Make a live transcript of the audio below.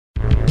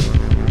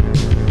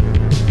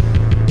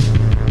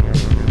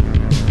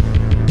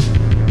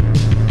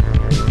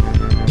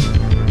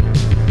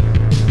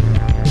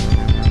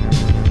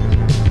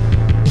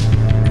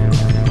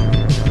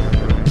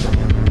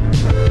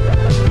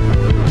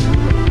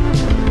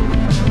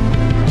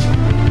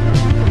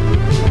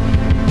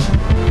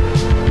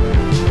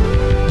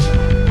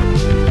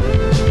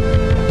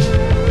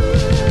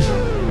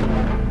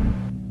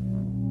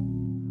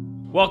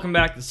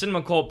welcome back to the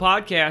Cinema Cult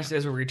Podcast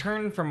as we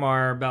return from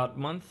our about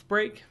month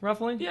break,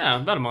 roughly. Yeah,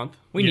 about a month.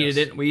 We needed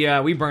it.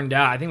 We burned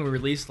out. I think we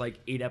released like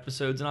 8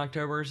 episodes in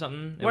October or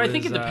something. Well, I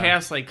think in the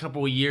past like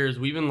couple of years,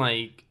 we've been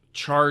like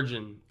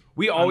charging.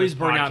 We always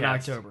burn out in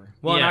October.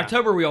 Well, in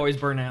October we always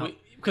burn out.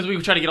 Because we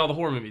try to get all the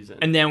horror movies in.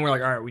 And then we're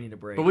like, all right, we need a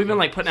break. But we've been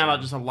like putting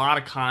out just a lot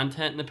of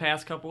content in the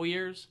past couple of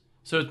years.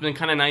 So it's been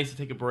kind of nice to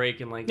take a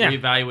break and like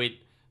reevaluate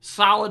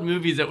solid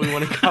movies that we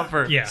want to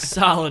cover.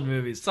 Solid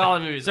movies.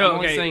 Solid movies. So I'm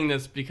only saying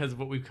this because of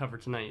what we've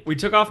covered tonight. We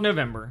took off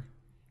November,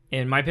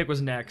 and my pick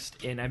was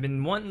next, and I've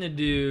been wanting to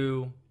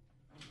do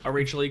a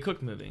Rachel E.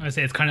 Cook movie. I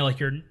say it's kind of like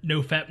your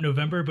No Fap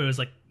November, but it was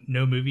like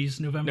no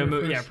movies November.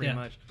 Pretty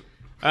much.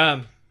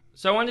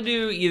 So I wanted to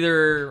do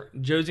either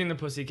Josie and the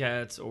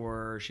Pussycats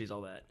or She's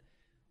All That.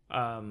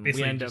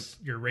 Basically, we end up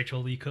your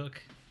Rachel Lee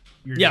Cook.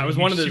 It was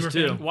one of those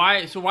two.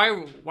 Why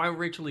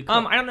Rachel Lee Cook?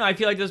 I don't know. I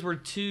feel like those were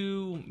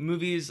two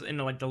movies in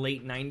like the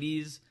late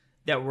 '90s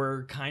that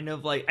were kind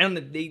of like I don't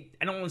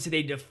want to say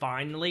they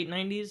define the late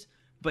 '90s,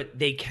 but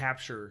they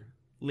capture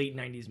late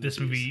 '90s movies. This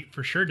movie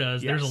for sure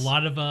does. Yes. There's a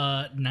lot of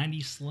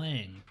 '90s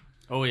slang.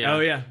 Oh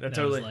yeah, that's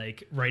totally. I was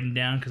like writing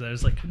down because I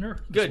was like, no,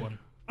 good. One.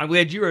 I'm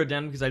glad you wrote it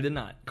down because I did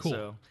not.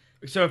 Cool.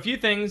 So a few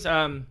things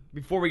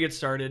before we get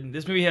started.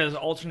 This movie has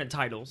alternate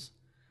titles.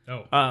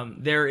 Oh.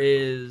 There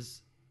is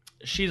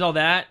She's All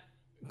That,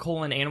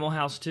 Animal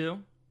House 2.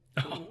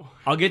 Oh.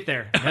 I'll get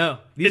there. No.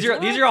 These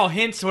are all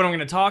hints to what I'm going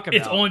to talk about.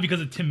 It's only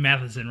because of Tim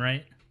Matheson,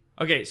 right?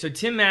 Okay, so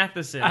Tim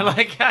Matheson. I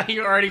like how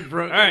you already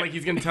broke it like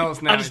he's going to tell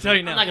us now. I'll just tell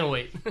you now. I'm not going to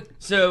wait.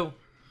 So,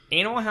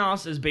 Animal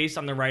House is based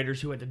on the writers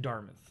who went to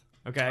Dartmouth.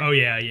 Okay? Oh,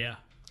 yeah.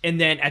 And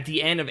then at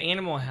the end of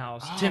Animal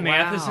House, Tim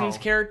Matheson's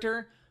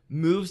character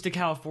moves to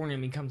California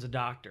and becomes a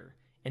doctor.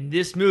 In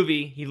this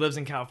movie, he lives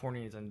in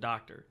California as a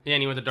doctor. Yeah,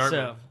 and he went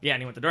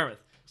to Dartmouth.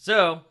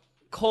 So,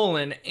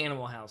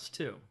 Animal House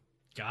 2.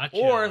 Gotcha.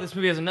 Or this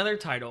movie has another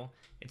title.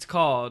 It's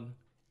called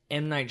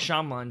M. Night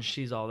Shyamalan's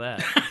She's All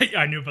That.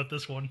 I knew about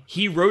this one.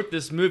 He wrote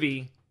this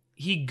movie.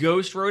 He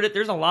ghost wrote it.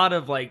 There's a lot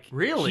of like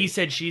really he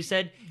said, she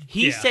said.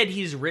 He said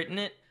he's written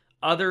it.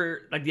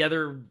 The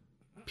other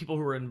people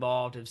who were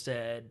involved have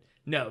said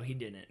no, he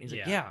didn't. He's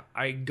like,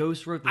 I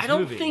ghost wrote this movie. I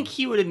don't think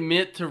he would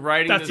admit to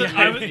writing that's this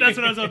movie. That's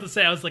what I was about to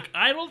say. I was like,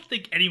 I don't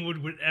think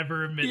anyone would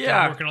ever admit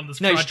to working on this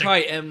project. Nice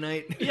try, M.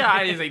 Night.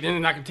 Yeah, he's like, they're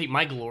not going to take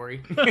my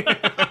glory.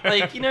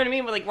 Like, you know what I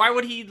mean? But like, why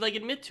would he like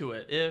admit to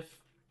it if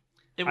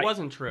it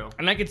wasn't true?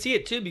 And I could see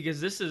it too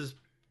because this is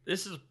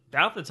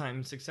about the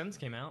time Sixth Sense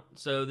came out.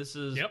 So this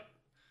is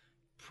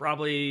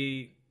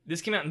probably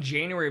this came out in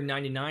January of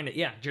 '99.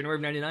 Yeah, January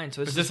of '99.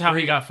 So is this how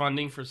he got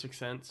funding for Sixth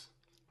Sense?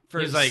 For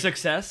his like,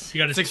 success, he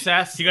got his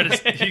success. He got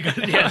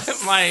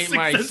yes, my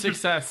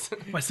success.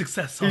 My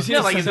success. Yeah,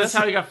 like is this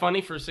how he got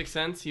funny for Sixth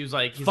Sense? He was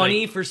like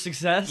funny for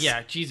success.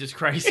 Yeah, Jesus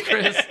Christ,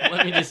 Chris.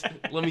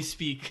 let me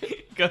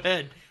speak. Go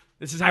ahead.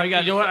 This is how he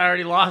got. You know what? I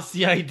already lost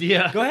the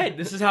idea. Go ahead.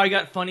 This is how he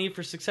got funny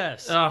for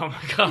success. Oh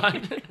my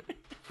god.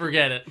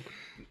 Forget it.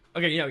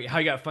 Okay, you know how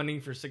he got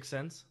funding for Sixth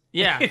Sense?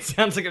 Yeah. It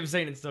sounds like I'm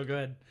saying it still. Go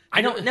ahead.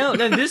 I don't know.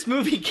 No, this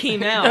movie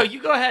came out. No,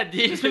 you go ahead,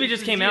 dude. This movie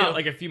just came out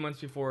like a few months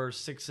before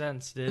Sixth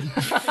Sense did.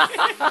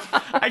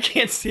 I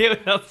can't see it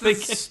without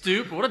thinking.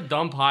 Stupid. What a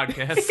dumb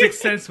podcast. Sixth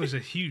Sense was a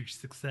huge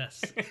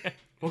success.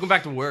 Welcome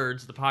back to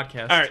Words, the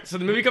podcast. All right, so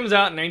the movie comes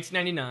out in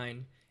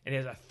 1999. It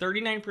has a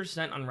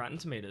 39% on Rotten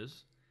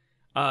Tomatoes.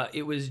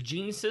 It was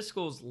Gene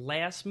Siskel's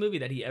last movie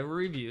that he ever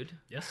reviewed.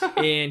 Yes.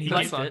 And he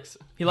liked it.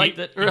 He liked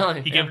it.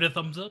 Really? He gave it a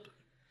thumbs up.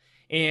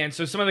 And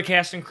so some of the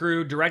cast and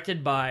crew,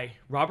 directed by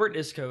Robert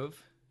Iskov,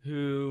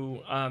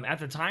 who at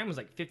the time was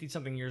like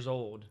 50-something years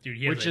old.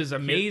 Dude, which is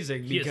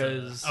amazing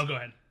because... Oh, go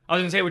ahead. I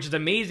was going to say, which is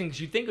amazing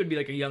because you'd think it would be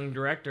like a young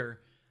director.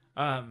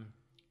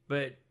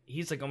 But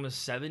he's like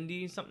almost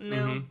 70-something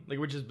now, like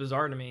which is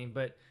bizarre to me.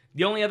 But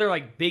the only other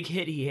like big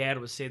hit he had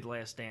was Save the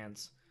Last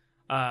Dance.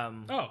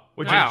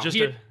 Which is just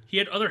he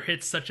had other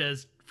hits such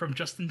as From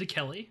Justin to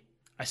Kelly.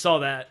 I saw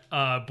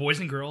that.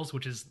 Boys and Girls,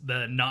 which is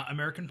the not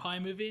American Pie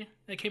movie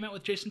that came out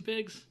with Jason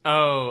Biggs.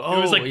 Oh,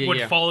 it was like what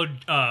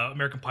followed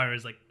American Pie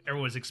was like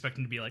everyone was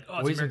expecting to be like,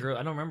 oh, Boys and Girls.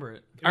 I don't remember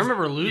it. I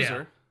remember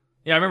Loser.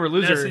 Yeah, I remember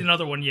Loser. That's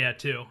another one,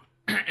 too.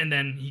 And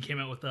then he came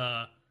out with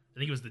I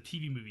think it was the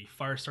TV movie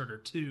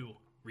Firestarter 2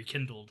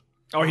 Rekindled.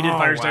 Oh, he did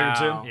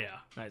Firestarter 2? Yeah.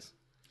 Nice.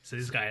 So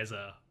this guy's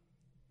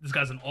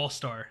an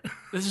all-star.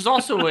 This is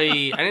also I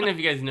didn't know if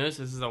you guys noticed,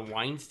 this is a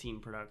Weinstein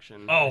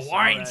production. Oh,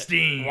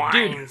 Weinstein.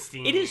 Dude,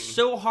 it is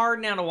so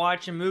hard now to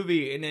watch a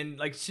movie, and then,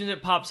 like, as soon as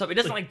it pops up, it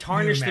doesn't, like,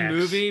 tarnish the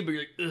movie, but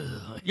you're like,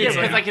 ugh. Yeah,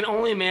 because I can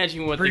only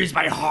imagine what... Produced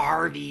by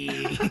Harvey.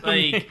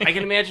 Like, I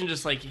can imagine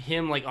just, like,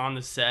 him, like, on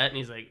the set, and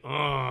he's like,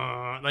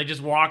 ugh, like,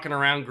 just walking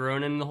around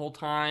groaning the whole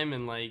time,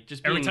 and, like,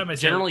 just being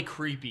generally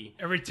creepy.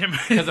 Every time...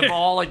 Because of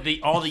all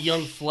the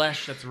young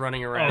flesh that's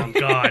running around. Oh,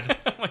 God.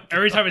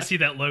 Every time I see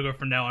that logo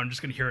from now on, I'm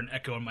just going to hear an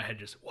echo in my head,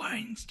 just,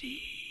 Weinstein.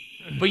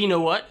 But you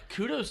know what?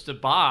 Kudos to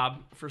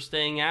Bob for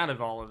staying out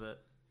of all of it.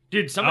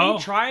 Dude, somebody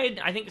tried,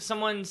 I think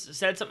someone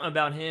said something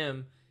about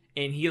him,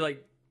 and he,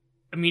 like,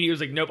 immediately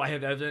was like, nope, I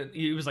have evidence.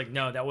 He was like,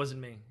 no, that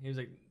wasn't me. He was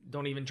like,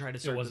 don't even try to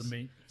start It wasn't this.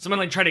 me. Someone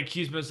like tried to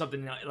accuse me of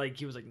something. Like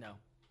he was like, no,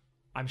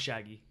 I'm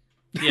Shaggy.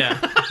 Yeah.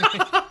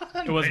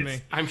 It wasn't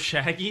me. I'm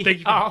Shaggy.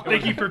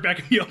 Thank you for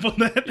backing me up on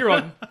that. You're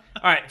welcome. All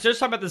right, so let's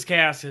talk about this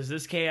cast, because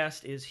this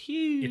cast is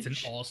huge. It's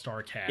an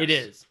all-star cast. It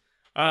is.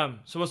 So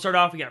we'll start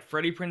off. We got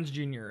Freddie Prinze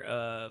Jr.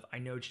 of I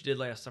Know What You Did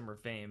Last Summer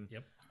fame.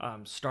 Yep.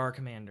 Star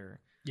Commander.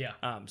 Yeah.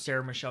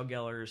 Sarah Michelle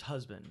Gellar's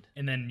husband.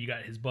 And then you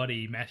got his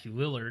buddy Matthew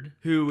Lillard,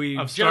 who we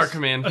of Star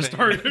Command fame.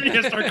 Star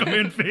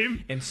Command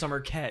fame, and Summer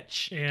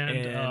Catch,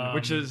 and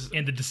which is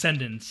and The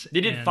Descendants.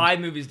 They did 5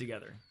 movies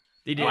together.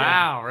 They did.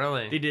 Wow,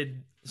 really? They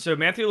did. So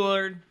Matthew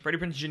Lillard, Freddie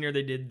Prinze Jr.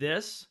 They did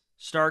this,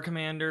 Star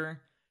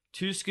Commander,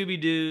 2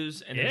 Scooby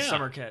Doo's, and then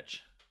Summer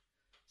Catch.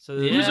 So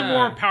who's a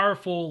more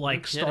powerful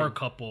star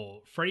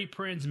couple? Freddie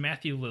Prinze,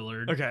 Matthew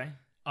Lillard. Okay.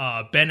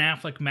 Ben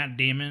Affleck, Matt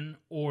Damon,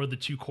 or the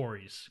 2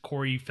 Coreys,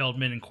 Corey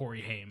Feldman and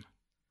Corey Haim.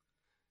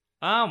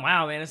 Oh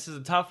wow, man, this is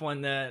a tough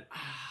one.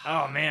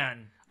 Oh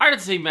man, I'd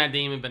say Matt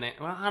Damon,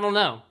 well, I don't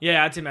know.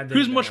 Yeah, I'd say Matt Damon.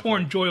 Who's much more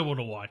enjoyable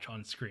to watch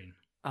on screen?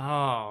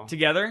 Oh,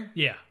 together?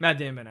 Yeah, Matt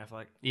Damon, Ben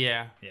Affleck.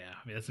 Yeah.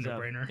 I mean, that's a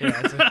no-brainer.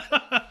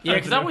 Yeah,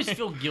 because I always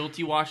feel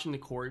guilty watching the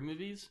Corey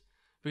movies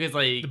because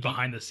the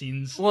behind the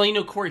scenes.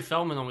 Well, Corey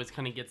Feldman always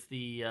kind of gets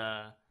the.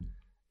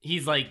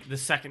 He's like the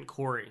second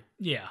Corey.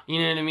 Yeah. You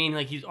know what I mean?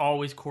 Like he's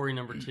always Corey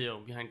number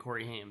 2 behind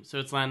Corey Haim. So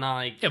it's not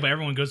like. Yeah, but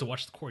everyone goes to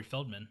watch the Corey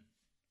Feldman.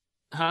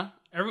 Huh?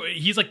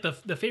 He's like the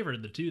favorite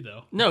of the 2,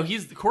 though. No,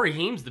 Corey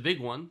Haim's the big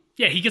one.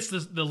 Yeah, he gets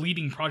the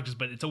leading projects,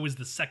 but it's always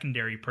the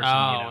secondary person.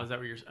 Oh, is that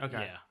what you're saying? Okay.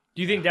 Yeah.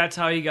 Do you think that's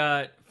how he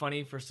got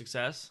funny for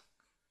success?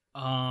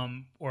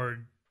 I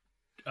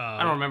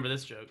don't remember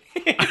this joke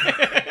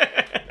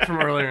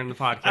from earlier in the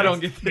podcast. I don't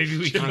get this.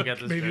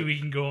 Maybe we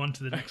can go on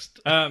to the next.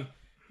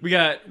 We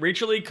got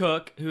Rachel Lee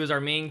Cook, who is our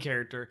main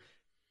character.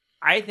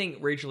 I think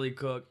Rachel Lee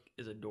Cook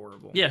is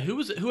adorable. Yeah,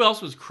 who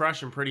else was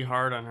crushing pretty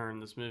hard on her in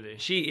this movie?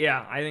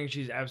 I think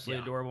she's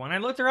absolutely adorable. And I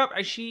looked her up.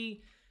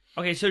 She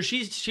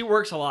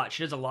works a lot.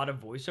 She does a lot of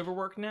voiceover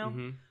work now.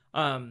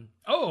 Mm-hmm.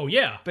 Oh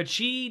yeah, but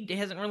she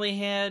hasn't really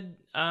had.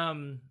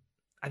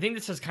 I think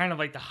this is kind of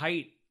like the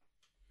height,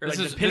 or this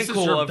like is the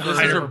pinnacle of this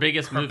is her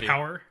biggest movie.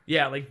 Power.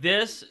 Yeah, like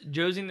this,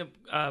 Josie and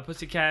the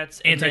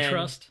Pussycats,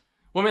 Antitrust.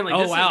 Well, I mean,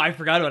 I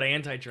forgot about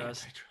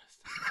Antitrust.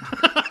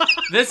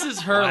 This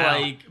is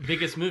her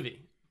biggest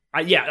movie.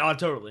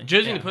 Totally.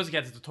 Josie and the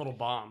Pussycats is a total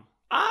bomb.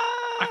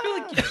 I feel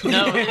like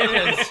no, it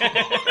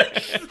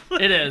is.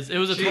 It is. It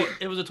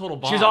was a total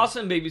bomb. She's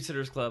also in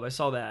Babysitter's Club. I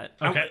saw that.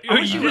 Okay.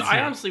 I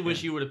honestly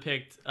wish you would have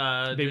picked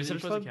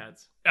Babysitter's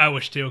Pussycats. I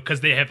wish too,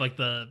 because they have like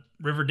the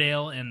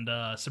Riverdale and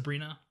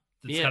Sabrina.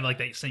 It's kind of like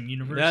that same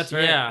universe. That's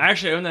right. Yeah. I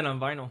actually own that on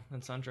vinyl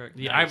and soundtrack.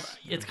 Yeah, nice.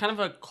 It's kind of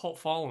a cult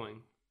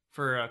following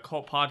for a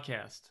cult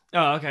podcast.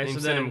 Oh, okay. So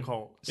Cinema then,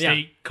 Cult.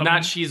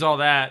 Not She's All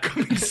That.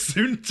 Coming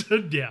soon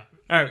to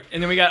All right,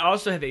 and then we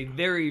also have a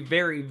very,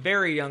 very,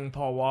 very young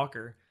Paul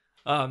Walker.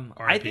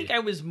 I think I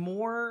was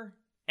more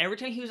every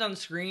time he was on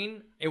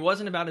screen. It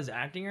wasn't about his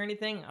acting or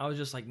anything. I was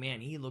just like,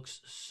 man, he looks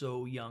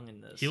so young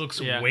in this. He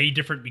looks way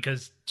different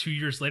because 2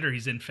 years later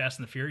he's in Fast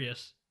and the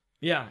Furious.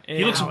 Yeah,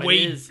 he looks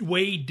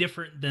way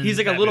different than. He's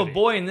like a little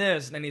boy in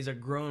this, and then he's a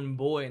grown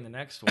boy in the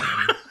next one.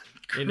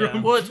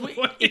 Well,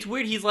 it's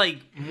weird. He's like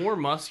more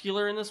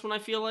muscular in this one. I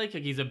feel like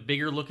he's a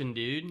bigger looking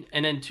dude,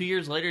 and then 2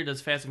 years later, he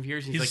does Fast and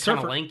Furious. He's like kind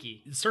of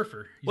lanky.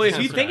 Surfer. Well,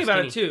 if you think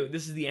about it too,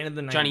 this is the end of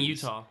the 90s. Johnny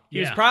Utah.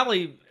 He was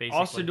probably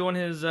also doing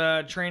his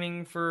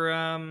training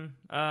for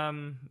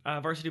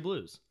Varsity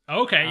Blues.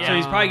 Okay, yeah. So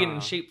he's probably getting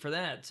in shape for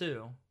that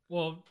too.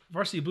 Well,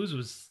 Varsity Blues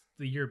was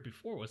the year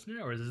before, wasn't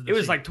it? Or is it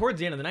was like towards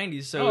the end of the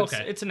 90s, so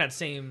it's in that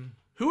same.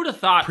 Who would have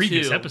thought?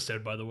 Previous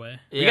episode, by the way.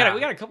 Yeah. We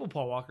got a couple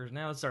Paul Walkers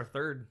now. It's our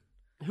third.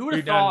 Who would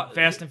have thought?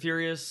 Fast and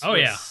Furious. Oh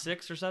yeah,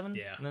 6 or 7.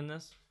 Yeah, and then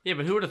this. Yeah,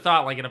 but who would have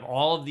thought? Like, out of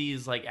all of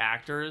these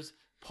actors,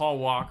 Paul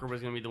Walker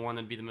was going to be the one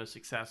that'd be the most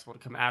successful to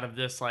come out of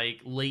this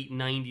late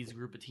 '90s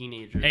group of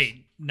teenagers.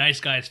 Hey,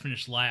 Nice Guys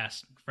finished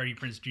last. Freddie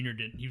Prinze Jr.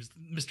 did. He was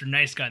Mr.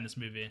 Nice Guy in this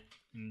movie.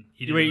 And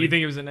he didn't you think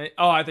he was in it?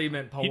 Oh, I thought you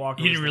meant Paul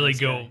Walker. He didn't really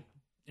go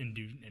and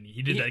do any.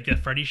 He did that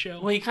Freddy show.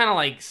 Well, he kind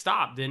of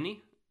stopped, didn't he?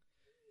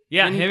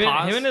 Yeah, him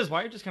and his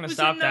wife just kind of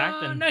stopped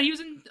acting. No, he was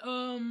in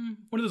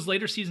one of those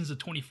later seasons of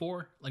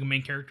 24, like a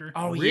main character.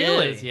 Oh,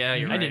 really? Yeah,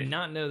 you're right. I did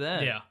not know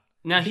that. Yeah.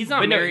 Now he's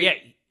not married. Yeah.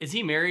 Is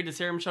he married to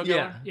Sarah Michelle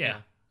Gellar? Yeah.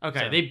 Okay,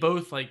 so they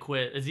both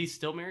quit. Is he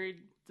still married?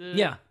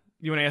 Yeah.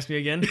 You want to ask me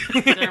again?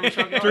 Sarah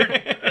Michelle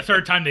Gellar?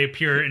 Third time they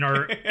appear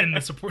in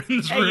this room.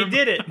 Hey, you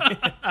did it.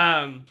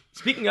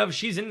 Speaking of,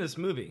 she's in this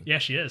movie. Yeah,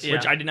 she is.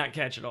 Which I did not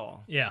catch at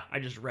all. Yeah. I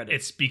just read it.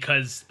 It's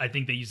because I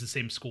think they use the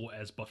same school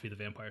as Buffy the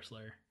Vampire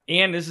Slayer.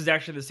 And this is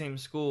actually the same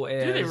school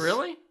as... Do they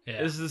really?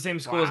 Yeah. This is the same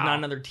school as Not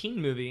Another Teen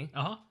Movie.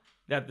 Uh-huh.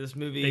 That this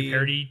movie... They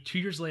parodied 2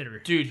 years later.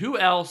 Dude, who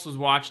else was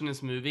watching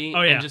this movie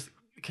and just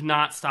could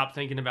not stop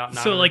thinking about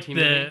Not Another Teen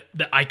Movie?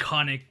 the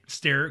iconic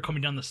stair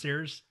coming down the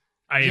stairs.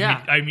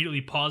 I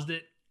immediately paused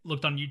it,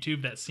 looked on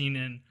YouTube, that scene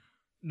in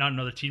Not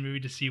Another Teen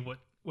Movie to see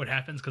what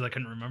happens, because I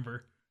couldn't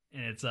remember.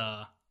 And it's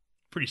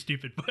pretty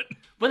stupid,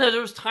 but there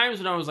was times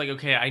when I was like,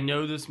 okay, I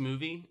know this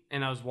movie,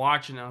 and I was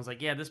watching, and I was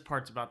like, yeah, this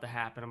part's about to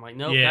happen. I'm like,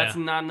 nope, that's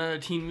not another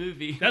teen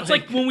movie. That's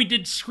like when we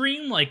did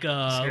Scream, like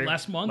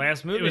last month.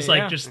 Last movie, it was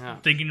like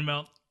thinking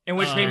about, and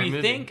which made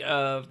me think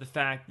of the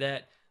fact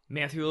that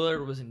Matthew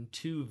Lillard was in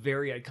 2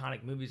 very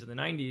iconic movies of the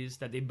 '90s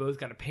that they both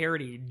got a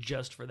parody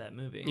just for that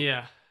movie.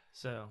 Yeah.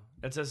 So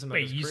that says something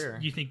about his career.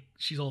 You think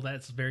She's All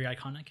That's very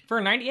iconic? For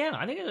a 90, yeah,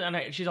 I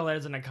think She's All That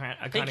is an iconic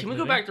Hey, can we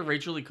go back to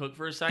Rachel Lee Cook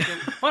for a second?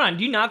 Hold on,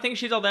 do you not think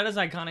She's All That is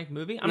an iconic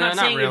movie? I'm not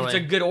saying really. if it's a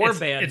good or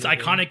bad. It's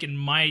iconic in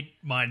my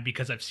mind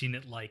because I've seen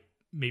it like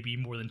maybe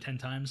more than 10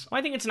 times. Well,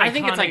 I think it's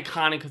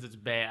iconic because it's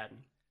bad.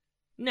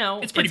 No,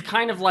 it's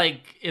kind of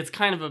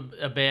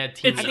a bad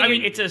teen.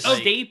 It's a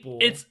staple.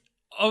 It's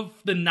of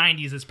the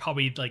 90s. It's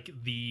probably like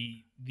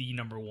the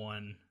number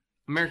one.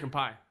 American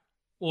Pie.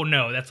 Well,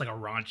 no, that's like a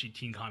raunchy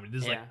teen comedy.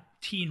 This is like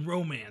teen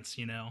romance,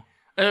 you know.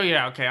 Oh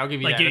yeah, okay, I'll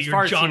give you like that.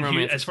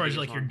 As far as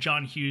like your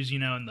John Hughes, you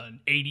know, in the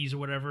 80s or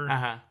whatever.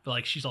 But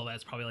like She's All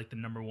That's probably like the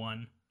number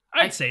one.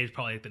 I'd say it's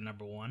probably like the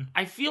number one.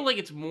 I feel like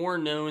it's more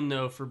known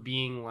though for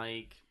being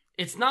like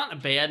it's not a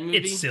bad movie.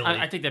 It's silly.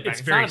 I take that back.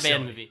 It's not a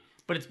bad movie,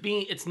 but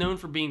it's known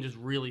for being just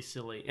really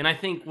silly. And I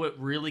think what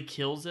really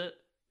kills it,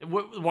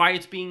 why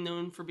it's being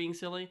known for being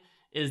silly,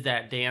 is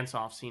that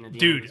dance-off scene at the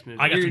end of this movie.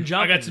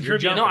 I got some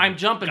trivia. No, I'm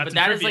jumping, but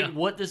that is like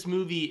what this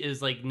movie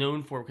is like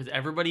known for. Because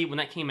everybody, when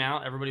that came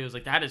out, everybody was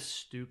like, "That is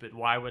stupid.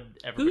 Why would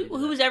everybody?"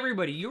 Who was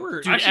everybody? You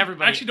were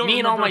everybody. Actually, don't me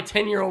remember. And all my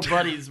 10-year-old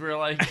buddies were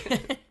like, "That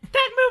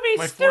movie's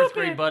my stupid." 4th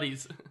grade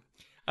buddies.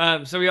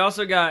 So we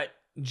also got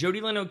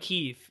Jodie Lynn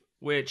O'Keefe,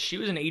 which she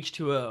was in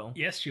H2O.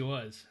 Yes, she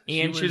was.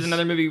 And she was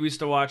another movie we used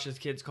to watch as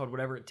kids called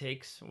Whatever It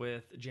Takes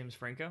with James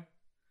Franco.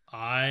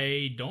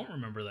 I don't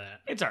remember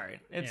that. It's all right.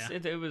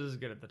 It was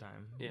good at the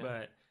time.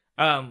 Yeah.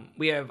 But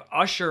we have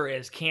Usher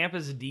as Camp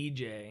as a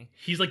DJ.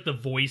 He's like the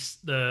voice,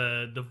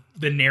 the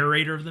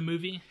narrator of the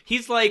movie.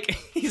 He's like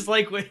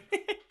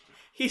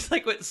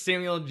what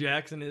Samuel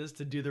Jackson is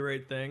to Do the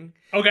Right Thing.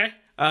 Okay.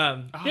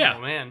 Yeah,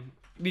 man.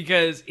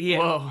 Because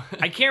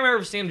I can't remember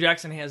if Sam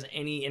Jackson has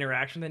any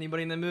interaction with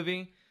anybody in the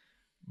movie,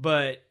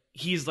 but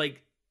he's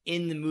like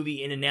in the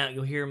movie in and out.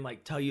 You'll hear him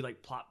like tell you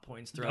like plot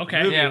points throughout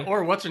the movie. Yeah,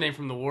 or what's her name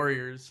from The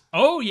Warriors?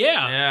 Oh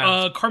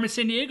yeah. Carmen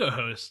Sandiego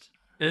host.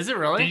 Is it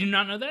really? Did you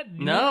not know that?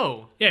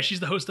 No. Yeah, she's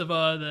the host of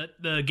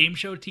the game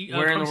show.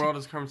 Where in the world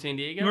is Carmen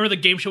Sandiego? Remember the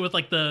game show with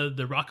like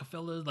the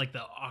Rockefeller, like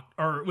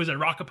or was it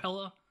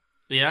Rockapella?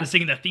 Yeah,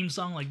 singing that theme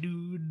song like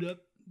dude.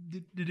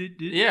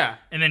 Yeah,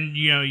 and then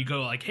you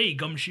go like, "Hey,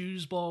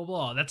 gumshoes, blah blah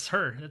blah." That's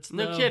her. That's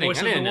the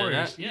voice of the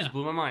Warriors. Yeah, just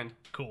blew my mind.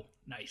 Cool,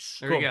 nice.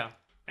 There you go.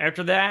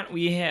 After that,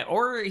 we had,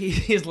 or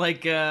he's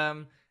like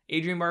Adrienne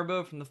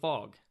Barbeau from The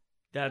Fog.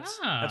 That's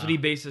what he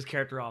based his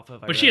character off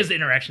of. But she has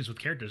interactions with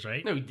characters,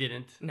 right? No, he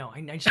didn't. No,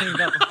 I just made it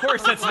up. Of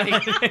course, that's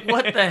like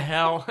what the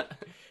hell.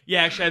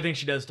 Yeah, actually, I think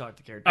she does talk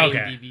to characters. Okay.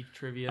 IMDb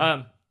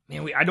trivia.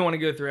 Man, I don't want to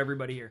go through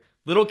everybody here.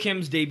 Little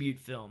Kim's debut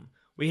film.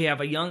 We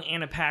have a young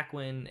Anna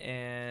Paquin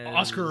and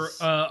Oscar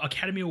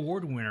Academy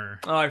Award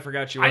winner. Oh, I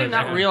forgot you. I did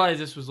not realize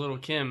this was Little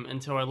Kim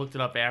until I looked it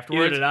up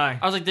afterwards. Neither did I.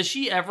 I was like, does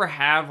she ever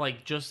have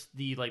like just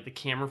the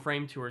camera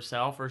frame to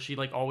herself, or is she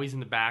like always in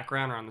the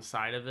background or on the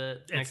side of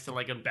it next to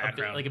like a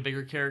background, like a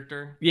bigger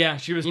character? Yeah,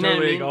 she was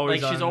totally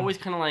always like she's always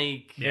kind of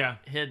like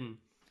hidden.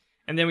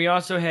 And then we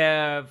also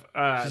have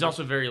she's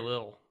also very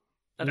little.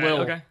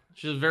 Okay.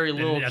 She's a very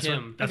little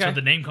Kim. That's where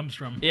the name comes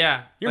from.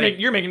 Yeah.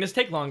 You're making this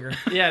take longer.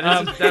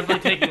 Yeah, this is definitely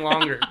taking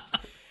longer.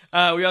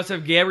 We also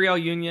have Gabrielle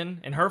Union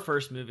in her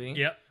first movie.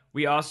 Yep.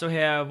 We also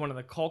have one of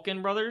the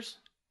Culkin brothers.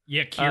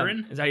 Yeah,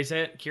 Kieran. Is that how you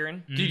say it?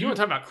 Kieran? Dude, you want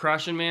to talk about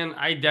crushing, man?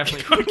 I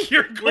definitely...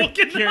 Kieran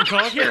Culkin.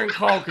 Kieran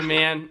Culkin,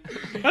 man.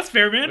 That's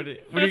fair, man.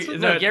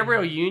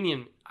 Gabrielle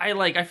Union.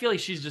 I feel like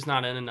she's just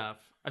not in enough.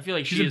 I feel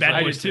like she's in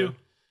Bad Boys 2.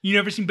 You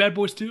never seen Bad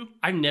Boys 2?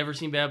 I've never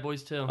seen Bad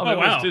Boys 2. Oh, Bad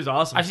Boys 2 is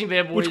awesome. I've seen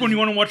Bad Boys. Which one do you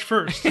want to watch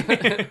first? Go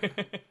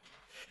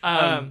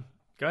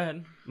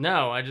ahead.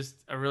 No, I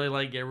really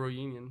like Gabrielle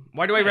Union.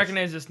 Why do I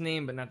recognize this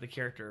name but not the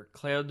character?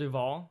 Clea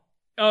Duvall?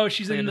 Oh,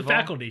 she's in The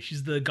Faculty.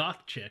 She's the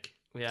goth chick.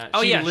 Yeah.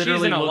 She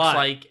literally looks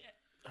like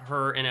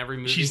her in every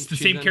movie. She's the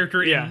same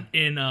character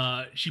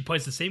in she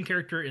plays the same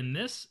character in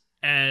this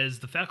as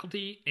The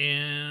Faculty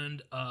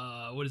and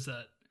what is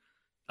that?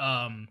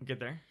 Get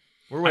there.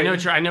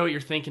 I know what you're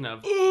thinking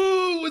of.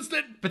 Oh, what's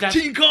that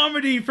teen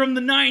comedy from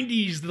the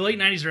 90s? The late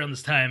 90s around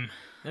this time.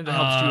 That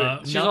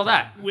helps She's All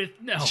That.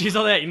 She's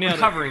All That. You nailed it.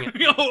 Covering it.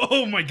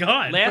 Oh my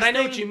god. But I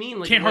know what you mean.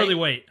 Like, Can't Hardly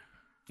Wait.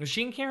 Was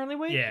she in Can't Hardly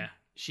Wait? Yeah.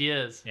 She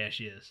is. Yeah,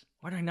 she is.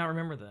 Why do I not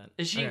remember that?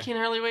 Is she in Can't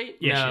Hardly Wait?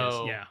 Yeah, no. she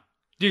is. Yeah.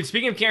 Dude,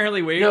 speaking of Can't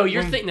Hardly Wait... No,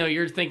 you're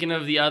thinking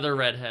of the other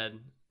redhead.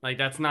 Like,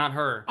 that's not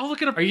her. I'll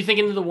look it up. Are you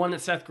thinking of the one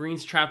that Seth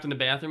Green's trapped in the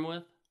bathroom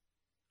with?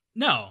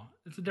 No,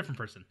 it's a different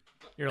person.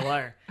 You're a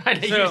liar. I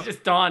know, you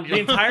just dawned. The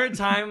entire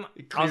time,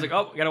 I was like,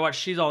 oh, I gotta watch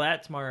She's All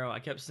That tomorrow. I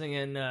kept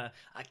singing, I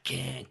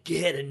can't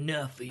get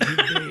enough of you,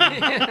 baby.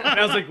 And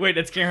I was like, wait,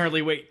 that's Can't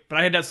Hardly Wait. But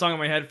I had that song in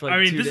my head for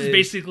like 2 days. This is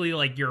basically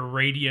like your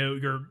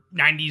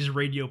 90s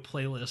radio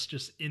playlist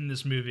just in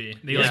this movie.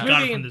 They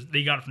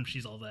got it from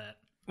She's All That.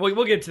 Well,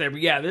 we'll get to there,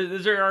 but yeah,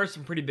 there are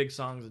some pretty big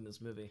songs in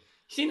this movie.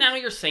 See, now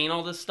you're saying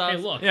all this stuff. Hey,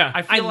 look. Yeah,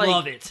 I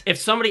love it. If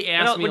somebody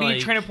asked me, what are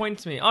you trying to point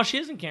to me? Oh, she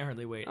doesn't Can't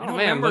Hardly Wait. Oh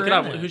man, look it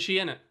up. Who's she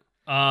in it?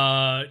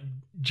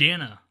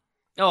 Jana.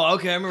 Oh,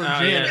 okay, I remember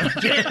Jana.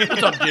 Yeah.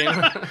 What's up,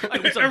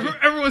 Jana?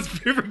 Everyone's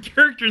favorite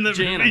character in that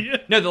movie.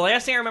 No, the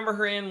last thing I remember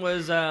her in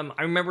was I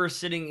remember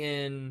sitting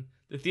in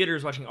the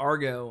theaters watching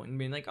Argo and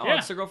being like, "Oh,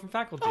 it's the girl from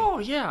Faculty." Oh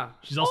yeah,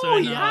 she's also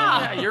in.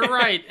 Yeah, you're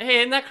right.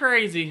 Hey, isn't that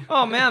crazy?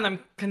 Oh man, I'm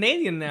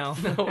Canadian now.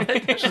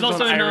 She's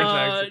also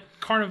in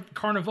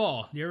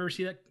Carnival. Do you ever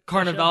see that?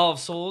 Carnival of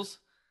Souls?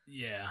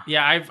 Yeah.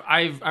 Yeah,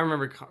 I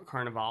remember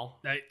Carnival.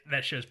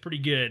 That show's pretty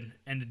good.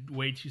 Ended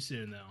way too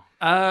soon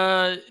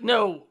though.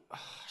 No. Oh,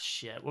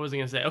 shit. What was I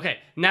gonna say? Okay,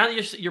 now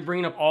that you're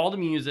bringing up all the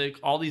music,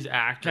 all these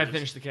actors. Can I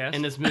finish the cast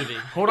in this movie?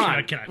 Hold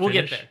on, we'll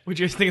get there. What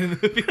you guys think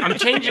of the movie? I'm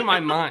changing my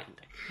mind.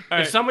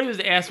 If somebody was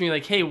to ask me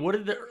like, "Hey, what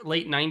did the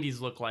late '90s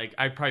look like?"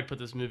 I'd probably put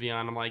this movie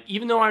on. I'm like,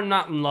 even though I'm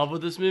not in love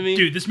with this movie,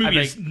 dude, this movie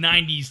is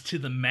 '90s to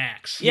the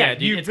max. Yeah,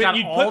 dude, you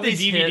put the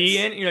DVD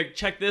in, and you're like,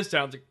 check this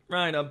out. It's like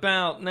right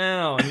about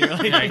now, and you're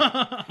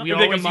like, we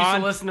always used to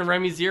listen to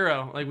Remy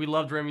Zero. Like we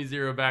loved Remy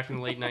Zero back in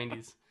the late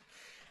 '90s.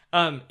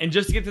 And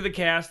just to get to the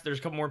cast, there's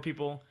a couple more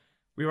people.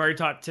 We've already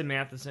talked Tim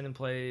Matheson and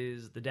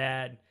plays the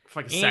dad.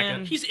 For like a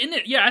second. He's in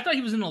it. Yeah, I thought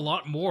he was in a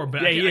lot more,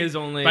 but he is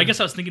only. But I guess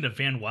I was thinking of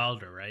Van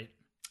Wilder, right?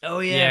 Oh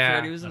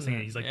yeah, he was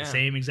in he's like the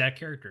same exact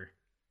character.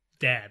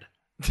 Dad.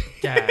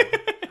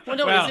 Well,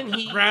 no, isn't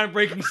he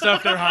groundbreaking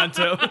stuff there,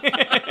 Hanto?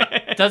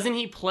 Doesn't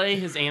he play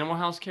his Animal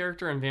House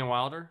character in Van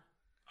Wilder?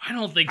 I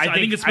don't think so. I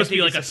think it's supposed to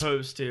be like it's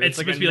supposed to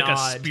be like a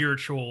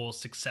spiritual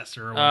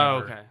successor or whatever. Oh,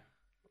 okay.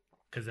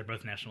 Because they're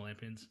both National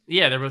Lampoons.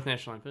 Yeah, they're both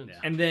National Lampoons. Yeah.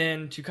 And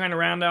then to kind of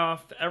round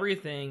off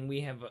everything,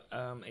 we have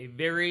a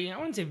very, I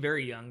wouldn't say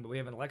very young, but we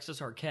have an Alexis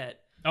Arquette.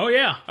 Oh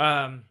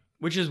yeah.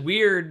 Which is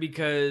weird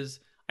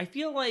because I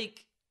feel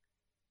like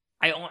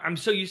I'm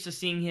so used to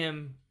seeing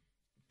him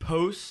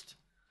post,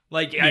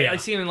 like I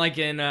see him like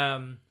in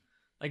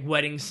like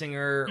Wedding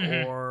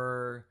Singer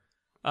or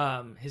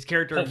his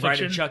character in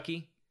Bride of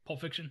Chucky. Pulp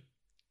Fiction.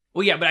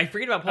 Well, yeah, but I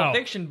forget about Pulp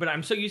Fiction. But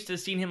I'm so used to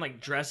seeing him like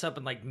dress up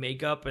and like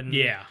makeup and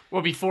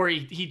Well, before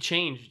he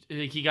changed,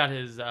 he got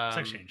his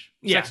sex change.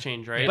 Sex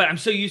change, right? But I'm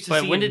so used to.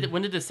 But when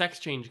did the sex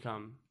change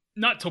come?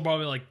 Not till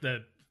probably like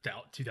the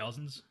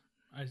 2000s,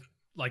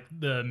 like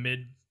the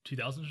mid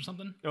 2000s or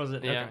something. That was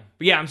it. Yeah. Okay.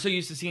 But yeah, I'm so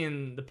used to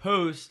seeing the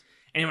post,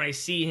 and when I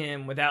see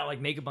him without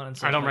like makeup on and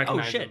stuff, I don't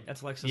recognize. Oh shit, him.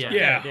 That's Alexis. Yeah.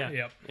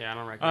 Yeah. I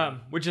don't recognize.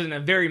 Which is in a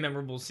very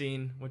memorable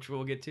scene, which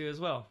we'll get to as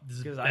well.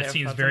 That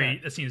scene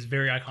is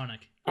very iconic.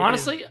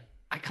 Honestly,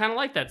 I kind of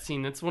like that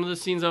scene. That's one of the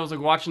scenes I was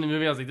like watching the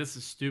movie. I was like, this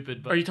is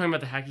stupid. But are you talking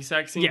about the hacky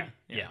sack scene?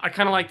 Yeah. I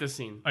kind of like this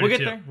scene. We'll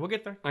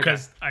get there.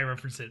 Because I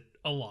reference it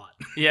a lot.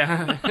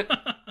 Yeah.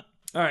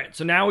 All right,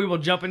 so now we will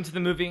jump into the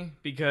movie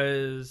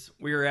because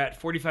we are at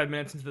 45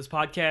 minutes into this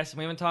podcast and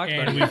we haven't talked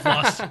about it. And we've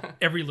lost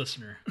every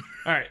listener.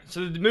 All right,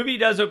 so the movie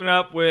does open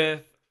up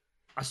with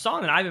a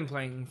song that I've been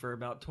playing for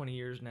about 20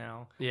 years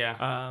now.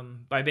 Yeah.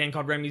 By a band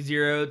called Remy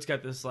Zero. It's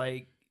got this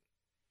like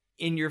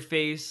in your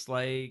face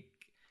like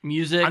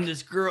music. I'm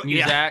this girl.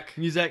 Music.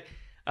 Music.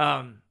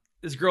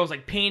 This girl's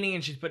like painting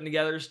and she's putting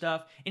together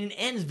stuff, and it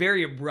ends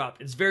very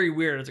abrupt. It's very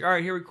weird. It's like, all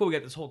right, here we go. We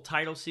got this whole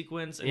title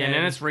sequence, and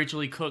then it's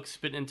Rachel Lee Cook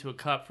spitting into a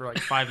cup for like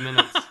 5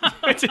 minutes,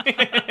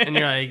 and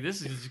you're like,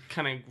 this is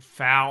kind of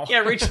foul. Yeah,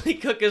 Rachel Lee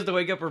Cook has to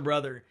wake up her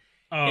brother.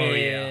 Oh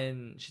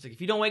and she's like,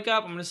 if you don't wake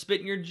up, I'm gonna spit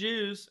in your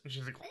juice. And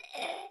she's like,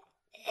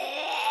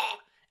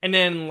 and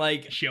then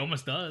like she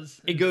almost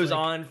does. It goes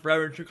on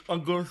forever. And she's like,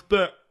 I'm gonna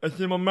spit. It's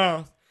in my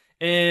mouth,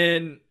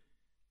 and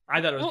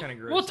I thought it was kind of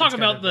gross. We'll talk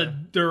about the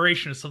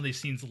duration of some of these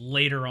scenes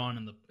later on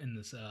in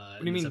this. What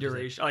do you mean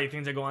duration? Oh, like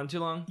things that go on too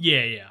long?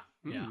 Yeah.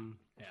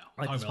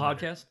 Like this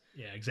podcast?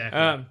 Yeah,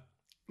 exactly.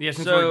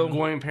 Since we're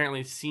going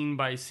apparently scene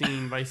by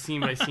scene by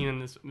scene by scene in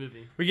this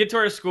movie. We get to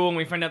our school and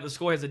we find out the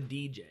school has a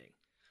DJ.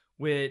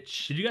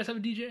 Which did you guys have a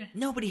DJ?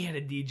 Nobody had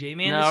a DJ,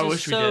 man. No, I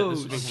wish we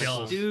did. This is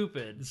so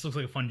stupid. This looks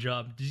like a fun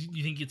job. Do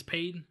you think he gets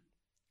paid?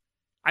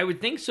 I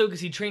would think so because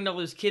he trained all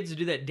those kids to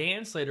do that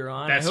dance later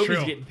on. That's I hope true.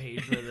 He's getting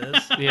paid for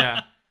this.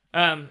 Yeah.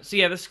 So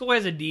yeah, the school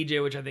has a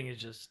DJ, which I think is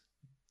just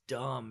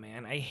dumb,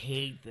 man. I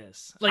hate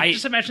this. Like,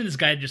 just imagine this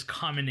guy just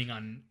commenting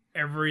on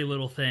every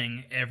little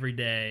thing every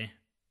day.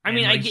 I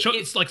mean, like,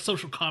 it's like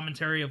social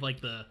commentary of like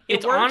the.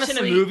 It works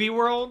honestly, in a movie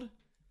world,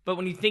 but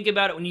when you think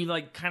about it, when you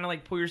like kind of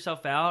like pull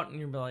yourself out, and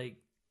you're like,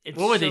 it's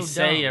what would so they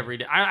say dumb. every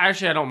day? I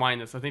don't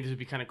mind this. I think this would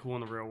be kind of cool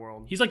in the real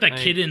world. He's like that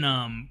kid in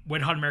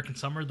Wet Hot American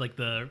Summer, like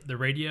the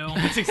radio.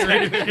 That's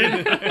exciting.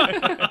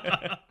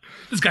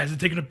 This guy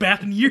hasn't taken a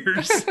bath in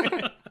years.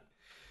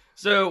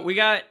 So we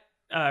got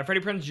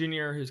Freddie Prinze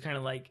Jr., who's kind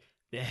of like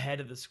the head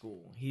of the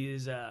school.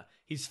 He's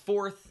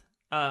fourth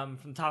from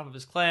the top of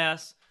his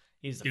class.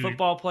 He's a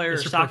football player, or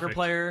soccer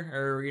player,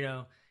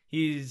 or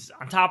he's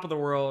on top of the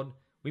world.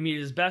 We meet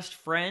his best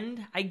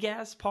friend, I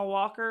guess, Paul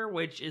Walker,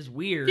 which is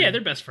weird. Yeah, they're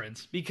best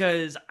friends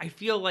because I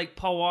feel like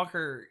Paul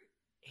Walker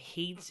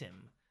hates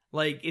him.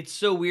 Like it's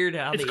so weird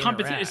how they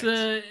interact.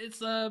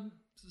 It's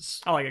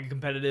like a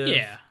competitive.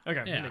 Yeah.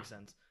 Okay, yeah. that makes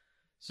sense.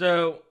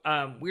 So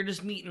we're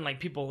just meeting like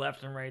people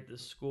left and right at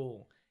this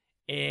school,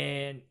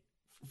 and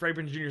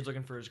Freddie Prinze Jr. is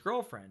looking for his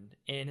girlfriend,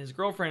 and his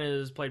girlfriend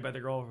is played by the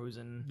girl who's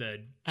in the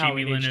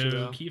Jamie Jamie Lynn Lynn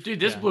O'Keefe. Dude,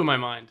 this blew my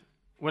mind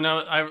when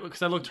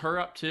because I looked her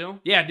up too.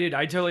 Yeah, dude,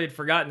 I totally had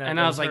forgotten that. And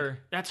I was like,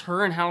 that's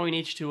her in Halloween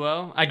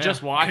H2O. I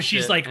just watched it.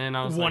 She's like and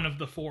I was one of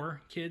the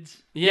 4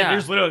 kids. Yeah,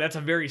 there's literally that's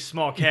a very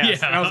small cast.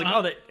 Yeah. And I was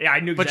like, I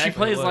knew. But exactly she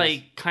plays what it was.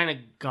 like kind of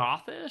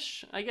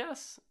gothish, I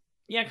guess.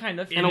 Yeah, kind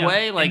of In a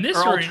way, like this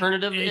or or in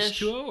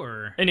alternative-ish. H2O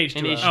or in H2O.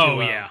 In H2O.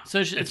 Oh, yeah.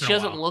 So she It's been a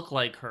doesn't while. look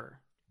like her.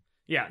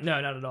 Yeah, no,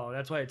 not at all.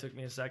 That's why it took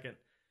me a second.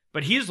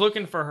 But he's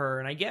looking for her,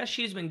 and I guess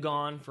she's been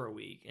gone for a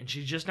week, and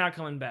she's just not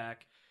coming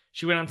back.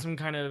 She went on some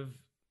kind of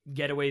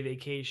getaway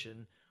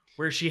vacation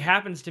where she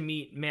happens to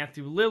meet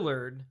Matthew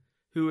Lillard,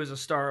 who is a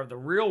star of The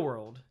Real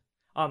World.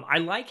 I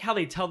like how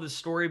they tell this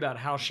story about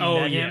how she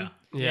met him.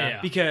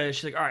 Yeah. Because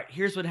she's like, all right,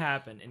 here's what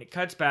happened. And it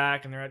cuts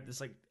back, and they're at this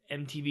like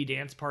MTV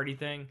dance party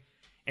thing.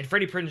 And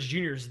Freddie Prinze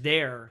Jr. is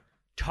there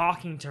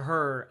talking to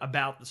her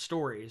about the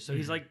story. So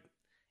he's like,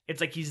 it's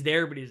like he's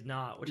there, but he's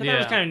not, which I thought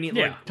was kind of neat.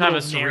 Yeah. Like, Kind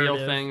of a little surreal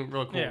narrative. thing.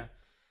 Real cool.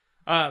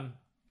 Yeah.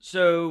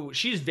 So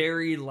she's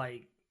very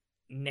like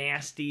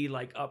nasty,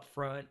 like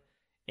upfront.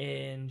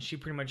 And she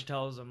pretty much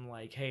tells him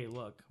like, hey,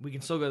 look, we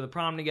can still go to the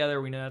prom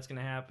together. We know that's going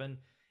to happen.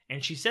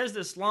 And she says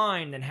this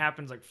line that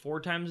happens like 4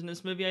 times in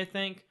this movie, I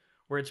think,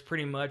 where it's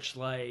pretty much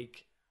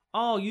like,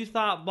 oh, you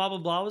thought blah, blah,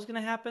 blah was going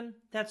to happen?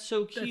 That's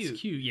so cute. That's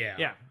cute, yeah.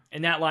 Yeah.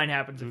 And that line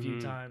happens a few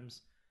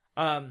times.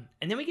 And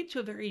then we get to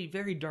a very,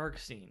 very dark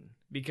scene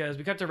because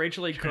we cut to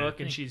Rachel Lee Cook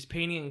and she's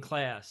painting in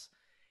class.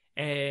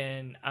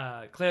 And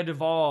Clea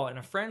Duvall and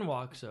a friend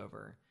walks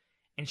over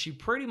and she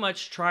pretty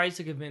much tries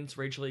to convince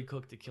Rachel Lee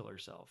Cook to kill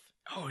herself.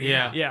 Oh,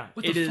 Yeah. Yeah.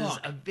 What It the is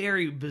fuck? a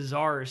very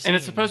bizarre scene. And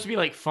it's supposed to be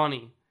like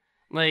funny.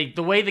 Like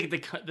the way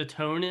the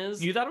tone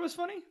is. You thought it was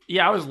funny?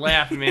 Yeah, I was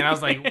laughing, man. I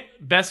was like,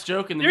 best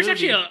joke in the There's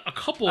movie. actually a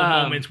couple of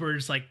moments where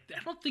it's like,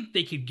 I don't think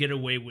they could get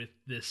away with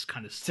this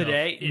kind of stuff.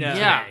 Today? No.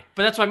 Yeah,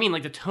 but that's what I mean.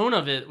 Like the tone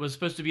of it was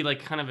supposed to be like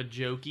kind of a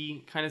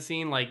jokey kind of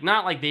scene. Like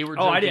not like they were.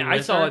 Oh, I joking didn't. I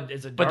with saw her, it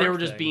as a but they dark were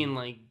just thing. being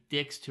like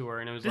dicks to her,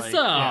 and it was This, like,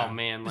 oh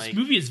man, this like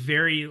movie is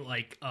very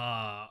like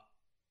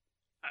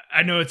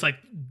I know it's like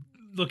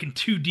looking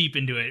too deep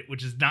into it,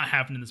 which is not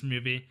happening in this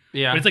movie.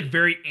 yeah, But it's like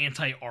very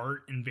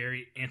anti-art and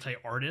very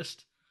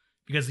anti-artist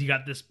because you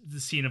got this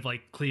scene of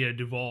like Clea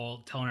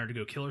Duvall telling her to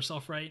go kill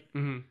herself, right?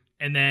 mm-hmm.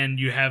 And then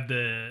you have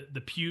the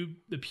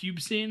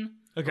pube scene,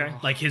 Okay.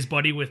 like his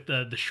buddy with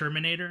the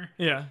Shermanator.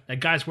 Yeah. That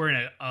guy's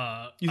wearing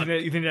a You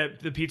think that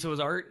the pizza was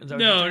art? Is that what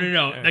no. you're saying?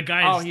 Yeah. That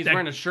guy's he's that,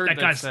 wearing a shirt That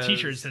that guy's says-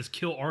 t-shirt says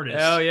 "Kill artists."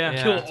 Oh,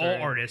 yeah. Kill that's all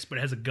right. artists, but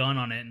it has a gun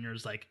on it, and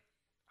there's like,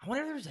 I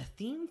wonder if there's a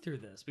theme through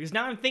this because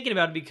now I'm thinking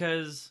about it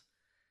because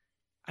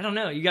I don't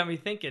know. You got me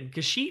thinking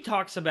because she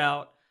talks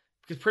about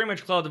because pretty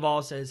much Clea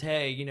Duvall says,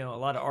 hey, you know, a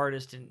lot of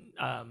artists and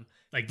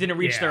like didn't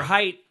reach yeah. their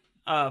height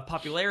of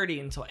popularity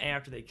until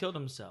after they killed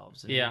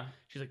themselves. And Yeah.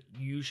 she's like,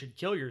 you should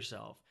kill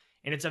yourself,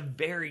 and it's a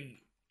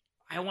very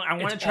I want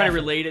to It's try to awful.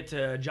 relate it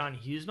to a John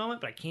Hughes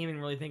moment, but I can't even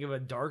really think of a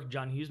dark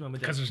John Hughes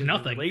moment 'Cause that there's could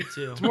nothing. relate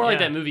to. It's more like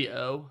Yeah. that movie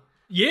O.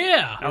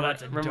 Yeah. Oh,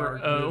 that's a Remember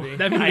dark O? movie.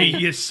 That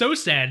movie is so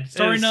sad.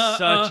 Starring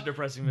such a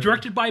depressing movie.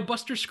 directed by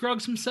Buster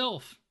Scruggs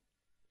himself.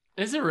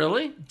 Is it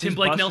really? Tim Who's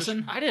Blake Buster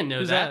Nelson. I didn't know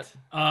Who's that.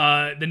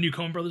 The new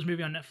Coen Brothers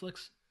movie on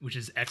Netflix, which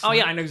is excellent. Oh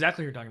yeah, I know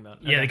exactly who you're talking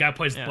about. Yeah, Okay. the guy who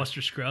plays Yeah.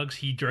 Buster Scruggs.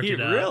 He directed.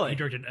 really? He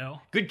directed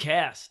L. Good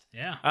cast.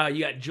 Yeah. You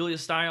got Julia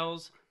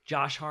Stiles,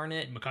 Josh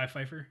Hartnett, Mekhi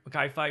Phifer.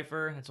 Mekhi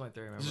Phifer. That's the only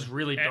three I remember. This is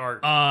really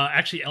dark.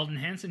 Actually, Eldon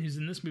Hansen, who's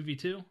in this movie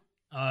too.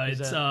 Who's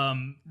It's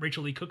that?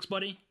 Rachel Lee Cook's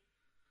buddy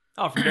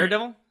Oh, from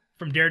Daredevil.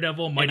 from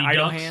Daredevil, Mighty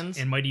Idle Ducks, Hands?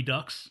 and Mighty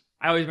Ducks.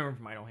 I always remember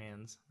from Idle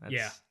Hands. That's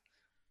Yeah.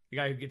 the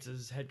guy who gets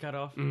his head cut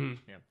off. Mhm.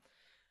 Yeah.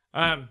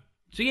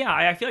 So yeah,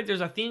 I feel like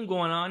there's a theme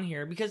going on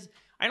here because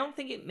I don't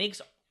think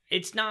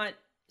it's not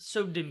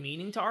so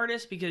demeaning to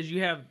artists because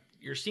you have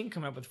your scene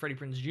coming up with Freddie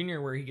Prinze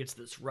Jr. where he gets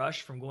this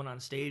rush from going on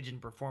stage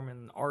and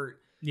performing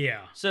art.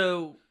 Yeah.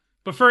 So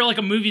But for like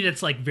a movie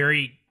that's like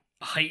very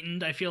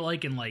heightened, I feel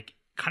like, and like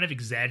kind of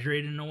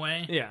exaggerated in a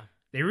way, yeah,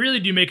 they really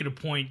do make it a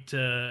point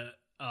to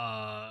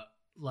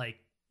like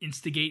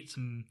instigate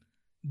some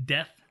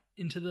death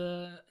into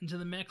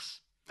the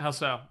mix. How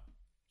so?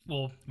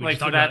 Well, we Like just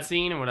for talked that about-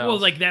 scene or what else? Well,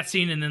 like that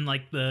scene, and then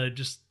like the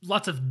just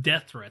lots of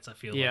death threats. I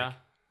feel yeah. like.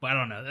 But I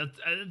don't know.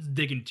 That's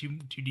digging too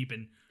deep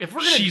in. If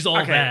we're gonna, She's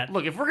all that.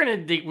 Look, if we're gonna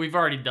dig, we've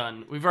already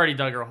dug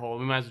our hole.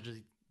 We might as well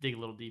just dig a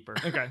little deeper.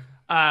 okay.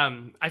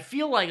 I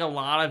feel like a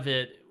lot of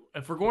it,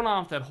 if we're going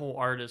off that whole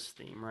artist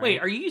theme, right? Wait,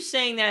 are you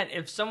saying that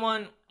if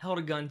someone held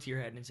a gun to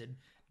your head and said,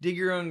 dig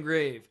your own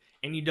grave,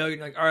 and you dug it,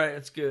 like, all right,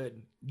 that's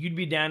good, you'd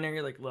be down there,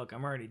 you're like, look,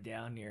 I'm already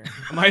down here.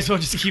 I might as well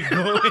just keep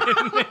going.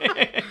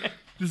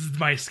 This is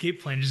my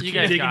escape plan. Just You keep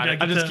guys digging. got it.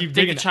 like, I'll just the- keep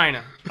dig digging. to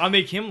China. I'll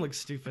make him look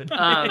stupid.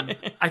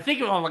 I think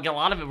like a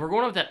lot of it, we're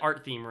going off that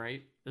art theme,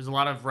 right? There's a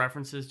lot of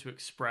references to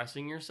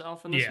expressing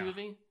yourself in this Yeah.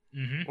 movie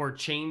Mhm. or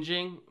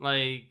changing.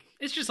 Like,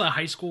 It's just a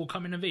high school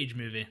coming of age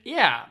movie.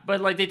 yeah, but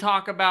like they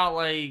talk about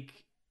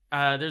like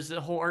there's a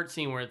whole art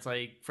scene where it's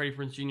like Freddie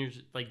Prinze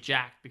Jr.'s like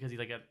jacked because he's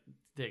like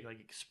like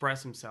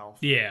express himself.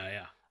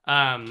 Yeah.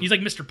 He's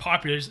like Mr.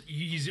 Popular.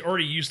 He's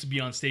already used to be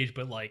on stage,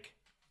 but like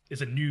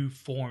it's a new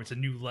form. It's a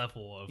new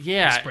level of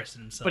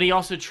expressing himself. But he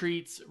also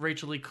treats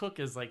Rachel Lee Cook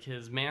as like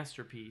his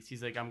masterpiece.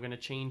 He's like, I'm gonna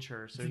change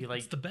her. So he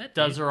like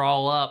does her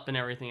all up and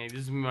everything. Like,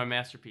 this is my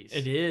masterpiece.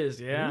 It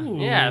is, yeah. Ooh.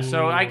 Yeah,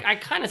 so I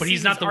kind of. But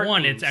he's not the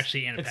one. It's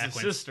actually Anna Paquin. It's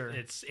his sister.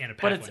 It's Anna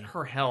Paquin. But it's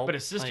her help. But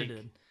his sister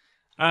did.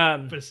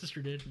 But his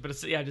sister did. But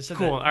it's, I just said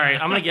cool. that. All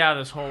right, I'm gonna get out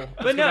of this hole.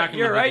 But no,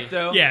 you're right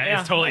though. Yeah,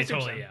 it's totally,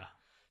 yeah.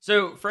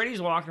 So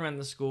Freddie's walking around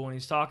the school and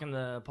he's talking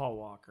to Paul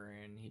Walker,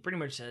 and he pretty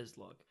much says,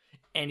 "Look,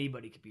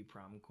 anybody could be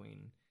prom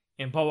queen."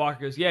 And Paul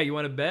Walker goes, "Yeah, you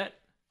want to bet?"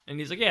 And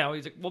he's like, "Yeah."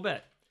 He's like, "We'll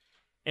bet."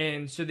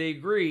 And so they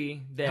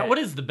agree that. What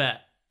is the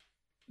bet?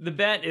 The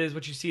bet is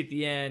what you see at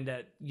the end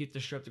that you have to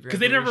show up the because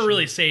they never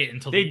really say it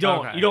until they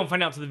don't. Okay. You don't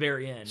find out to the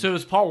very end. So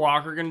is Paul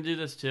Walker going to do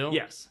this too?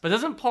 Yes, but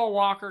doesn't Paul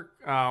Walker?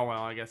 Oh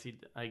well, I guess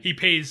he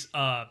pays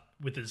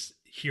with his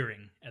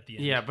hearing at the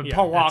end. Yeah, but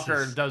Paul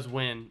Walker does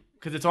win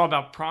because it's all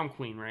about prom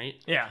queen, right?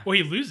 Yeah. Well,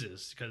 he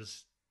loses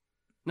because.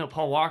 No,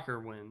 Paul Walker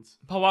wins.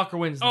 Paul Walker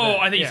wins.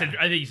 I think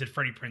you said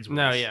Freddie Prinze wins.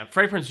 No, yeah,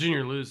 Freddie Prinze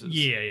Jr. loses.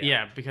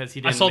 Yeah, because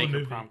he didn't make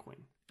the prom queen.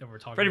 That we're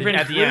talking. Freddie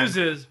Prinze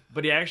loses,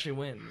 but he actually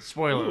wins.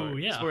 Spoiler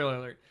alert. Yeah. Spoiler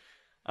alert.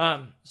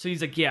 So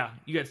he's like, "Yeah,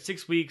 you got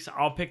 6 weeks.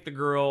 I'll pick the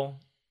girl."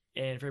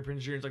 And Freddie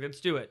Prinze Jr. is like,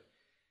 "Let's do it."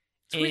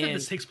 So we said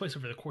this takes place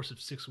over the course of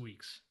 6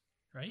 weeks,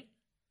 right?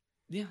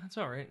 Yeah, that's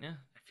all right. Yeah,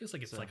 it feels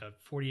like it's like a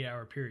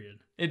 40-hour period.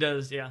 It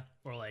does, yeah,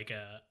 or like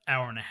a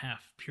hour and a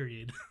half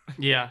period.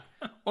 Yeah.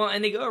 Well,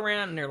 and they go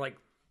around and they're like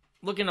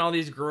looking at all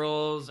these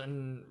girls,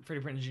 and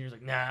Freddie Prinze Jr. is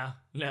like, "Nah,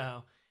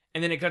 no."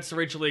 And then it cuts to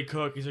Rachel Lee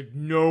Cook. He's like,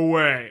 "No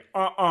way,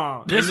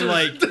 This is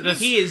like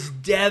he is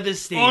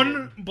devastated,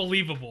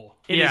 unbelievable.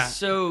 It is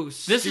so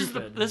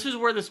stupid. This is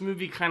where this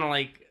movie kind of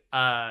like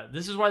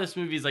this is why this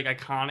movie is like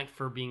iconic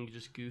for being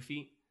just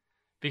goofy.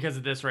 Because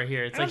of this right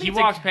here. It's like he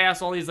walks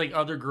past all these like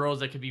other girls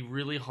that could be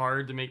really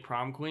hard to make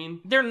prom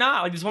queen. They're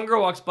not. Like this one girl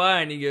walks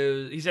by and he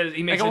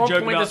makes a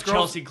joke about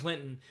Chelsea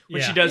Clinton,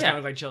 which she does kind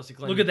of look like Chelsea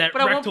Clinton. Look at that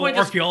rectal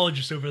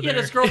archaeologist over there.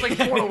 Yeah, this girl's like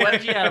pulling a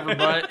wedgie out of her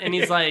butt, and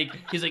he's like,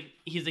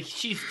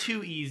 she's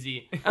too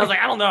easy. And I was like,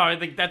 I don't know. I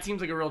think that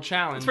seems like a real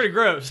challenge. It's pretty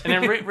gross. And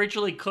then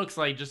Rachel Lee Cook's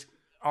like just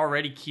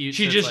already cute.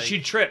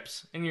 She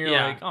trips, and you're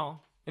like,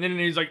 oh. And then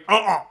he's like,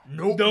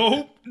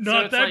 nope,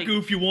 not that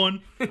goofy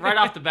one. Right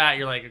off the bat,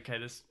 you're like, okay,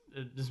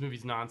 this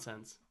movie's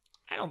nonsense.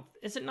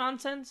 Is it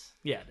nonsense?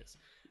 Yeah, it is.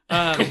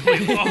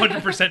 Completely,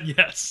 100%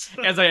 yes.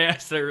 As I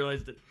asked, I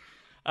realized it.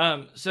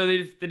 So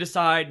they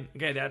decide,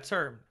 okay, that's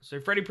her. So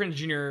Freddie Prinze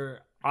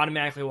Jr.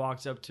 automatically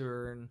walks up to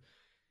her and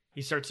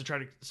he starts to try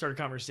to start a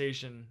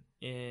conversation.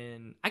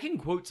 And I can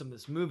quote some of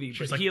this movie,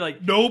 but he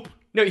like nope.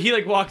 No, he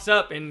like walks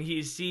up and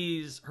he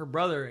sees her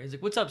brother. He's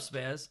like, "What's up,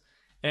 Spaz?"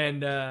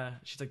 And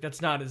she's like,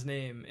 "That's not his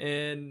name."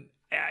 And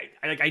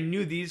I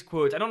knew these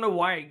quotes. I don't know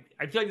why.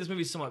 I feel like this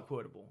movie is somewhat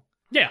quotable.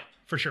 Yeah,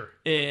 for sure.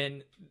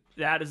 And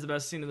that is the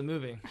best scene of the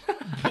movie.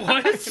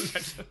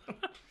 What?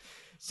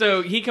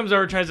 So he comes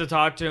over, tries to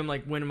talk to him,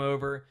 like win him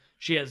over.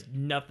 She has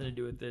nothing to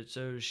do with it,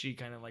 so she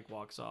kind of like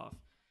walks off.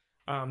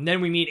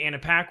 Then we meet Anna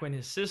Paquin,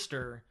 his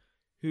sister,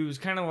 who's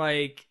kind of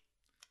like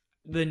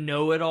the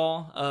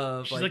know-it-all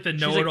of. She's like the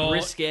know-it-all. Like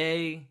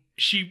risque.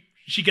 She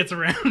gets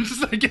around,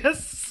 I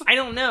guess. I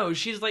don't know.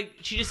 She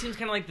just seems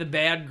kind of like the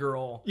bad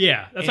girl.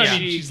 Yeah, that's what I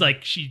mean. She's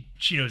like she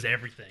knows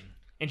everything.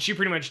 And she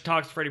pretty much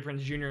talks to Freddie Prinze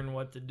Jr. and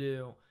what to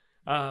do.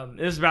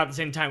 This is about the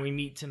same time we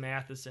meet Tim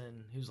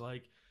Matheson, who's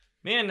like,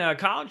 "Man,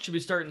 college should be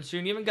starting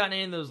soon. You haven't gotten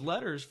any of those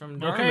letters from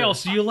Dartmouth." Okay, I'll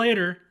see you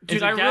later.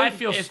 Dude, I really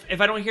feel...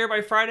 If I don't hear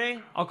by Friday,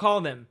 I'll call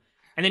them.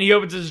 And then he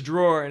opens his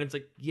drawer, and it's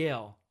like,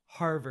 Yale,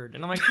 Harvard.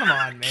 And I'm like, come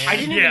on, man. I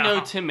didn't even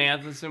know Tim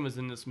Matheson was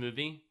in this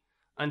movie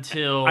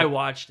until... I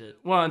watched it.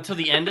 Well, until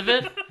the end of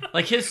it.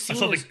 Like, his scene... I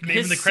saw the name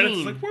in the credits.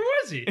 Like, where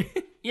was he?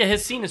 Yeah,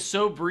 his scene is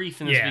so brief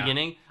in this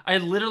beginning. I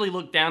literally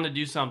looked down to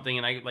do something,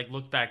 and I like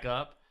looked back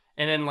up.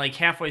 And then like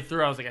halfway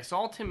through, I was like, I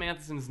saw Tim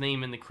Matheson's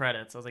name in the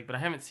credits. I was like, but I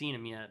haven't seen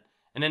him yet.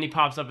 And then he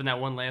pops up in that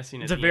one last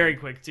scene. It's a very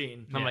quick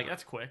scene. And I'm like,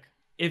 that's quick.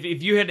 If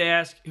you had to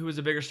ask who was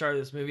a bigger star of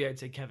this movie, I'd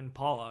say Kevin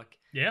Pollak.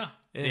 Yeah.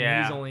 And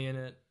he's only in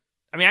it.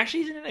 I mean,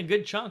 actually, he's in a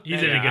good chunk.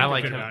 He's in a good. I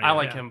like him. I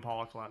like him,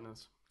 Pollak, a lot in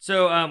this.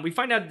 So we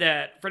find out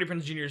that Freddie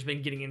Prinze Jr. has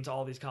been getting into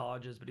all these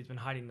colleges, but he's been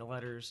hiding the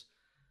letters.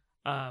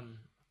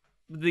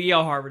 The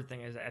Yale Harvard thing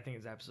I think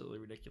is absolutely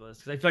ridiculous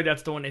because I feel like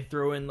that's the one they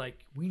throw in like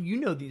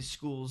these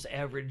schools'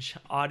 average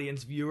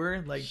audience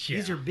viewer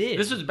these are big.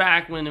 This was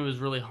back when it was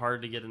really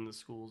hard to get into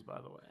schools,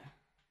 by the way.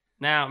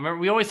 Now remember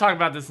we always talk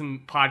about this in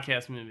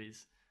podcast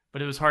movies,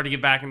 but it was hard to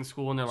get back into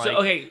school, and they're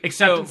like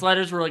acceptance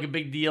letters were like a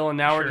big deal, and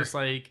now we're just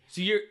like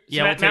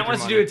Matt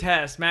wants to do a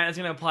test. Matt is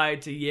going to apply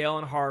to Yale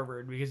and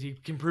Harvard because he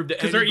can prove that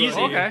because they're easy.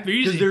 Okay,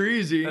 because they're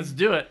easy. Let's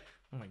do it.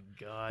 Oh my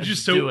god! It's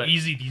just so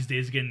easy these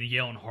days getting to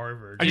Yale and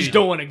Harvard. I just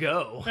don't want to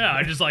go. Yeah,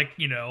 I just I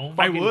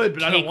would,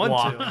 but I don't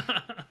want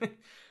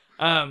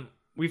to.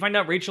 We find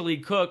out Rachel Lee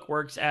Cook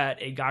works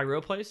at a gyro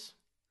place,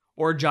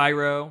 or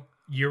gyro,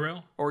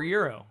 Euro, or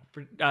Euro,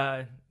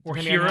 or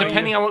Hero,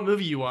 depending on what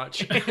movie you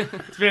watch.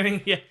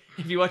 Depending, if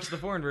you watch the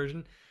foreign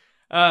version.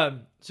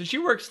 So she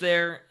works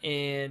there,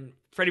 and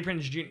Freddie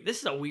Prinze Jr. This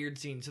is a weird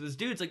scene. So this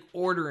dude's like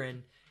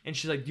ordering, and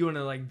she's like, "Do you want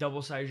to like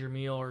double size your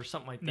meal or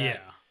something like that?" Yeah.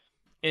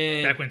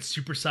 And back when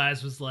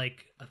supersize was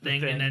like a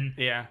thing, and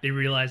then they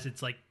realized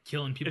it's like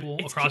killing people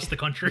across the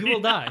country. People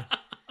die.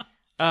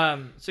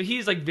 So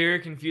he's like very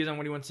confused on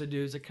what he wants to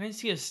do. He's like, "Can I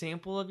see a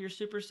sample of your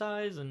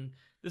supersize?" And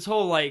this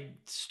whole like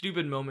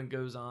stupid moment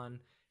goes on.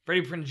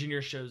 Freddie Prinze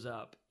Jr. shows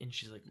up, and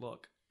she's like,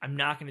 "Look, I'm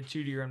not going to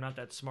tutor you. I'm not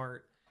that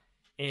smart."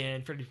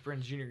 And Freddie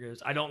Prinze Jr.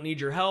 goes, "I don't need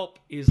your help."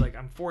 He's like,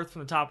 "I'm fourth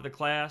from the top of the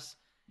class."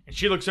 And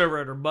she looks over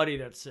at her buddy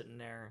that's sitting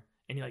there,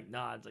 and he like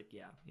nods, like,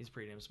 "Yeah, he's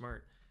pretty damn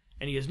smart."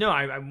 And he goes, "No,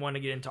 I want to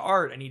get into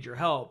art. I need your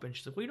help." And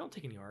she's like, "Well, you don't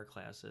take any art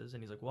classes."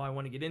 And he's like, "Well, I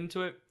want to get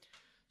into it."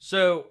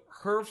 So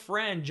her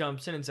friend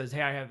jumps in and says,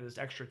 "Hey, I have this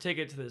extra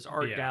ticket to this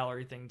art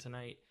gallery thing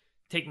tonight.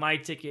 Take my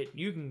ticket.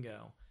 You can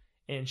go."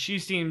 And she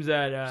seems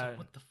that like,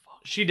 what the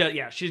fuck? She does.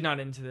 Yeah, she's not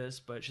into this,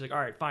 but she's like, "All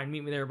right, fine,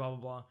 meet me there." Blah blah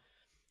blah.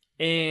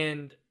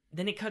 And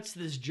then it cuts to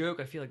this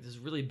joke. I feel like this is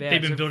really bad.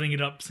 They've been building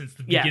it up since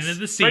the beginning of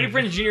the scene.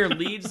 Freddie Prinze Jr.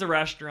 leads the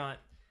restaurant,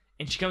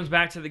 and she comes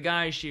back to the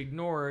guy she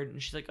ignored,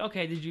 and she's like,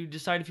 "Okay, did you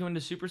decide if you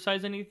wanted to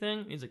supersize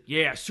anything?" And he's like,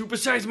 "Yeah,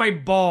 supersize my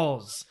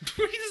balls."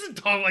 He doesn't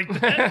talk like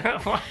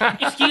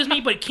that. Excuse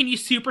me, but can you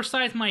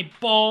supersize my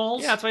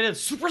balls? Yeah, that's what I did.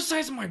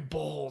 Supersize my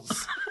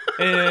balls.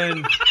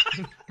 and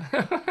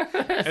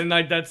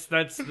like that's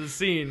the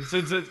scene. So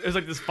it's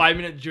like this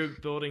 5-minute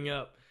joke building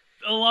up.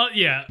 A lot,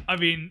 yeah. I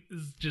mean,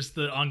 it's just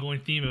the ongoing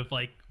theme of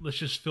like, let's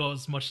just fill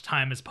as much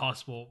time as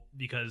possible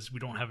because we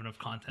don't have enough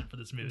content for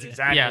this movie. It's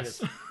exactly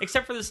yes.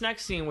 Except for this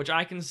next scene, which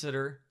I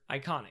consider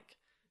iconic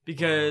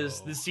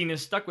because this scene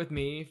has stuck with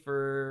me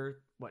for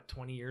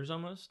 20 years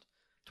almost.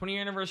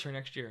 20-year anniversary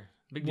next year.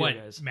 Big deal,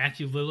 guys.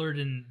 Matthew Lillard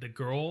and the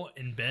girl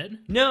in bed?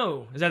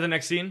 No, is that the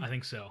next scene? I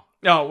think so.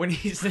 No, when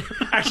he's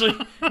actually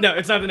no,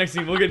 it's not the next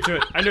scene. We'll get to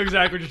it. I know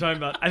exactly what you're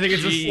talking about. I think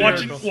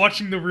it's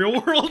watching The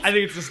Real World. I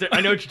think it's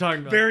I know what you're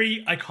talking about.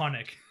 Very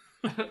iconic.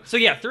 So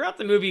yeah, throughout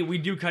the movie, we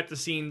do cut the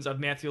scenes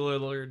of Matthew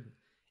Lillard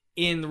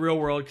in The Real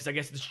World because I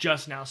guess it's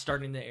just now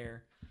starting to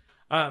air.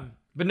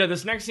 But no,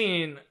 this next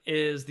scene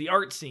is the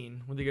art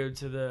scene when they go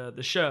to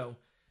the show,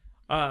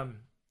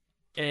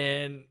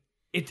 and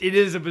it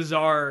is a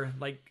bizarre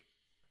like.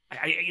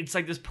 It's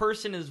like this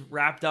person is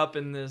wrapped up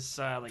in this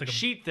like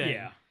sheet thing.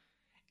 Yeah.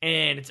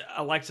 And it's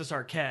Alexis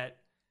Arquette.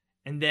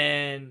 And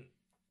then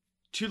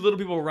two little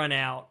people run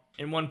out.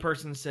 And one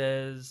person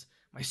says,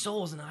 "My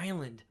soul is an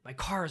island. My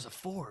car is a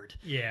Ford."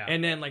 Yeah.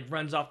 And then like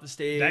runs off the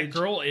stage. That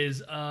girl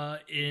is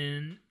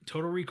in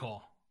Total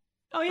Recall.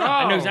 Oh, yeah.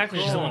 I know exactly.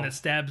 She's the one that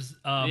stabs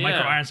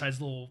Michael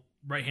Ironside's little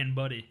right-hand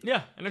buddy.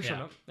 Yeah. I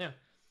know. Yeah.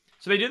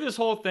 So they do this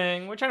whole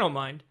thing, which I don't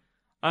mind.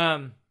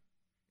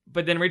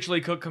 But then Rachel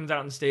Lee Cook comes out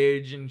on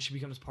stage and she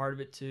becomes part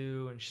of it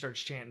too. And she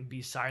starts chanting,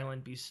 "Be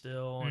silent, be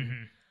still."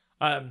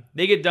 And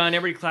they get done.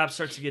 Everybody claps,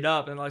 starts to get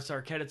up. And Alex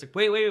Arquette, it's like,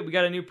 wait, we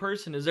got a new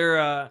person. Is there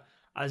a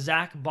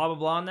Zach blah, blah,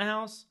 blah in the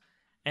house?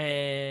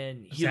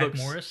 And he looks...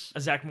 Morris?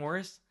 A Zach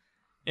Morris.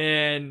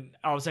 And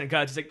all of a sudden it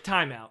cuts. He's like,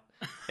 "Timeout."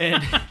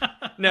 And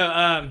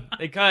no,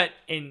 they cut.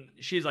 And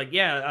she's like,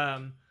 "Yeah,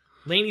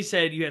 Lainey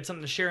said you had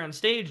something to share on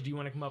stage. Do you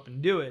want to come up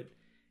and do it?"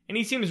 And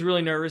he seems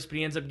really nervous, but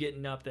he ends up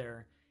getting up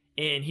there.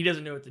 And he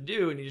doesn't know what to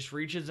do, and he just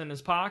reaches in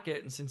his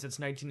pocket, and since it's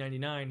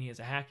 1999, he has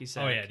a hacky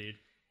sack. Oh, yeah, dude.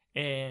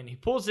 And he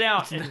pulls it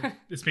out, and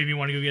this made me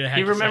want to go get a hacky sack.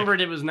 He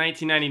remembered it was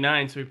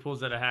 1999, so he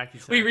pulls out a hacky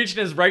sack. Well, he reached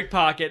in his right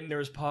pocket, and there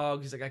was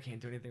Pog. He's like, "I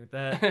can't do anything with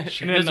that."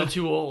 Because I'm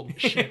too old.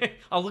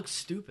 I'll look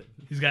stupid.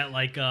 He's got,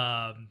 like,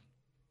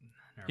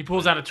 he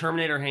pulls out a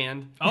Terminator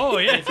hand. Oh,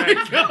 yeah.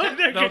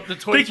 the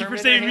toy Thank you for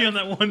saving me on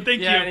that one.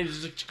 Thank you. And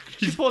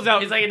he pulls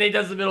out. He's like, and he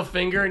does the middle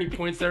finger, and he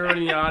points to everyone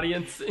in the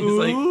audience. And he's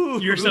like, you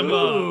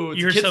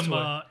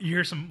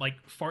hear some like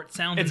fart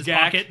sounds in his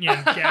pocket.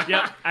 Yeah, Gak.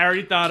 Yep, I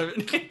already thought of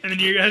it. And then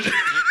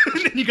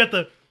you got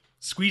the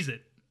squeeze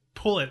it,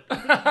 pull it.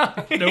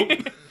 Nope.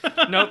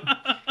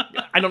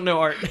 I don't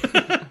know art.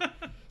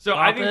 So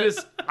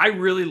I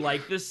really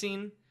like this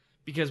scene.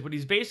 Because what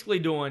he's basically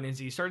doing is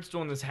he starts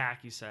doing this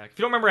hacky sack. If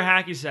you don't remember a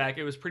hacky sack,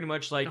 it was pretty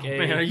much like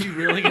Man, are you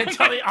really going to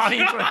tell the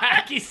audience what a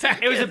hacky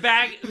sack is? It was a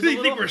bag. They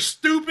think we're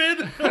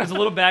stupid? It was a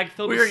little bag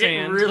filled with sand. We were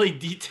getting really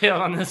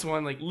detailed on this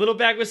one. Like little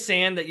bag with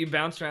sand that you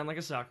bounce around like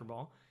a soccer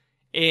ball.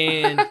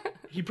 And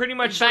he pretty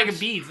much... bag of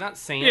beads, not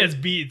sand. Yeah, it's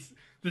beads.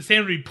 The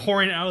sand would be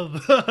pouring out of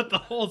the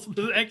holes of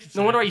the hacky sack.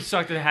 No wonder why you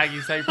sucked at a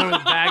hacky sack. You're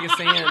putting a bag of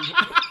sand.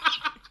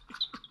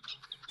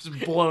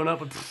 Just blown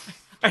up with...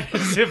 I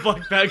had a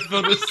Ziploc bag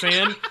filled with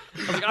sand. I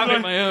was like, I'll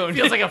make my own.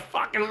 Feels like a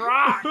fucking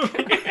rock.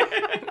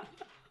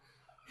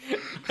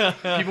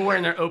 People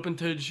wearing their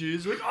open-toed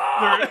shoes. Like,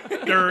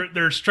 oh!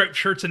 their striped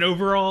shirts and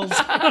overalls.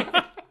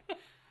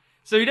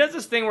 So he does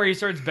this thing where he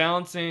starts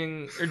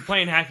balancing, or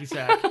playing hacky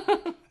sack.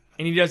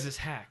 And he does this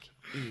hack.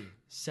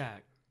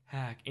 Sack,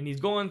 hack. And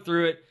he's going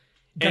through it.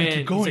 Gotta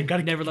keep going. He's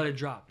like, never let it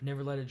drop.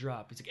 Never let it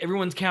drop. He's like,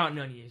 everyone's counting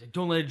on you. He's like,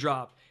 don't let it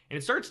drop. And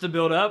it starts to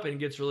build up and it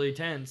gets really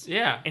tense.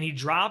 Yeah. And he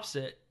drops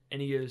it.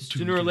 And he goes,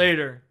 sooner or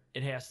later,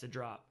 it has to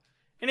drop.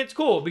 And it's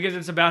cool because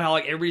it's about how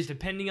like everybody's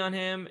depending on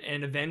him,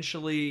 and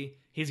eventually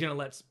he's gonna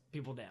let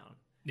people down.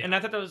 Yeah. And I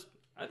thought that was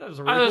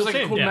a really cool like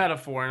scene. A cool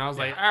metaphor, and I was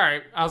like, all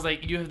right. I was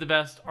like, you have the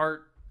best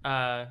art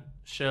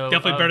show.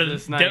 Definitely better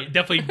this than night.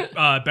 definitely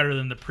better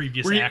than the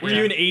previous. Were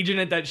you an agent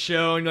at that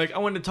show? And you're like, I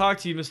wanted to talk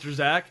to you, Mr.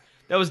 Zach.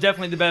 That was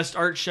definitely the best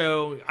art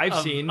show I've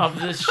seen of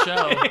this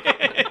show.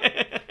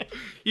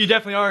 You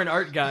definitely are an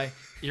art guy.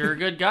 You're a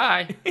good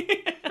guy.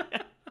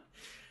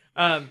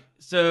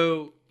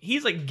 So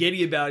he's like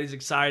giddy about it. He's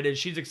excited.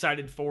 She's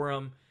excited for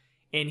him.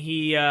 And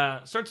he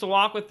starts to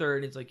walk with her.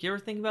 And he's like, you ever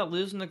think about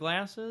losing the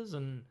glasses?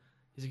 And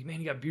he's like, man,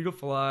 you got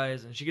beautiful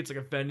eyes. And she gets like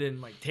offended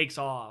and like takes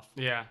off.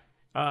 Yeah.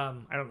 I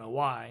don't know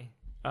why.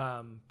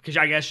 Because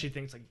I guess she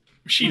thinks like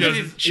she knows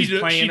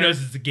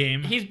it's a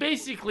game. He's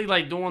basically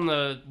like doing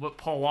what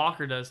Paul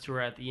Walker does to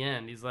her at the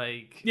end. He's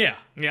like, yeah,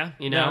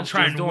 you know,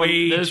 trying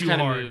way those too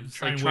kind hard. of moves,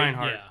 trying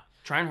hard,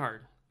 trying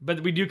hard.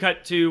 But we do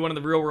cut to one of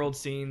the real world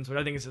scenes, which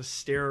I think is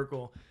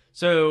hysterical.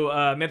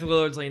 So Matthew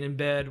Lillard's laying in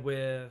bed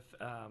with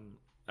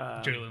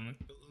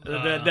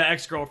the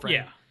ex-girlfriend.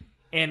 Yeah.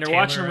 And they're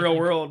watching Real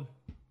World.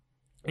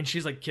 And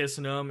she's like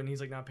kissing him, and he's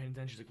like not paying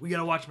attention. She's like, we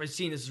gotta watch my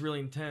scene. This is really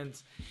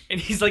intense.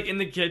 And he's like in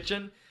the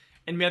kitchen,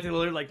 and Matthew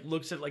Lillard like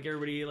looks at like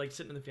everybody like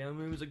sitting in the family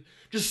room. He's like,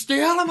 just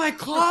stay out of my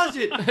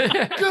closet,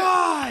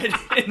 God.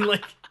 And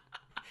like,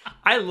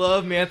 I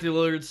love Matthew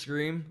Lillard's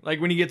scream. Like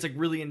when he gets like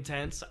really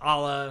intense, a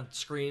la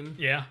Scream.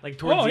 Yeah. Like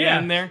towards the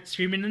end there,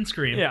 screaming and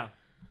scream. Yeah.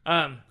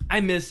 I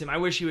miss him. I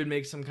wish he would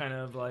make some kind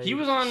of like. He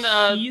was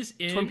on he's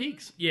in Twin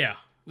Peaks. Yeah.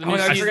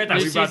 I forgot that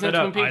we brought that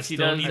up. Twin Peaks, he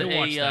does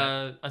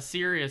a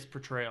serious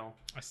portrayal.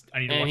 I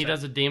need to watch he that.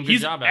 does a damn good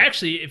job at it.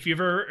 Actually, if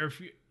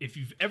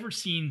you've ever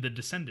seen The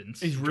Descendants,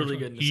 he's really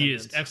good in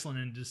Descendants. He is excellent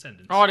in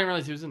Descendants. Oh, I didn't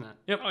realize he was in that.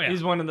 Yep. Oh, yeah.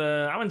 He's one of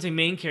the, I wouldn't say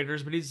main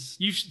characters, but he's...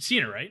 You've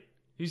seen it, right?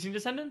 You seen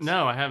Descendants?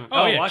 No, I haven't.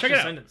 Oh, yeah, watch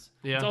Descendants.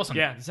 Yeah. It's awesome.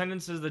 Yeah,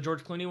 Descendants is the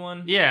George Clooney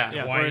one.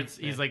 Yeah, where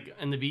he's like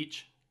in the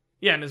beach.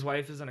 Yeah, and his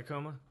wife is in a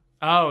coma.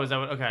 Oh, is that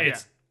what? Okay.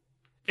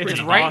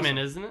 It's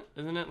Reitman, isn't it?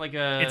 Isn't it like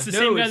a... It's the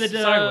same guy that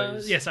does...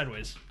 Sideways. Yeah,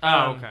 Sideways.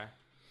 Oh, okay.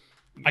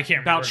 I can't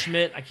remember. About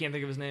Schmidt. I can't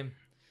think of his name.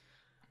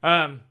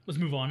 Let's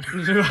move on.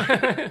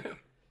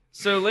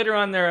 So later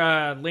on,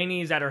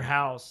 Lainey's at her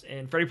house,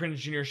 and Freddie Prinze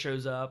Jr.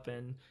 shows up,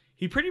 and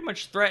he pretty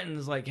much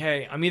threatens, like,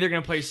 hey, I'm either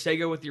going to play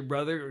Sega with your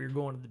brother or you're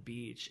going to the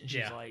beach. And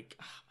she's like,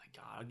 oh, my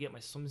God, I'll get my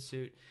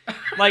swimsuit.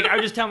 Like,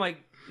 I just tell him, like,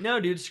 no,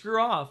 dude, screw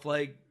off.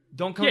 Like,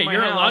 don't come to my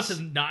house. Yeah, you're allowed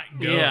to not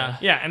go.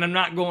 Yeah, and I'm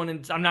not going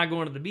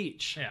to the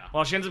beach. Yeah.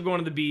 Well, she ends up going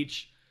to the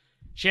beach.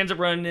 She ends up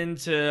running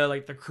into,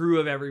 like, the crew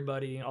of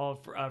everybody,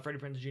 all of Freddie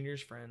Prinze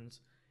Jr.'s friends.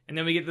 And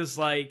then we get this,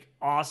 like,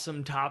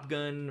 awesome Top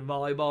Gun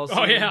volleyball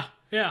scene. Oh,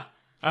 yeah.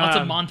 Lots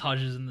of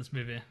montages in this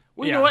movie.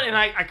 Well, you know what? And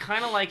I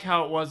kind of like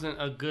how it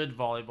wasn't a good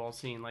volleyball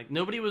scene. Like,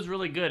 nobody was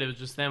really good. It was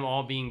just them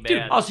all being bad.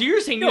 Dude, oh, so you're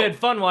saying you had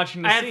fun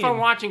watching the scene. I had fun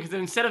watching because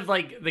instead of,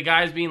 like, the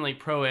guys being, like,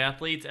 pro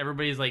athletes,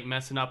 everybody's, like,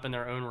 messing up in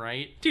their own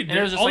right. Dude, and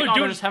it was just like,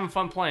 they're just having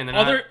fun playing.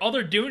 All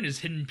they're doing is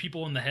hitting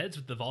people in the heads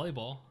with the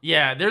volleyball.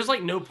 Yeah, there's,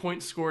 like, no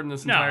points scored in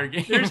this entire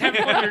game. They're just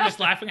having fun. They're just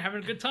laughing,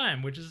 having a good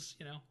time, which is,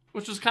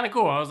 Which was kind of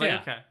cool. I was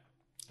like, okay.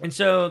 And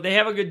so they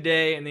have a good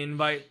day, and they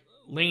invite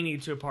Lainey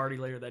to a party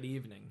later that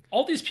evening.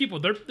 All these people,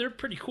 they're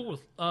pretty cool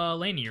with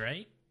Lainey,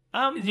 right?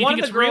 One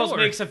of the girls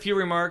makes a few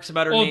remarks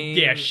about her name.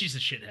 Yeah, she's a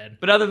shithead.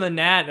 But other than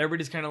that,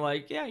 everybody's kind of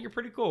like, yeah, you're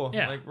pretty cool.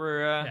 Yeah. Like,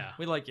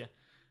 we like you.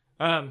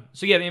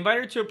 So yeah, they invite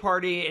her to a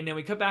party, and then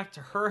we cut back to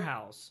her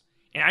house.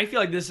 And I feel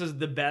like this is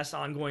the best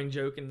ongoing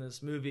joke in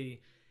this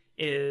movie,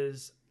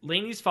 is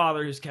Lainey's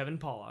father, who's Kevin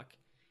Pollak,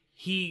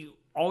 he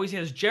always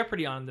has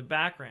Jeopardy on in the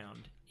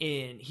background.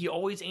 And he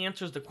always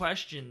answers the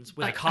questions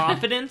with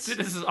confidence.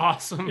 This is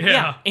awesome.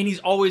 Yeah. And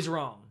he's always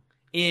wrong.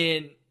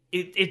 And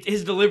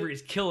his delivery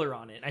is killer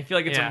on it. I feel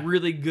like it's a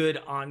really good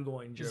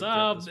ongoing joke.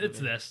 It's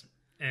this.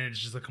 And it's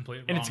just a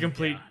complete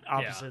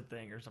opposite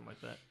thing or something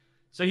like that.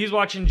 So he's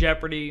watching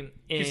Jeopardy,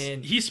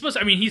 and he's supposed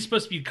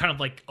to be kind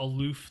of like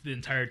aloof the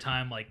entire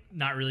time, like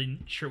not really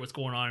sure what's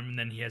going on, and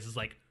then he has his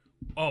like,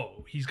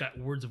 he's got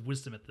words of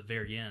wisdom at the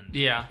very end.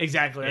 Yeah.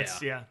 Exactly.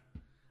 That's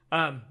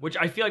which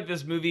I feel like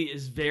this movie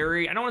is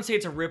very, I don't want to say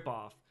it's a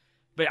ripoff,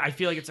 but I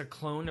feel like it's a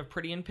clone of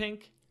Pretty in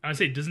Pink. I would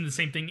say, doesn't the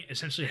same thing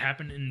essentially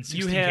happen in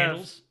 16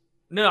 Candles?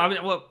 No, I mean,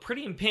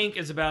 Pretty in Pink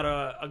is about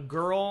a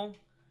girl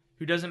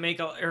who doesn't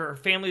her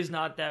family's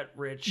not that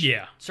rich.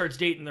 Yeah. Starts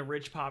dating the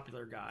rich,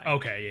 popular guy.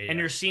 Okay, yeah. And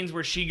there's scenes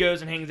where she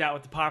goes and hangs out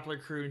with the popular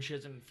crew and she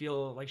doesn't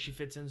feel like she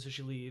fits in, so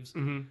she leaves.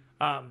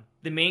 Mm-hmm.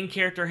 The main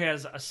character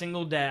has a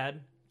single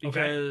dad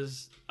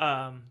because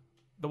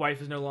the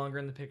wife is no longer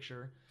in the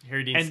picture.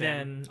 Harry Dean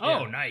Stanton.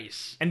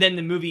 Nice. And then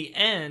the movie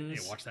ends. I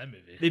need to watch that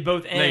movie. They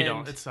both end. No, you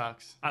don't. It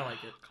sucks. I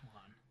like it. Come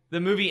on.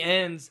 The movie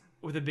ends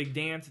with a big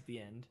dance at the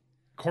end.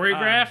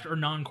 Choreographed or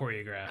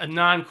non-choreographed? A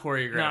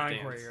non-choreographed.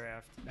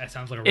 Non-choreographed. That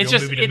sounds like a real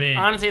movie to me.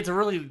 Honestly, it's a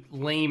really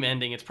lame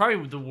ending. It's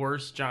probably the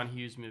worst John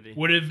Hughes movie.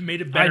 Would have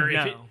made it better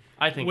if it...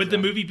 I think Would the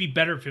movie be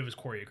better if it was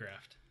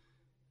choreographed?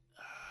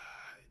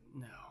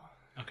 No.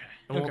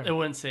 Okay. It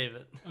wouldn't save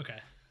it. Okay.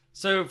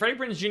 So Freddie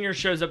Prinze Jr.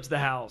 shows up to the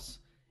house,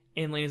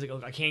 and Lainey's like,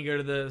 look, I can't go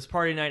to this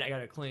party tonight. I got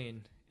to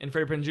clean. And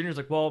Freddie Prinze Jr. is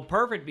like, well,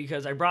 perfect,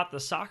 because I brought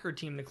the soccer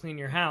team to clean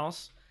your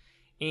house.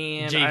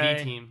 And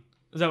JV team.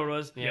 Is that what it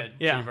was? Yeah,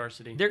 Yeah.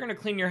 University. They're gonna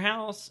clean your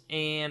house,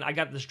 and I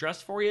got this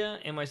dress for you,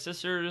 and my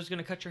sister is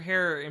gonna cut your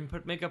hair and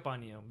put makeup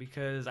on you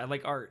because I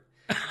like art.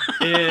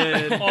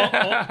 And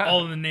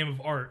all in the name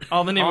of art.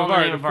 all the name All of in the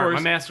art, name of art, course.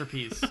 my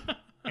masterpiece.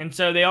 And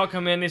so they all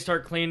come in, they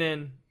start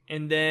cleaning,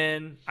 and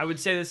then I would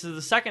say this is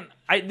the second.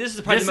 This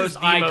is probably This the is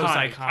most the most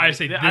iconic. iconic. I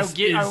say this I is-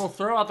 will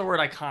throw out the word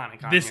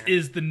iconic on This here.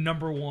 is the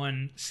number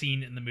one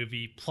scene in the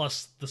movie,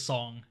 plus the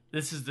song.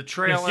 This is the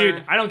trailer.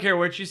 Dude, I don't care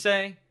what you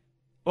say.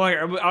 Well,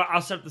 here,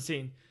 I'll set up the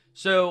scene.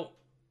 So,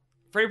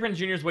 Freddie Prinze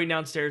Jr. is waiting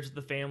downstairs with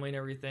the family and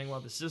everything, while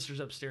the sister's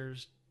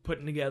upstairs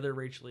putting together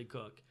Rachel Lee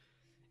Cook.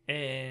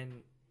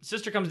 And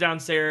sister comes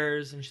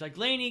downstairs, and she's like,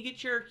 "Lainey,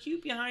 get your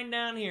cute behind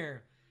down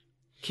here.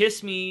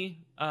 Kiss Me."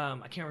 I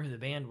can't remember who the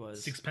band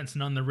was. Sixpence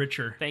None the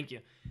Richer. Thank you.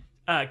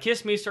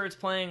 Kiss Me starts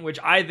playing, which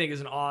I think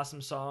is an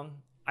awesome song.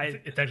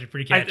 It's actually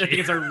pretty I catchy. think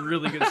it's a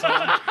really good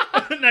song.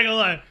 I'm not gonna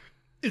lie.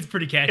 It's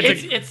pretty catchy.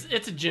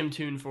 It's a gym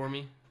tune for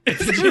me. Yeah,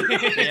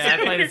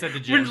 I played this at the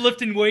When gym. you're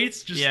lifting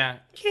weights, just Yeah,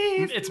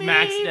 kiss it's me.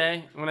 Max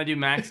Day when I do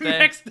Max Day.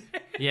 Max Day.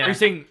 Yeah, Are you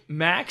saying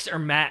Max or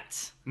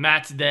Matt's?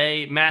 Matt's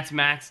Day, Matt's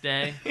Max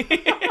Day,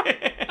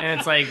 and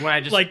it's like when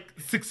I just Like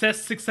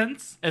Success, Sixth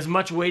Sense. as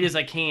much weight as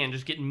I can,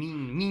 just getting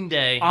mean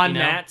day On you know?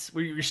 Matt's?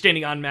 Where you're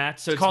standing on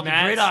Matt's. So It's called the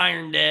Matt's,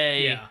 Gridiron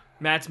Day. Yeah.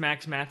 Matt's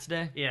Matt's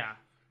Day? yeah.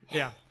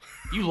 Yeah.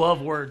 You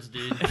love words,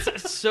 dude.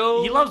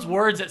 So He loves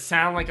words that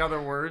sound like other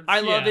words.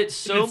 I love Yeah. it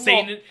so and then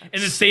saying much. it,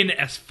 and then saying it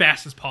as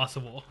fast as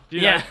possible.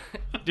 Dude, Yeah.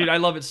 dude, I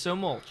love it so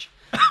much.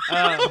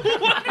 No.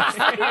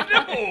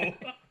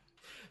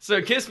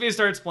 So Kiss Me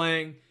starts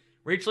playing.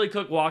 Rachel Lee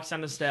Cook walks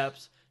down the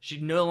steps. She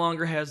no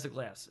longer has the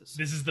glasses.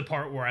 This is the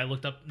part where I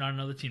looked up Not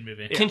Another Teen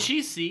Movie. Can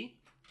she see?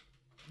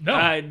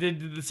 No.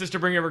 Did the sister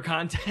bring over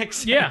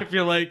contacts? Yeah. I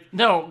feel like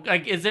No,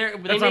 like is there?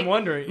 that's what I'm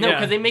wondering. No, yeah.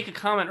 because they make a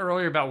comment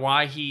earlier about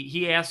why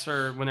he asked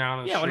her when they're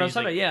on the Yeah, street. when I was he's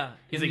talking like, about,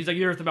 he's he's like,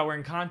 you ever thought about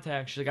wearing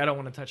contacts? She's like, I don't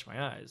want to touch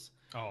my eyes.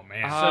 Oh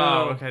man.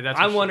 Oh, okay, that's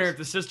what I'm she wondering is. if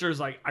the sister's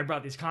like, I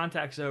brought these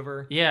contacts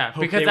over. Yeah,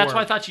 Hope because they that's why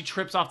I work. thought she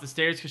trips off the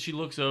stairs because she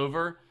looks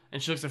over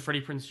and she looks at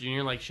Freddie Prinze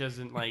Jr. like she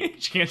doesn't like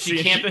She can't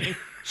see can't anything.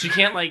 she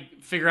can't like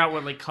figure out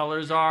what like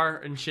colors are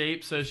and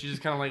shapes, so she's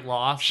just kind of like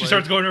lost. She like,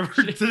 starts going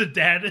over to the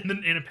dad, and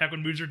then Anna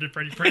Paquin moves her to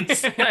Freddie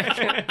Prinze.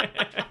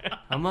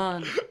 Come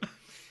on.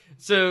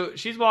 So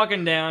she's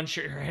walking down.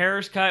 Her hair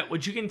is cut,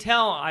 which you can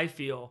tell, I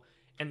feel,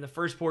 in the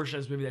first portion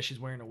of this movie that she's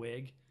wearing a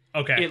wig.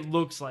 Okay. It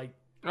looks like,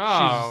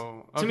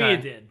 Oh, to me okay.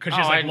 it did. Because she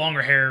has Oh, like I-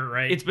 longer hair,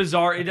 right? It's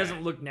bizarre. It Okay.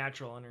 doesn't look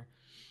natural on her.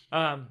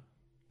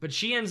 But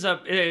she ends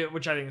up,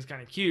 which I think is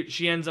kind of cute.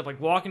 She ends up like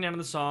walking down to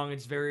the song.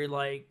 It's very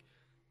like,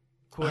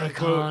 quote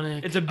unquote.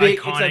 Iconic. It's a big.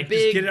 iconic. It's a big.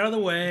 Just get it out of the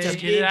way. Just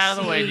Get it out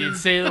of the way, dude.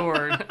 Say the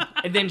word.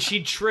 And then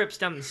she trips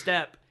down the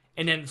step,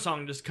 and then the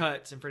song just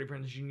cuts, and Freddie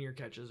Prinze Jr.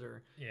 catches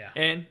her. Yeah.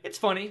 And it's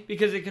funny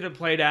because it could have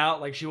played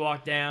out like she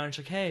walked down,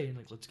 she's like, "Hey," and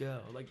like, "Let's go."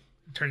 Like,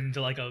 Turns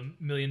into like $1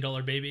 million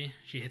baby.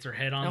 She hits her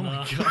head on oh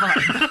the.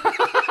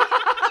 my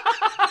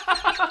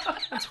god,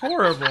 that's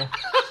horrible.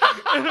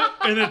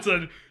 And it's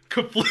a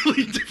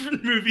completely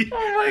different movie.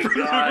 Oh my from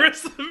God.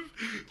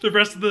 The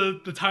rest of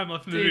the time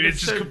left in the Dude, movie. it's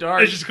It's just so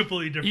dark. It's just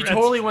completely different. You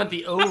totally went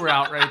the O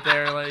route right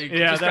there. Like,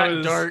 Yeah, just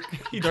that got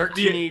was- dark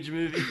teenage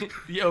movie.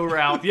 The O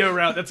route. The O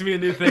route. That's gonna be a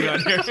new thing on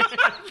here.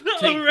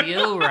 Take the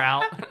O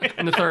route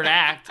in the third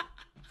act.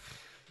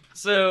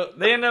 So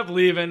they end up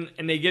leaving,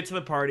 and they get to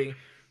the party.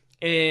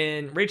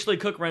 And Rachel Lee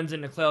Cook runs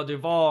into Clea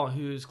Duvall,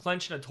 who's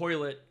clenching a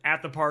toilet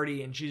at the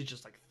party, and she's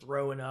just like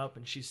throwing up,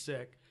 and she's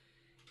sick.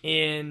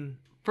 And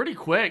Pretty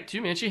quick,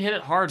 too, man. She hit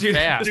it hard dude,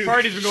 fast. this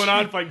party's been going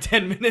on for like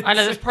 10 minutes. I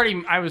know this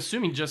party. I was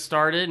assuming just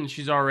started, and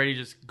she's already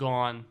just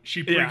gone.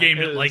 She Yeah, pre-gamed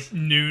it at is. like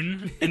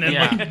noon, and then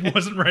Yeah. like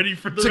wasn't ready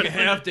for the took a rest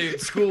half of day at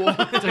school.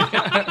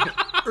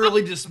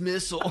 Early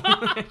dismissal.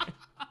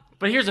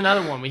 But here's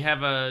another one. We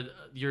have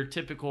your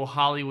typical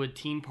Hollywood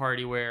teen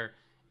party where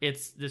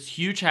it's this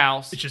huge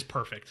house. It's just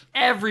perfect.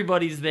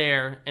 Everybody's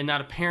there, and not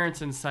a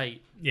parent's in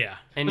sight. Yeah.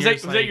 And Was you're that,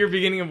 just was that like, your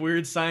beginning of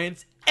Weird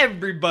Science?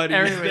 Everybody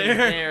was everybody's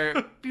there.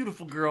 there.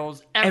 Beautiful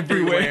girls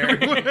Everywhere.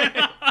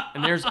 everywhere.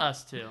 And there's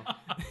us too.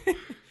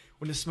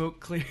 When the smoke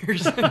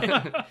clears.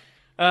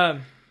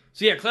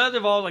 So yeah, Clea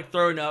Duvall like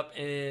throwing up,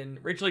 and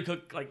Rachel Lee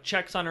Cook like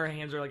checks on her,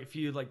 hands her like a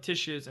few like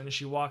tissues, and as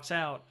she walks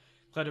out,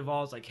 Clea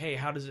Duvall's like, "Hey,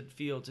 how does it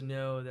feel to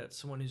know that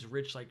someone who's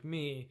rich like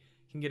me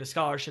can get a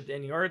scholarship to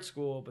any art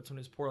school, but someone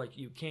who's poor like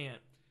you can't?"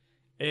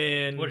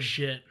 And What a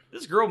shit.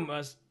 this girl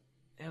must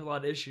have a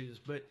lot of issues,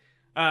 but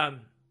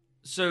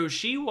so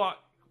she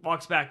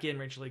walks back in,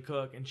 Rachel Lee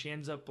Cook, and she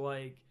ends up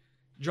like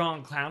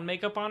drawing clown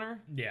makeup on her.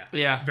 Yeah.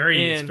 Yeah.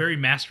 It's And- very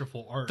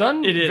masterful art.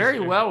 Done It is. very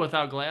well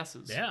without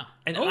glasses. Yeah.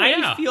 And Oh, I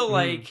yeah. feel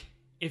like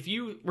if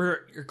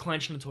you're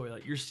clenching the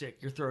toilet, you're sick,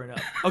 you're throwing up.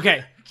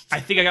 Okay, I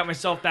think I got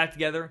myself back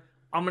together.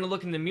 I'm gonna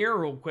look in the mirror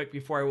real quick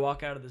before I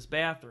walk out of this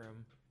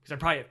bathroom because I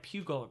probably have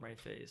puke all over my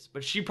face.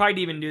 But she probably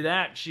didn't even do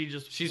that. She's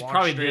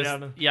Probably straight this.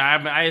 out of. Yeah,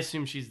 I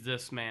assume she's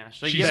this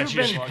smashed. Like, She's, you ever she's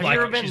been, have you black-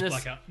 ever been she's this,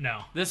 blackout.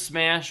 No. this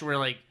smash where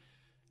like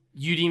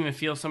you didn't even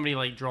feel somebody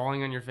like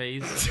drawing on your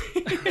face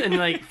and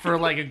like for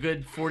like a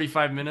good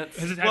 45 minutes?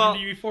 Has it happened Well, to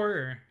you before?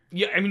 Or?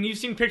 Yeah, I mean, you've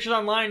seen pictures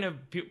online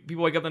of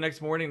people wake up the next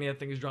morning and they have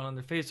things drawn on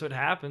their face, so it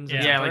happens.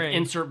 Yeah, like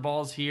insert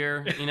balls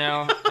here,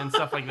 and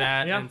stuff like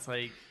that. Yeah. And it's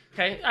like,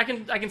 okay, I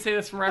can say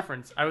this from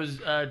reference. I was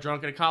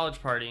drunk at a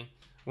college party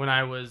when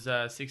I was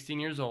 16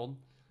 years old.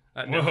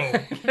 No. Whoa.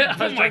 I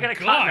was drunk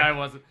at a I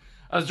wasn't.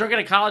 I was drunk at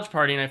a college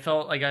party and I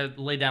felt like I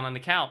laid down on the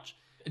couch.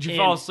 Did you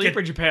fall asleep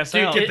or did you pass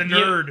out? Get the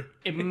nerd.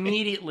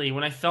 Immediately,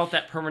 when I felt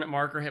that permanent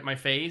marker hit my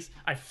face,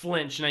 I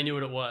flinched and I knew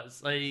what it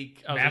was.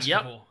 Like, I was like,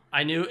 yep.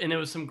 I knew, and it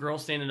was some girl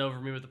standing over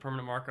me with the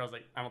permanent marker. I was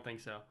like, I don't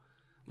think so.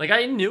 Like,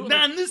 I knew.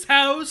 Not in this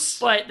house.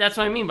 But that's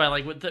what I mean by,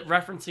 like, with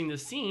referencing the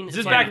scene. Is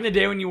this back in the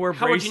day when you wore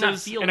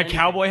braces and a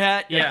cowboy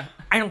hat? Yeah.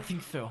 I don't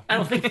think so. I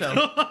don't think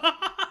so.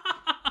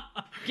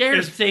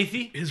 Garrett,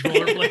 Stacey. His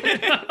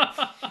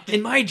rollerblade.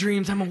 In my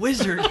dreams, I'm a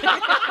wizard.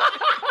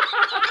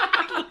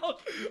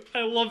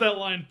 I love that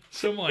line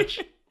so much.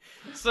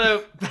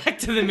 So, back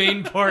to the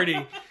main party.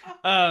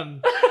 Now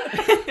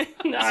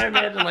I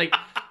imagine, like,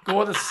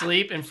 going to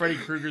sleep and Freddy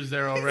Krueger's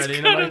there already.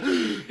 And I'm like,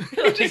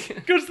 he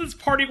just goes to this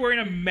party wearing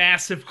a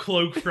massive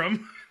cloak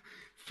from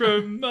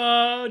Dream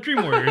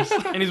Warriors.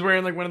 And he's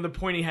wearing, like, one of the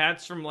pointy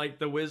hats from, like,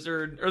 the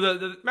wizard. Or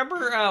the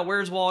remember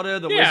Where's Waldo?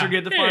 The wizard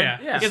get the fun? Yeah.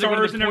 He has, like,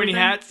 one of the pointy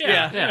hats.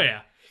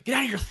 Yeah. Get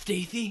out of here,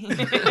 Stacey.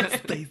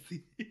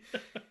 Stacey.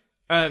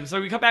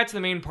 So we come back to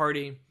the main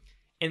party,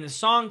 and the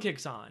song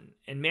kicks on,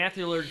 and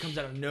Matthew Lillard comes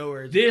out of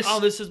nowhere.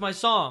 This is my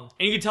song,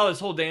 and you can tell this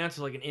whole dance is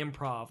like an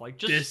improv. Like,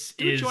 just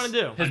do what you want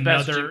to do.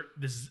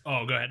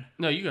 Oh, go ahead.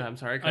 No, you go ahead. I'm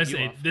sorry. I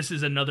say this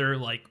is another,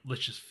 like,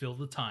 let's just fill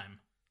the time.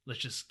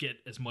 Let's just get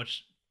as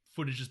much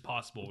footage as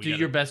possible. Do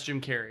your best, Jim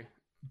Carrey.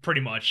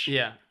 Pretty much.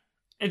 Yeah.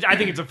 And I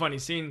think it's a funny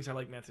scene because I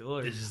like Matthew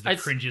Lillard. This is the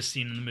cringiest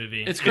scene in the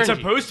movie. It's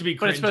supposed to be cringy.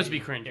 But it's supposed to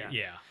be cringy.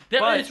 Yeah.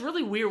 But it's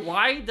really weird.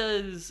 Why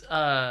does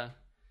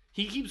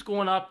he keeps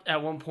going up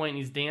at one point and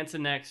he's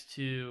dancing next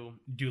to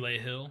Dule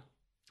Hill?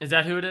 Is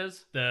that who it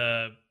is?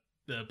 The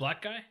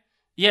black guy?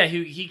 Yeah,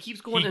 he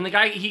keeps going and the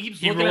guy he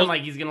keeps looking at him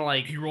like he's gonna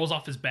like he rolls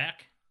off his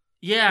back.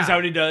 Yeah. Is that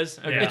what he does?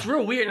 Okay. Yeah. It's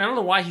real weird, and I don't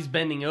know why he's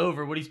bending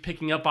over, what he's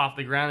picking up off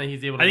the ground that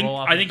he's able to roll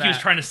off his back. I think he was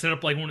trying to set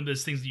up like one of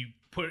those things that you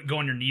go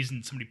on your knees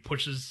and somebody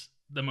pushes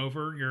them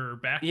over your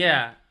back.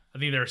 Yeah. I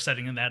think they were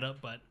setting that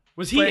up, but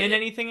was he in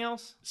anything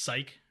else?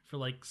 Psych for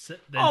like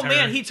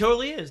man, he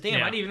totally is.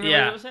 Damn, I didn't even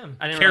realize it was him.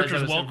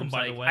 Character's welcome,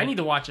 by the way. I need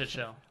to watch that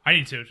show. I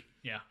need to.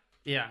 Yeah.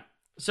 Yeah.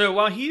 So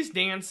while he's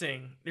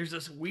dancing, there's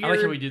this weird. I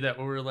like how we do that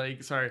when we're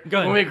like, sorry. Go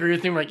ahead. When we agree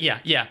with him, we're like, yeah.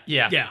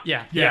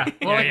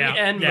 Well, we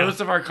end most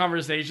of our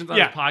conversations on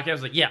the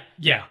podcast like, yeah.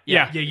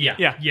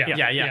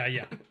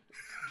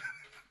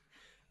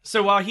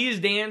 So while he's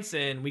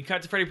dancing, we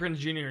cut to Freddie Prinze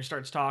Jr. and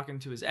starts talking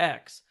to his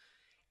ex,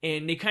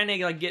 and they kind of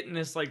like get in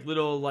this like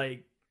little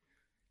like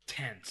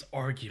tense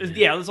argument.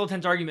 Yeah, this little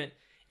tense argument.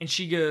 And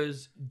she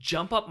goes,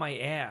 "Jump up my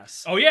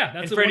ass." Oh yeah,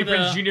 that's and Freddie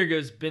Prinze Jr.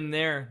 goes, "Been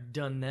there,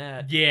 done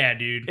that." Yeah,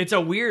 dude. It's a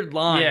weird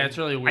line. Yeah, it's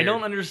really weird. I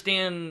don't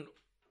understand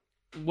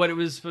what it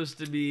was supposed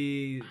to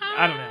be.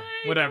 I don't know.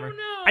 Whatever.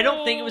 I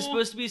don't think it was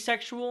supposed to be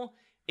sexual.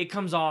 It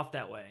comes off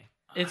that way.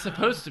 It's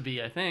supposed to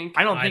be, I think.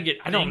 I don't think it.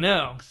 I don't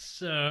know.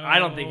 So I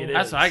don't think it is.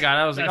 That's what I got.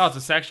 I was like, oh, it's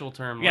a sexual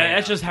term. Yeah,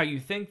 that's just how you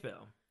think,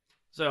 though.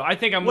 So I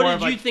think I'm more. What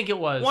did you think it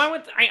was?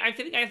 Well, I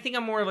think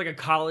I'm more of like a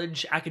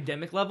college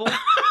academic level.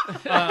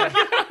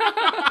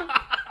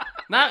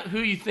 Not who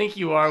you think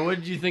you are. What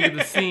did you think of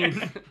the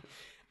scene?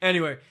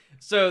 Anyway,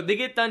 so they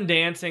get done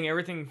dancing,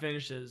 everything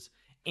finishes,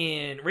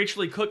 and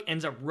Rachel Lee Cook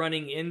ends up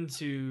running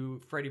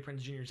into Freddie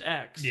Prinze Jr.'s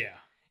ex. Yeah.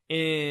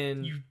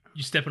 And you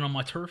stepping on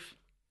my turf?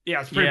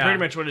 Yeah, it's pretty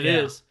much what it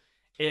is.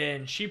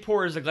 And she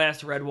pours a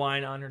glass of red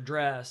wine on her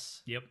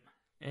dress. Yep.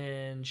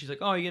 And she's like,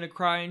 "Oh, you gonna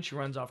cry?" And she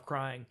runs off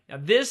crying. Now,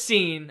 this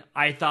scene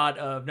I thought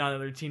of not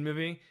another teen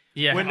movie.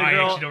 Yeah, when I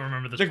actually don't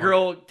remember this. The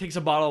girl takes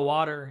a bottle of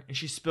water and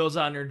she spills it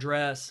on her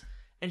dress.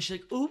 And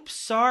she's like, "Oops,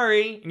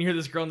 sorry." And you hear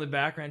this girl in the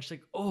background. She's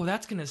like, "Oh,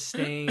 that's gonna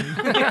stain." And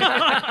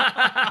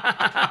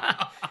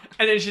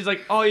then she's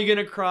like, "Oh, you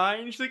gonna cry?"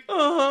 And she's like,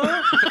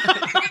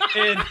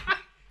 And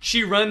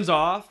she runs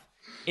off,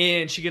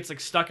 and she gets like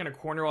stuck in a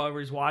corner while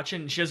everybody's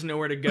watching. And she doesn't know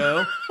where to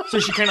go,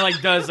 so she kind of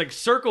like does like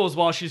circles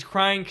while she's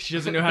crying because she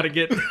doesn't know how to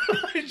get.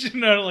 She doesn't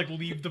know how to like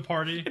leave the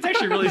party. It's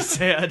actually really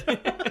sad.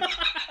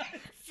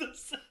 So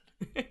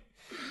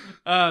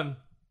sad.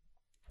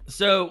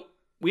 So.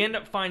 We end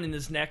up finding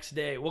this next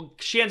day. Well,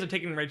 she ends up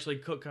taking Rachel Lee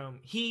Cook home.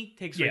 He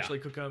takes Rachel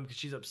Lee Cook home because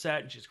she's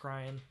upset and she's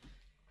crying.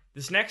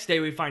 This next day,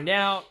 we find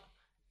out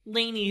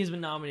Lainey has been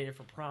nominated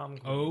for prom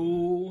queen.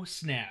 Oh,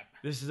 snap.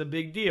 This is a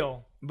big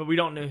deal. But we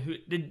don't know who...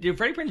 Did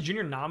Freddie Prinze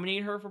Jr.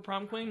 nominate her for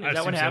prom queen? Is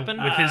that what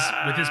happened? With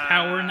his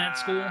power in that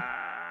school?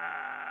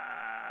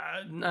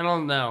 I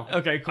don't know.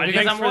 Okay, cool.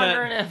 Because I'm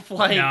wondering if,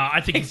 like... No,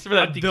 I think thanks for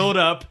that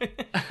build-up. Dude,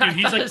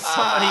 he's like...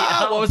 somebody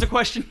else. What was the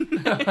question?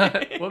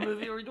 What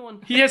movie are we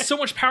doing? He has so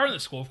much power in the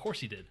school. Of course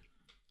he did.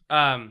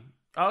 Oh,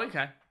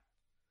 okay.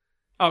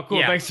 Oh, cool.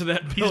 Yeah. Thanks for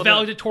that. He's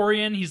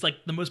valedictorian. He's like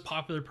the most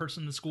popular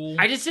person in the school.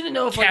 I just didn't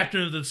know if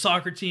captain of the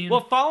soccer team.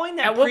 Well, following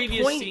that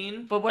previous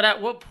scene, but at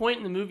what point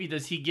in the movie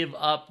does he give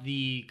up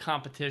the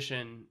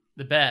competition,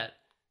 the bet,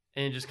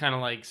 and just kind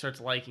of like starts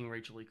liking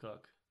Rachel Lee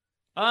Cook?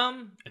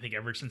 I think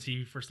ever since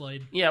he first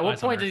laid. Yeah, at what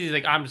eyes on point her. did he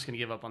like, I'm just gonna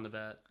give up on the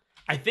bet?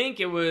 think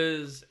it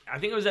was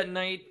that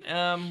night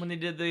when they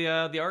did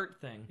the art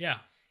thing. Yeah,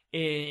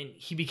 And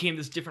he became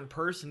this different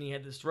person. He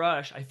had this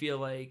rush. I feel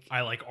like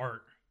I like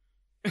art.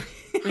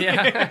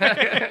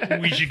 Yeah.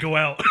 We should go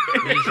out.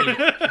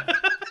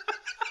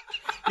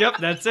 Yep,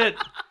 that's it.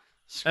 And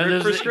Script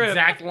those for are the script.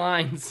 exact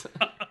lines.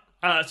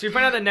 So we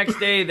find out the next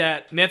day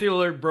that Matthew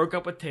Lillard broke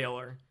up with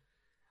Taylor,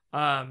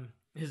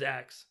 his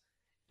ex.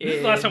 This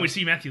is the last time we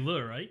see Matthew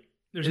Lillard, right?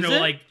 There's Is no it?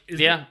 like.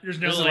 Yeah, There's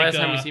no this is like. the last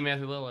time we see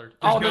Matthew Lillard.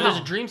 there's Oh no, no- there's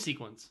a dream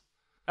sequence.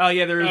 Oh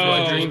yeah, there is Oh, one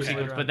There's a dream okay.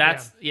 sequence, but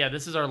that's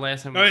this is our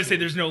last time. I would say him.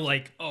 there's no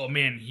like. Oh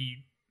man,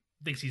 he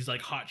thinks he's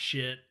like hot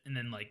shit, and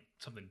then like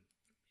something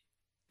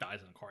dies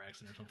in a car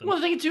accident or something. Well,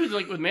 the thing too is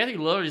like with Matthew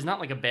Lillard, he's not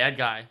like a bad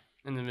guy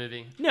in the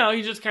movie. No,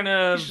 he just kind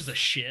of. he's just a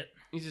shit.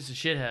 He's just a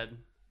shithead.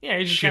 Yeah,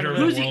 he's just Shitter kind of.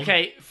 the Who's he? world.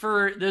 Okay,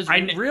 for those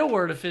real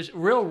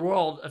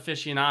world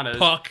aficionados,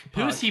 Puck.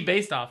 Who's he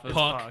based off of?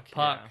 Puck.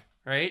 Puck,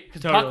 yeah. right?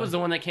 Because Totally. Puck was the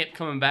one that kept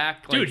coming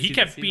back. Like, Dude, he season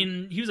kept to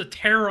season. being. He was a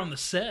terror on the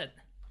set.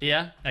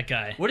 Yeah. That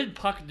guy. What did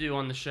Puck do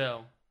on the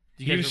show?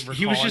 Do you He guys was.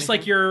 He recall was just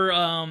anything? like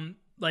your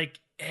like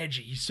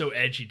edgy. He's so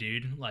edgy,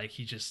 dude. Like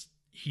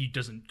he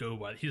doesn't go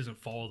by. He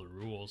doesn't follow the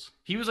rules.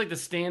 He was like the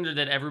standard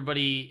that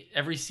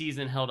every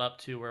season held up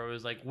to, where it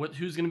was like,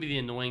 who's going to be the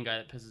annoying guy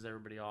that pisses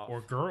everybody off?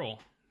 Or girl.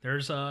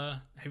 There's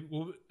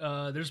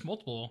there's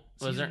multiple.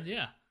 Was there? seasons,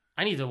 Yeah.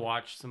 I need to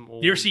watch some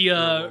old. Do you ever see Real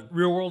World.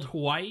 Real World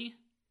Hawaii?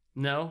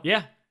 No.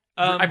 Yeah.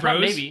 I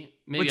probably Rose? maybe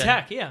With I-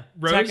 Tech, yeah.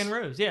 Rose? Tech and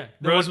Rose, yeah.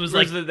 Rose was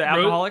like the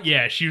alcoholic.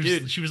 Yeah, she was.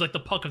 Dude. She was like the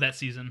Puck of that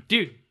season.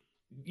 Dude,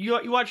 you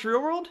watch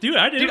Real World? Dude,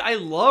 I did. Dude, I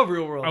love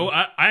Real World. Oh,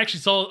 I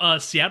actually saw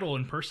Seattle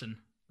in person.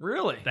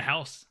 Really? The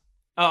house.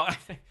 Oh,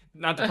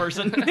 not the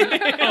person.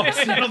 Oh,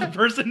 Seattle the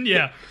person.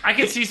 Yeah. I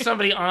could see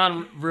somebody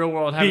on Real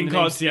World having Being the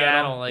name called Seattle.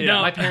 Seattle. Like,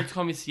 No. my parents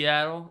call me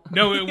Seattle.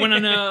 No, it went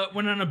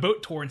on a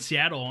boat tour in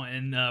Seattle,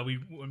 and we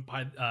went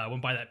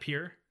by that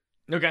pier,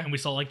 Okay. and we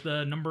saw like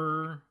the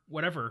number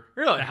whatever.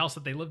 Really? The house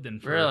that they lived in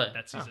for Really?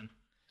 that season.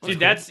 Dude,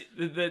 that's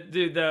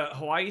the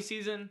Hawaii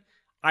season.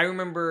 I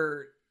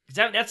remember 'cause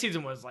that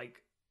season was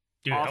like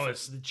Dude, off that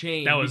was the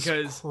chain that was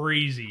because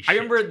crazy. I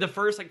shit. remember the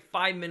first like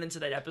 5 minutes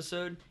of that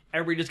episode,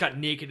 everybody just got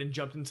naked and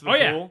jumped into the Oh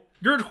yeah, pool.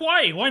 you're in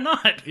Hawaii. Why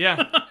not?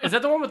 Yeah. Is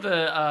that the one with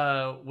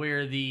the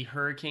where the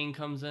hurricane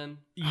comes in?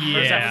 Yeah.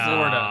 Or is that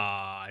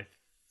Florida?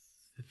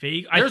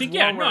 Vague. There's I think one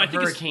yeah. where No, I a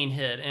think it's. hurricane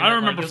hit. And I don't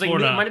it, remember it was,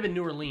 Florida. It might have been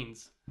New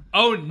Orleans.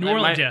 Oh, New Like,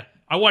 Orleans. my- Yeah,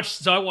 I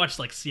watched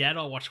like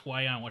Seattle. I watched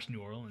Hawaii. I watched New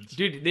Orleans.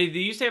 Dude, they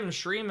used to have them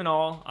streaming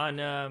all on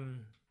I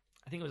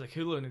think it was like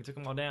Hulu, and they took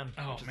them all down.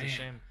 Oh, which is man. a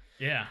shame.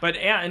 Yeah. But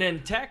yeah, and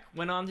then Tech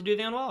went on to do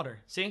Van Wilder.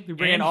 See, we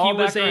bring And it all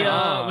he was back a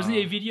around. wasn't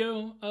he a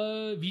video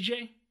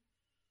VJ?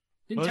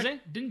 Didn't Was Tech,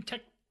 Didn't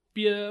Tech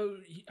be a?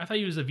 I thought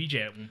he was a VJ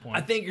at one point.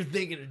 I think you're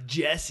thinking of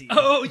Jesse.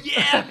 Oh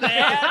yeah,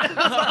 man.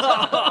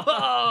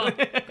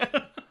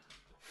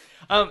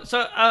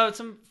 So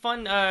some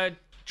fun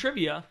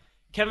trivia.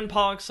 Kevin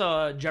Pollak's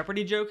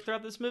Jeopardy joke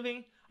throughout this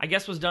movie, I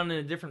guess, was done in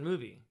a different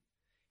movie.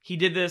 He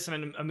did this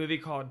in a movie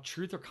called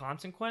Truth or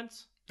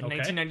Consequence in Okay.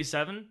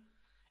 1997.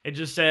 It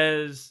just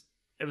says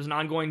it was an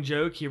ongoing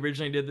joke. He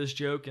originally did this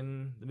joke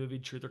in the movie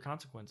Truth or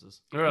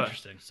Consequences.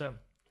 Interesting. So,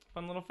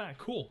 fun little fact.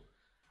 Cool.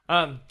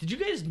 Did you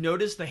guys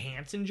notice the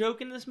Hanson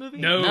joke in this movie?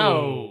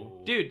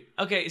 No. Dude,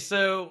 okay,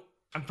 so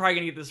I'm probably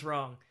gonna get this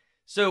wrong.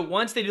 So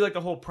once they do like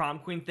the whole prom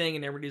queen thing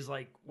and everybody's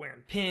like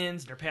wearing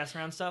pins and they're passing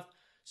around stuff,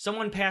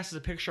 someone passes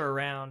a picture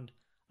around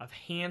of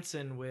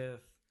Hanson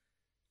with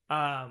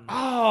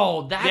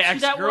Oh, that's the who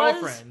that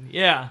was? ex-girlfriend.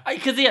 Yeah.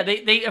 Because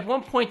they at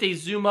one point they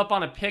zoom up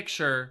on a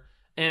picture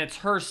and it's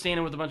her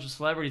standing with a bunch of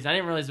celebrities. I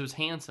didn't realize it was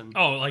Hanson.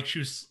 Oh, like she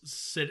was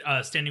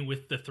standing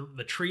with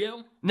the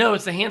trio. No,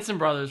 it's the Hanson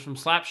brothers from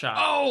Slapshot.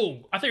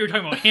 Oh, I thought you were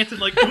talking about Hanson.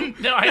 Like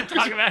No, I'm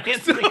talking about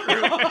Hanson and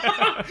Crew.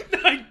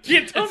 I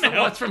can't tell It's the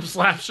now. ones from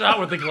Slapshot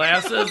with the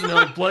glasses and they're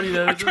like bloody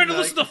noses. I'm trying to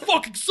listen to the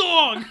fucking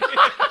song.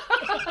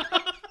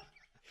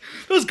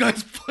 Those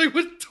guys play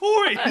with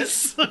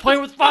toys.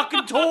 playing with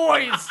fucking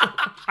toys.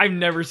 I've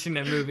never seen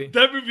that movie.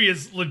 That movie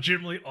is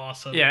legitimately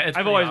awesome. Yeah, it's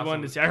I've pretty always awesome.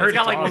 wanted to see. I heard it's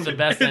got it's like one of the awesome.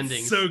 best it's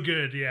endings. so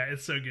good. Yeah,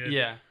 it's so good.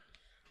 Yeah.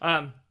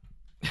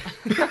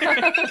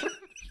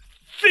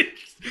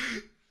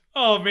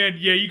 Oh man,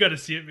 yeah, you got to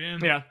see it, man.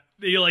 Yeah.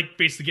 They like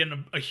basically get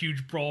in a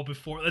huge brawl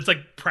before. It's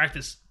like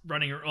practice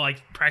running or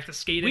like practice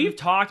skating. We've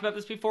talked about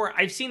this before.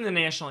 I've seen the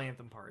national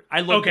anthem part.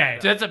 I looked Okay. at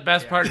it. That's the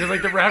best part because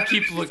like the ref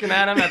keeps looking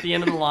at him at the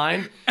end of the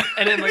line,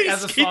 and then like He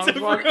as the skates song's over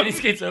going, him. and he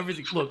skates over. He's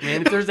like, "Look,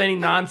 man, if there's any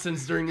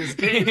nonsense during this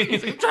game,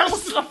 he's like, try to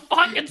listen to the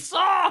fucking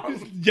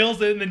song."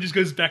 Yells it and then just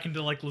goes back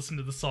into like listen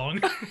to the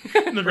song.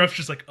 And the ref's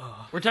just like,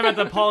 oh. We're talking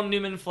about the Paul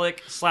Newman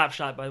flick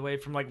Slapshot, by the way,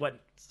 from like what,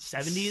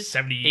 70s?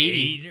 78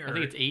 80. or I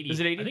think it's 80. Is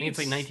it 80? I think it's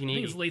like I think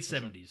 1980. it's late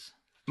 70s.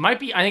 Might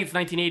be. I think it's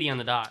 1980 on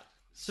the dot.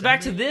 So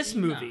back to this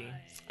movie.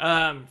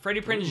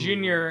 Freddie Prinze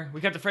Jr. We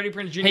got the Freddie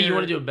Prinze Jr. Hey, you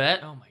want to do a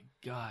bet? Oh my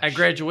gosh. At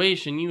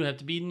graduation, you have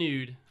to be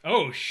nude.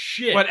 Oh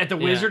shit. What, at the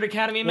Yeah. Wizard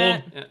Academy,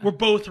 Well, Matt? we're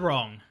both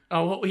wrong.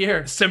 Oh, what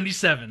year?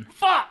 77.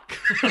 Fuck.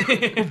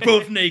 We're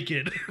both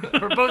naked.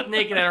 We're both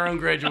naked at our own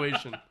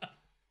graduation.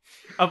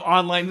 of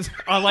online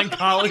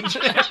college.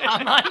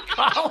 Online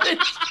college.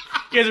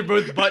 You guys are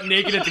both butt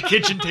naked at the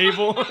kitchen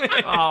table.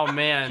 Oh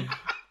man,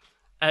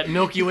 at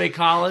Milky Way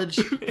College.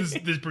 This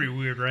is pretty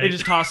weird, right? They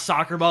just toss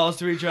soccer balls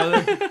to each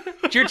other.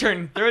 It's your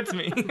turn. Throw it to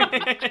me.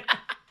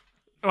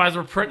 As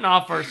we're printing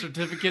off our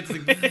certificates.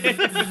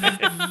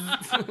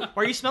 Why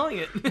are you smelling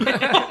it?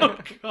 Oh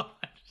god.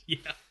 Yeah.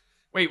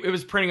 Wait, it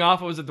was printing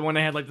off. Or was it the one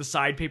that had like the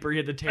side paper you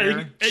had to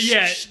tear?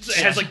 Yeah, it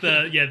has like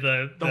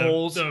the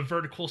holes, the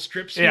vertical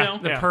strips. Yeah. You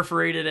know? The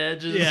perforated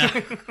edges.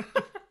 Yeah.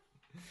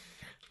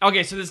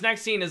 Okay, so this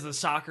next scene is the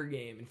soccer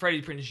game, and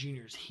Freddie Prinze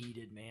Jr. is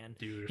heated, man.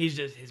 Dude. He's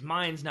just, his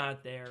mind's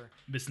not there.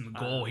 Missing the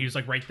goal. He was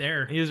like right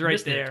there. He was right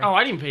Missed it. there. Oh,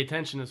 I didn't pay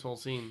attention to this whole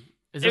scene.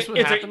 Is this what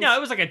It's happens? no,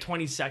 it was like a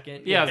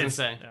 20-second. Yeah, I was gonna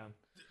say. Yeah.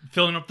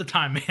 Filling up the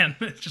time, man.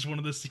 It's just one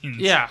of those scenes.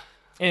 Yeah.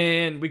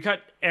 And we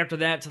cut after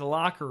that to the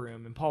locker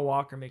room, and Paul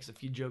Walker makes a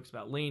few jokes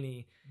about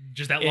Laney.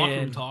 Just that locker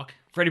room And talk.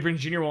 Freddie Prinze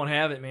Jr. won't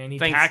have it, man. He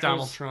Thanks, tackles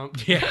Donald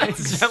Trump. Yeah,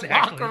 That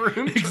locker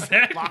room.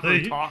 Exactly. Locker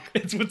room talk.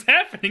 It's what's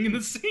happening in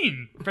the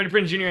scene. Freddie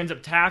Prinze Jr. ends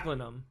up tackling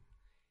him,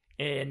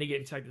 and they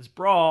get into like this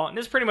brawl. And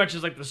this pretty much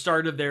is like the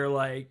start of their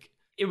like.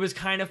 It was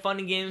kind of fun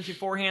in games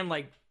beforehand,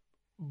 like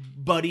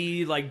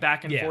buddy, like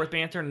back and forth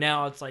banter.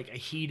 Now it's like a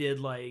heated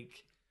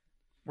like,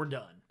 we're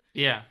done.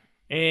 Yeah.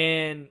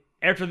 And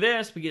after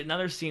this, we get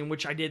another scene,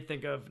 which I did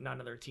think of, not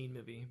another teen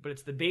movie, but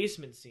it's the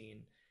basement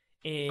scene.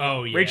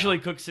 And Rachel Lee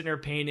Cook's sitting there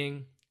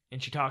painting,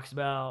 and she talks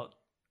about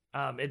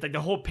it's like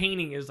the whole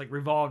painting is like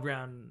revolved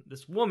around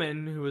this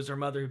woman who was her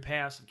mother who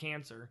passed of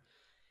cancer.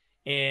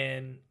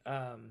 And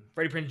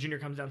Freddie Prinze Jr.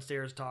 comes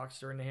downstairs, talks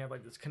to her, and they have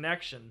like this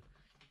connection.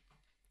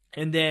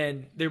 And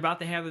then they're about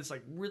to have this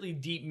like really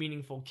deep,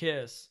 meaningful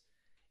kiss.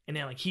 And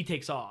then like he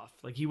takes off,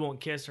 like he won't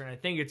kiss her, and I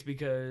think it's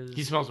because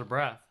He smells her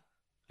breath.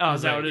 Oh,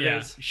 is that what it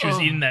is? She was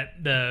eating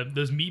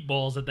those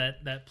meatballs at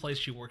that place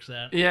she works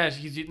at. Yeah,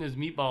 she's eating those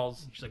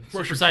meatballs. She's like,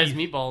 Supersized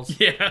meatballs.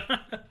 Yeah.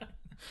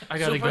 I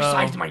gotta go.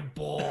 Supersize my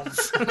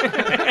balls.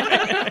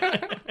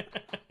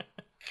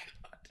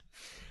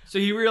 So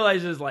he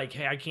realizes, like,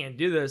 hey, I can't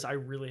do this. I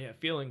really have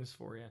feelings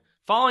for you.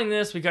 Following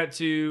this, we got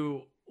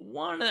to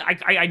one.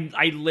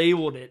 I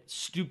labeled it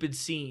 "stupid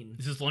scene."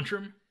 Is this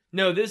lunchroom?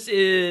 No, this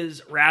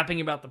is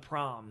rapping about the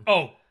prom.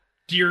 Oh,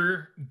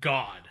 dear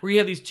God! Where you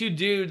have these two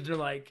dudes. They're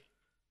like,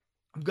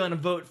 "I'm gonna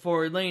vote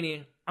for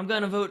Laney. I'm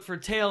gonna vote for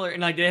Taylor,"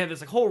 and like they have this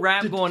like whole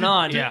rap going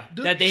on. Yeah.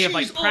 That they have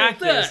like She's all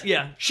practiced. that.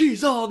 Yeah,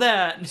 she's all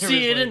that. And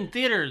See it like, in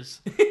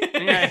theaters.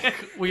 Yeah,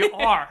 we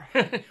are.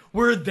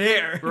 We're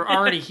there. We're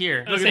already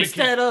here. Look at the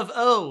Instead of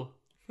O.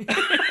 Like,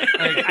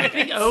 I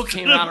think O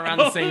came out around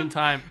the same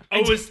time.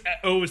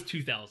 O was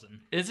 2000.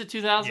 Is it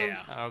 2000? Yeah.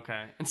 Oh,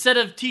 okay. Instead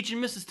of teaching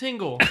Mrs.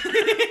 Tingle.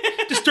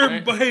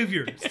 Disturbing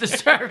behavior. It's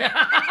disturbing.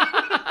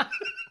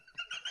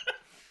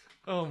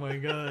 Oh my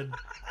god.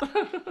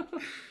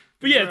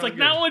 But yeah, it's like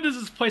not only does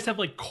this place have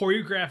like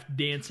choreographed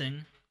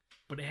dancing,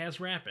 but it has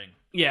rapping.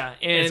 Yeah,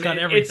 and It's got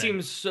it everything.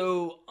 seems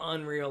so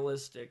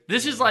unrealistic.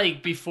 This is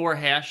like before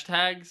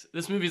hashtags.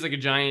 This movie's like a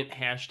giant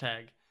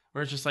hashtag.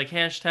 Where it's just like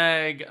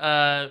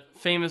hashtag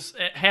famous,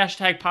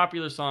 hashtag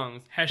popular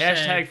songs,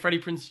 hashtag Freddie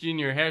Prinze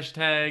Jr.,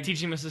 hashtag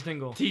teaching Mrs.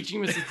 Tingle.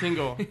 teaching Mrs.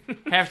 Tingle,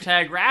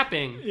 hashtag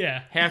rapping,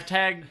 Yeah.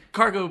 hashtag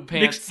cargo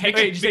pants. Wait,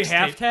 did you say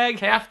half tag?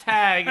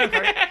 Hashtag.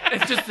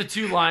 It's just the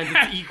two lines.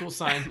 It's the equal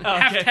sign.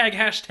 Hashtag.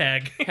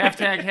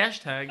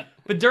 Hashtag.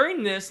 But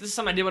during this is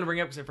something I did want to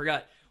bring up because I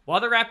forgot. While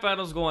the rap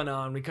battle's going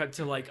on, we cut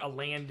to like a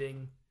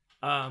landing.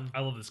 I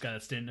love this guy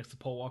that's standing next to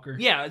Paul Walker.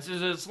 Yeah, it's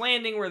this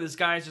landing where this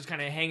guy's just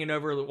kind of hanging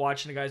over,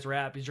 watching the guy's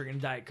rap. He's drinking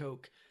Diet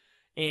Coke,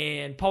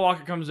 and Paul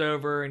Walker comes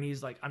over and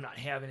he's like, "I'm not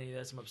having any of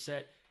this. I'm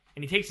upset."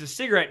 And he takes his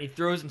cigarette and he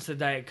throws it into the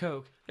Diet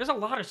Coke. There's a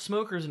lot of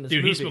smokers in this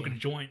movie. Dude, he's smoking a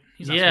joint.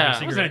 He's not Yeah.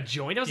 smoking a Was that a cigarette.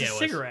 joint? That was Yeah, a it was.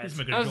 cigarette. He's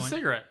smoking That a was a joint.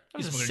 cigarette. That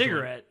was a smoking a joint.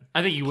 cigarette.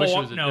 I think you wish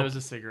Paul- it no. was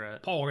a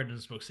cigarette. Paul Walker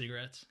doesn't smoke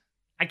cigarettes.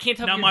 I can't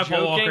tell Not if my you're Paul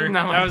joking. Walker.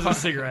 Not my That was a Paul-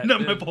 cigarette.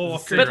 Not my Paul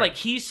Walker. But like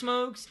he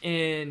smokes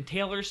and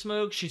Taylor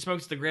smokes. She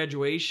smokes at the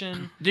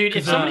graduation. Dude, if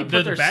 'Cause, somebody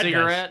they're put their the bad guys.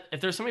 cigarette,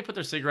 if there's somebody put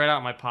their cigarette out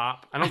in my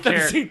pop, I don't I thought the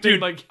care. same thing,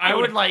 Dude, like I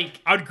would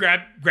like I would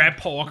grab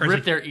Paul Walker.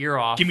 rip their ear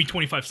off. Give me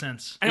 25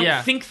 cents. I don't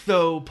Yeah. think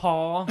though,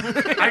 Paul.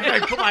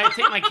 I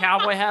take my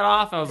cowboy hat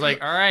off. I was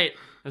like, all right.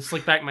 I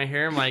slick back my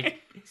hair. I'm like,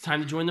 it's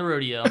time to join the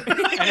rodeo. And then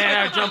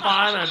I jump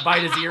on and I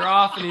bite his ear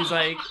off, and he's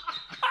like,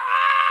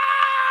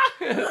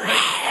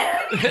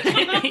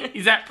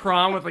 he's at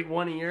prom with like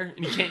one ear,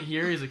 and he can't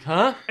hear. He's like,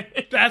 huh?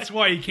 That's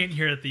why you can't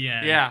hear it at the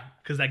end. Yeah.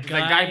 Because that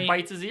That guy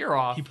bites his ear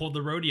off. He pulled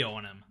the rodeo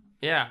on him.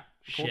 Yeah.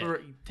 Shit.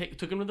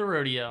 Took him to the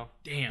rodeo.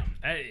 Damn,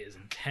 that is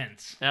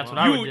intense. That's what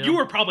I would do. You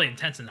were probably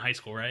intense in high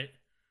school, right?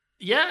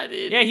 Yeah,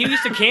 dude. Yeah, he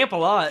used to camp a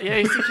lot. Yeah,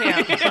 he used to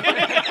camp.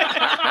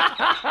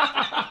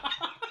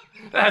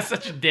 That's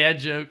such a dad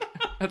joke.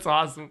 That's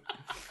awesome.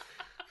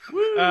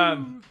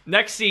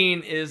 Next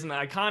scene is an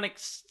iconic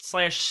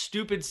 /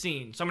 stupid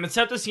scene. So I'm going to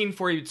set the scene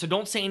for you. So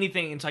don't say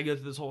anything until I go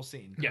through this whole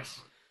scene. Yes.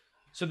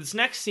 So this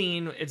next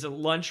scene is a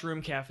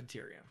lunchroom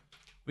cafeteria.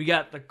 We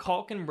got the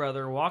Culkin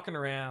brother walking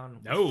around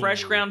with No.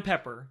 fresh ground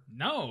pepper.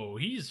 No,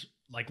 he's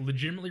like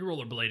legitimately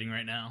rollerblading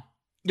right now.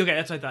 Okay,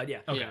 that's what I thought. Yeah.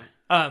 Okay.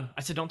 Yeah.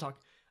 I said don't talk.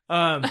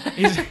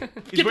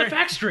 Get the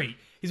facts straight.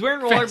 He's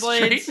wearing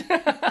rollerblades.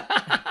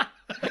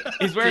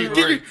 He's wearing.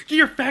 Get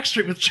your facts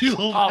straight with cheese.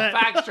 Oh,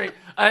 facts straight.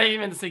 I didn't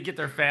even say get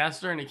there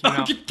faster, and it came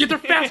out. Get there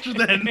faster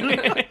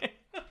then.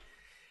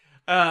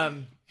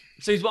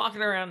 So he's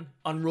walking around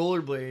on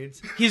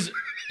rollerblades. He's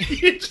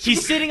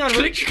sitting on.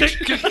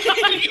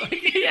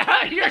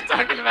 Yeah, you're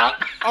talking about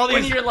all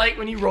these.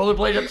 When you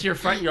rollerblade up to your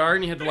front yard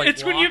and you have to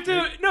It's when you have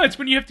to. No, it's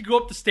when you have to go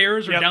up the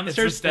stairs or down the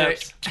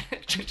stairs.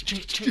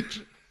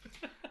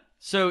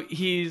 So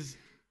he's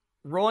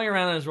rolling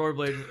around on his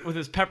rollerblades with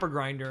his pepper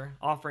grinder,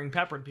 offering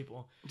pepper to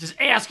people. Just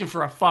asking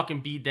for a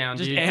fucking beat down,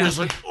 dude. Just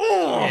like,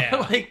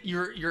 like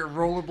your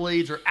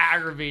rollerblades are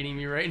aggravating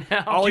me right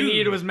now. All he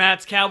needed was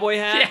Matt's cowboy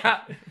hat.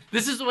 Yeah,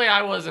 this is the way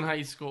I was in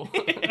high school.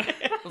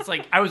 It's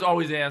like I was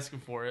always asking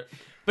for it.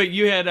 But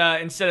you had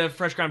instead of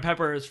fresh ground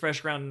pepper, it was fresh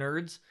ground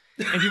nerds,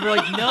 and people were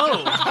like,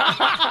 "No,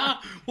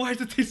 why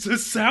does it taste so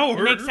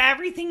sour? It makes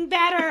everything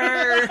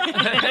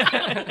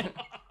better."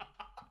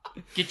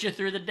 Get you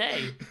through the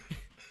day.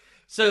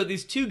 So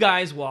these two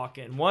guys walk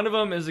in. One of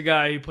them is a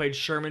guy who played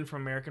Sherman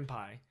from American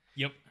Pie.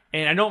 Yep.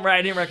 And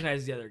I didn't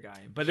recognize the other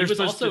guy, but he was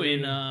also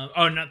in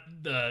not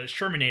the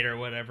Shermanator or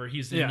whatever.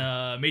 He's in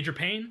Major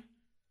Payne.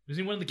 Was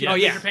he one of the kids? Oh,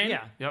 in yeah. Major Payne?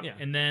 Yeah.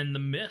 And then The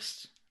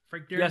Mist.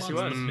 Frank Darabont. Yes, he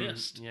was. The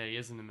Mist. Yeah, he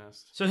is in The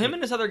Mist. So him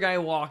and this other guy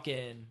walk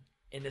in,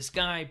 and this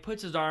guy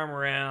puts his arm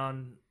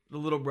around the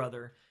little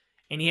brother,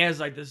 and he has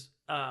like this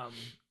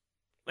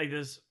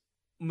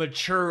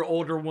mature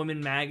older woman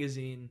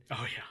magazine.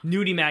 Oh yeah,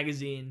 nudie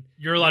magazine.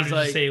 You're allowed to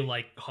just say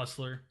like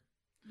Hustler.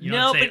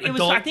 No, but it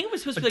was. I think it was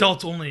supposed to be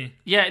adults only.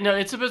 Yeah, no,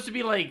 it's supposed to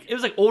be like it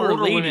was like older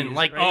ladies, women,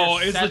 like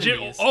right? it's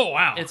legit. Oh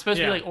wow, it's supposed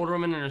to be like older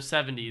women in their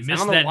 70s. I Missed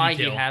don't know why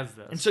detail. he has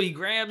this. And so he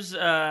grabs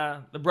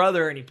the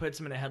brother and he puts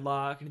him in a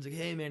headlock and he's like,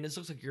 "Hey man, this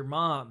looks like your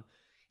mom."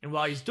 And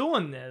while he's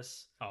doing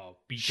this,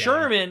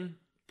 Sherman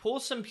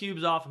pulls some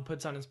pubes off and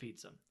puts on his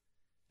pizza.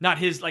 Not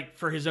his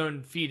for his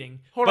own feeding,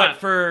 but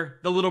for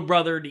the little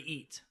brother to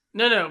eat.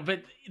 No,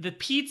 but the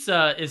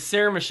pizza is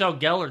Sarah Michelle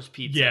Gellar's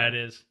pizza. Yeah, it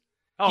is.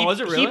 Oh,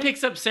 was it really? He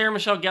picks up Sarah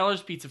Michelle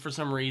Gellar's pizza for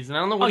some reason. I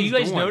don't know what he's you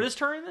guys doing. noticed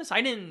her in this?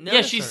 I didn't know.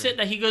 Yeah, she's sitting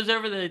there. He goes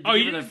over the...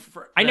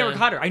 I never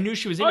caught her. I knew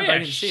she was in it, but I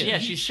didn't see it. Yeah,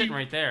 she's sitting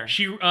right there.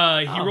 He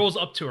rolls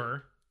up to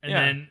her and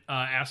then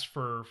asks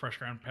for fresh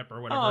ground pepper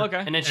or whatever. Oh,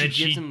 okay. And then she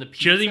gives him the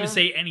pizza. She doesn't even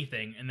say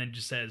anything and then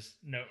just says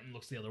no and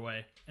looks the other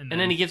way. And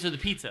then he gives her the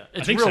pizza.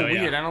 It's real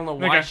weird. I don't know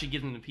why she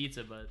gives him the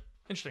pizza, but...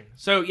 Interesting.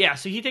 So, yeah,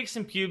 so he takes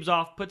some pubes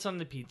off, puts on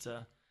the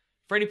pizza.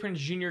 Freddie Prinze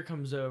Jr.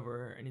 comes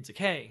over and he's like,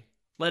 "Hey,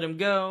 let him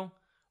go."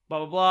 Blah,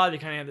 blah, blah. They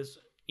kind of have this,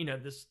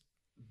 this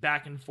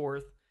back and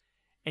forth.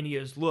 And he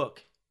goes,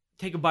 "Look,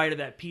 take a bite of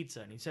that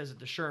pizza." And he says it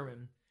to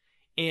Sherman.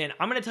 And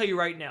I'm going to tell you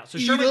right now. So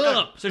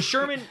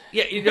Sherman,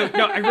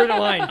 I wrote a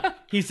line.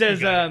 He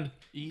says,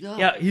 "Eat up."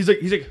 Yeah, he's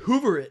like,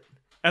 "Hoover it."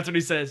 That's what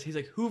he says. He's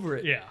like, "Hoover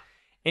it." Yeah.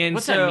 And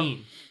what's that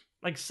mean?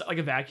 Like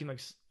a vacuum,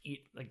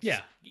 eat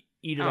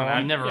it all.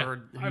 I've never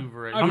heard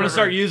Hoover it. I'm going to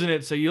start using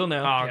it so you'll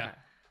know. Oh, okay.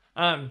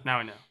 Yeah. Now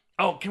I know.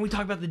 Oh, can we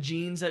talk about the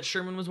jeans that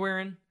Sherman was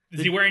wearing?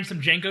 Is he wearing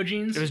some Janko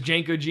jeans? It was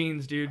Janko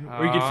jeans, dude.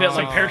 Where you could fit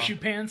like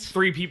parachute pants?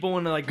 3 people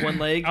into like one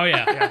leg. Oh,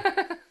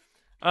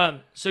 yeah.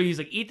 So he's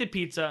like, "Eat the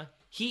pizza."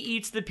 He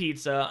eats the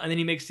pizza, and then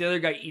he makes the other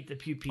guy eat the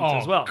pizza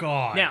as well.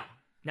 God. Now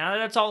that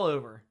that's all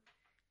over,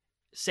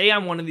 say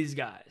I'm one of these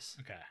guys.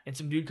 Okay. And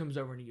some dude comes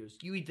over and he goes,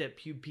 "You eat that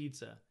pube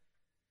pizza."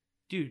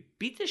 Dude,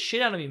 beat the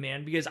shit out of me,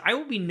 man, because I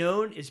will be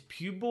known as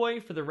Pube Boy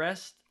for the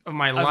rest of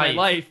my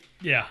life.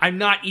 Yeah. I'm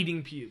not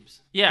eating pubes.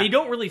 Yeah. They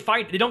don't really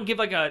fight. They don't give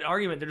like an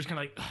argument. They're just kind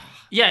of like, ugh.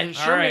 Yeah,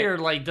 Shermaner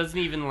doesn't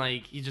even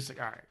he's just like,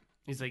 all right.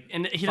 He's like,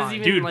 and he doesn't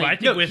even dude,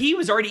 like. But he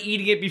was already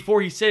eating it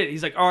before he said it.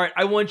 He's like, "All right,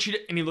 I want you to,"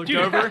 and he looked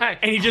over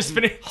and he just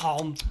finished.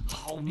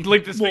 He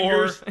licked his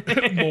fingers.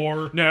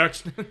 More.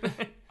 Next.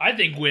 I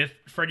think with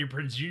Freddie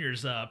Prinze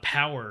Jr.'s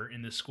power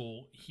in this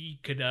school, he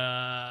could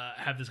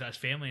have this guy's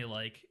family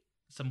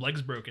some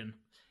legs broken.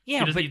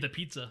 Yeah, he doesn't eat the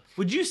pizza.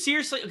 Would you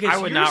seriously? Okay, I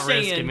would not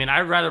risk it, man.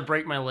 I'd rather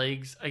break my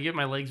legs. I get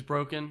my legs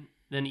broken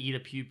than eat a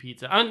pube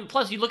pizza.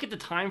 Plus, you look at the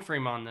time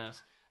frame on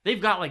this.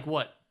 They've got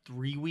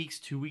 3 weeks,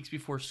 2 weeks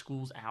before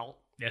school's out.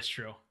 That's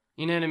true.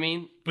 You know what I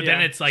mean? But then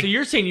it's like, so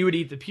you're saying you would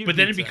eat the pube? But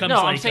then it becomes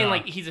no. I'm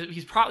saying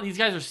he's probably these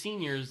guys are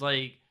seniors.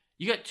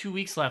 You got 2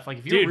 weeks left.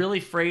 If you're really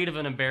afraid of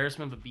an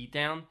embarrassment of a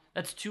beatdown,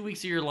 that's 2 weeks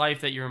of your life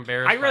that you're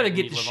embarrassed. I'd rather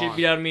get the shit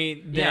beat out of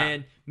me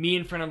than me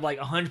in front of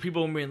 100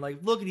 people and being like,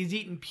 "Look, he's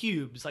eating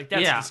pubes." That's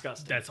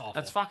disgusting. That's awful.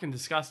 That's fucking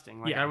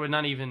disgusting. I would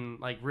not even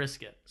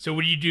risk it. So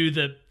would you do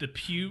the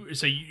pube?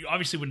 So you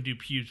obviously wouldn't do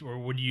pubes, or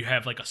would you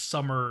have a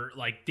summer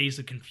Days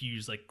of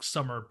Confused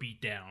summer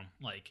beatdown?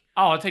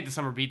 Oh, I'll take the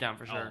summer beatdown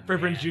for sure.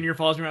 Freddie Prinze Jr.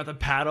 follows me around with a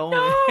paddle.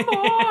 No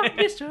more,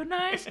 Mr.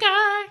 Nice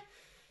Guy.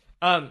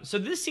 So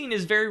this scene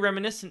is very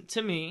reminiscent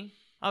to me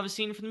of a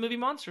scene from the movie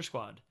Monster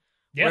Squad,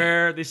 yeah.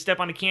 where they step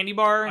on a candy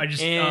bar. I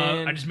just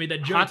made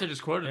that joke. Hunter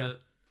just quoted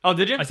it. Oh,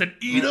 did you? I said,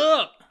 "Eat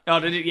up." Oh,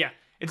 did it? Yeah,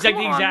 it's the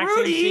exact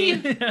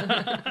same scene.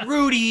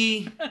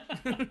 Rudy,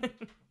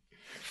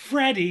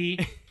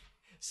 Freddie.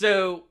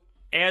 So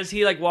as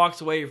he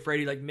walks away,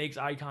 Freddie makes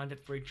eye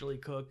contact with Rachel Lee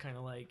Cook, kind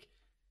of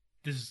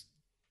this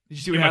Did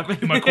you see what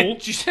happened? Am I cool?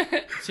 Did you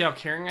see how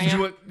caring I Did am?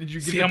 you, did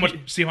you See how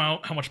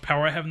much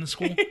power I have in the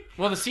school?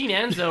 Well, the scene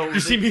ends though. Did you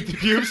see me at the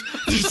pubes?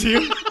 Did you see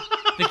him?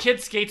 The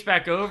kid skates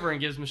back over and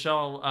gives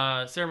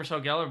Sarah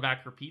Michelle Gellar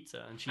back her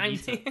pizza, and she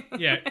eats it.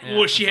 Yeah. Yeah,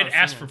 Well, she had that's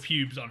how asked it for is.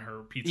 pubes on her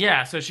pizza.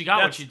 Yeah, so she got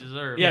what That's- she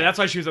deserved. Yeah, that's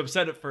why she was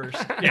upset at first.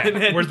 Yeah. And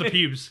then- Where's the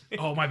pubes?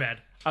 Oh, my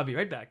bad. I'll be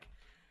right back.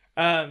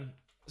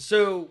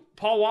 So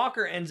Paul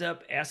Walker ends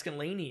up asking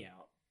Lainey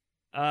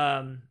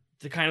out.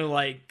 To kind of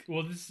like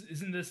Well,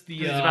 isn't this the?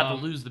 He's about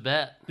to lose the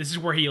bet. This is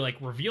where he like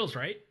reveals,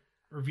 right?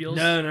 Reveals.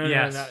 no,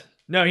 Yes.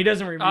 no, he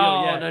doesn't reveal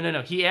Oh, yet.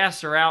 no. He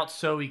asked her out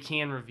so he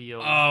can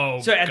reveal. Oh.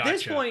 So at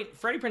this gotcha. point,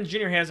 Freddie Prinze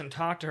Jr. hasn't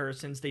talked to her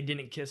since they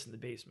didn't kiss in the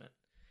basement,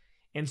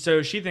 and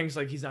so she thinks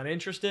like he's not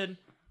interested.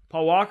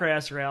 Paul Walker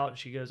asks her out, and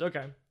she goes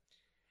okay.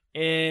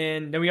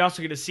 And then we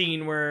also get a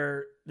scene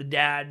where the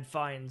dad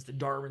finds the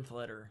Dartmouth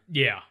letter,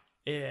 Yeah.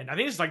 and I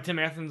think it's like Tim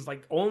Athens'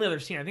 like only other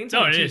scene. I think it's No,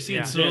 only it two is. scenes.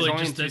 It's Yeah, literally it's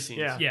only just two this. scenes.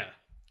 Yeah. Yeah.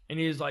 And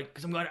he's like,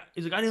 he's like,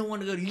 I didn't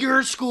want to go to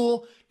your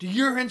school, to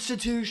your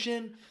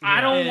institution. I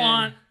don't And-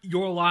 want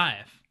your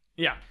life.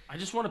 Yeah, I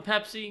just want a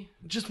Pepsi.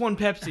 just one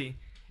Pepsi.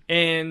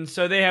 And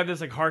so they have this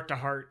like heart to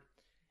heart.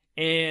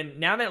 And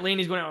now that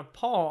Lainey's going out with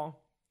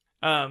Paul,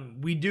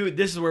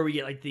 this is where we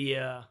get like the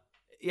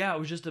it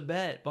was just a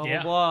bet, blah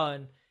Yeah. blah blah.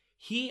 And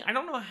I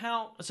don't know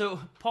how. So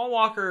Paul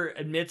Walker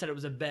admits that it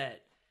was a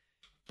bet,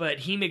 but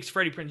he makes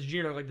Freddie Prinze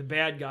Jr. look like the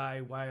bad guy,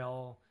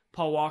 while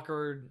Paul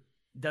Walker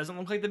doesn't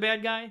look like the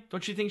bad guy.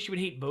 Don't you think she would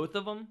hate both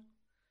of them?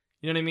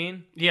 You know what I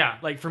mean? Yeah.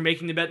 Like for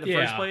making the bet in the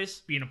first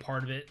place, Being a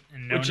part of it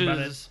and knowing which about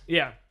is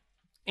yeah.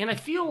 And I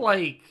feel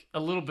like a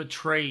little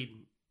betrayed,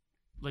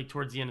 like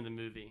towards the end of the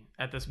movie.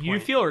 At this point, You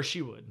feel or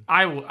she would?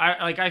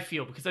 I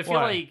feel because I feel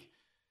Why? like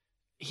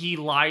he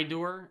lied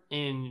to her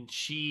and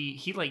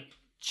he like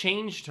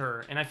changed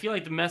her, and I feel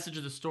like the message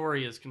of the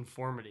story is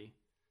conformity,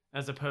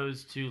 as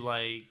opposed to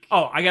like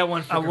Oh, I got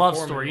one for a love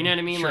conformity. story. You know what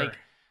I mean? Sure. Like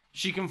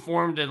she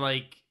conformed to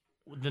like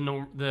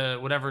the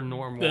whatever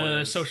norm the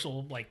was.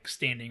 social like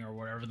standing or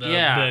whatever, the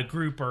Yeah.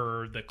 group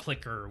or the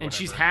clique or whatever. And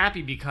she's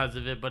happy because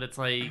of it, but it's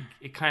like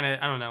it kind of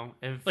I don't know.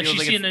 It like feels she's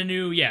like seeing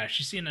it's-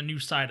 she's seeing a new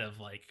side of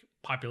like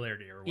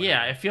popularity or whatever.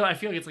 yeah. I feel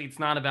like it's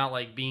not about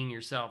like being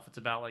yourself. It's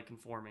about like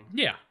conforming.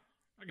 Yeah.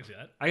 I can see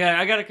that.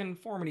 I got a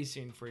conformity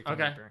scene for you.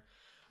 Okay. Up here.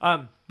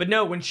 But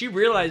no, when she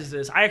realizes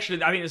this, I think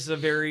this is a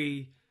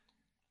very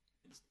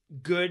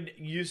good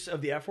use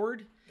of the F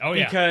word. Oh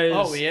yeah.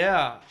 Because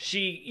yeah.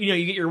 she,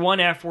 you get your one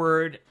F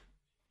word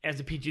as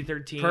a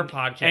PG-13 Per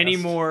podcast.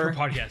 anymore. Per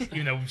podcast,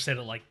 even though we've said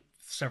it like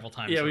several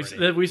times. Yeah,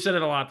 already. we've said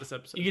it a lot this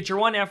episode. You get your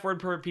one F word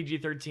per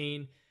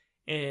PG-13,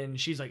 and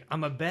she's like,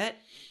 I'm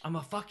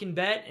a fucking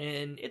bet,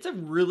 and it's a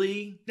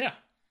really Yeah.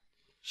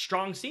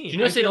 strong scene. Do you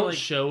notice I they feel don't like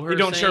show her? They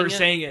don't show her it?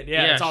 saying it.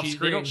 Yeah, it's off They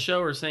screen. don't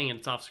show her saying it.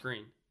 It's off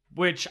screen.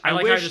 Which I I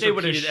like how I wish just they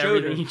would have repeated showed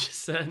everything her. you just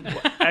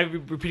said.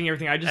 I'm repeating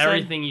everything I just said.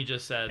 Everything you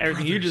just said.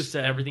 Everything you just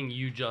said. Everything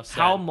you just said.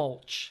 How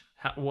mulch?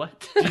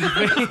 What?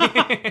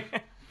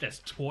 That's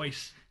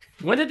twice.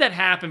 When did that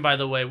happen, by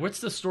the way? What's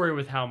the story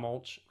with How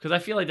Mulch? Because I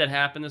feel like that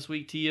happened this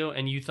week to you,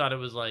 and you thought it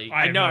was like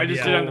I have know, no I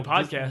just idea. did it on the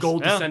gold- podcast.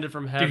 Gold Yeah. descended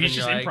from heaven. Dude, he's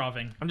just You're like,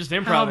 improving. I'm just How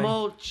improv.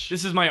 Mulch?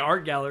 This is my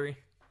art gallery.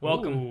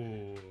 Welcome.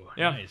 Ooh,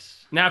 Yeah.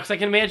 Nice. Now, because I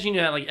can imagine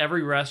you at like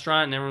every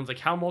restaurant, and everyone's like,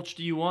 "How much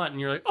do you want?" And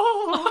you're like,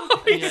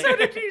 "Oh, he and, you're said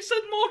like- it. He said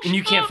mulch. and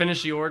you can't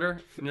finish the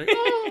order. And you're like,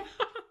 "Oh."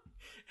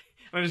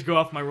 I just go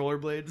off my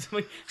rollerblades.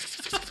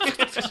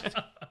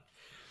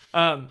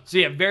 So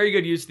yeah, very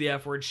good use of the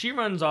F word. She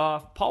runs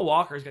off. Paul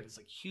Walker's got this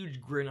like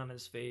huge grin on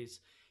his face.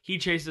 He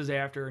chases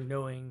after her,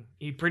 knowing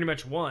he pretty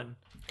much won.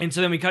 And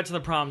so then we cut to the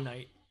prom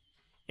night,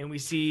 and we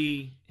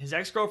see his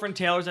ex-girlfriend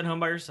Taylor's at home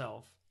by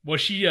herself. Well,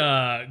 she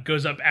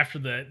goes up after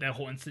that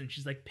whole incident.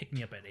 She's like, "Pick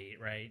me up at 8,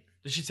 right?"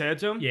 Did she say that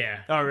to him? Yeah.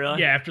 Oh,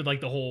 really? Yeah. After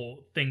like the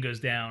whole thing goes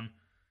down.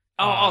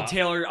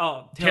 Taylor.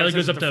 Taylor says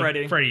goes it up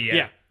to Freddie.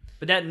 Yeah.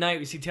 But that night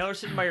we see Taylor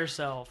sitting by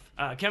herself.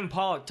 Kevin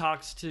Pollak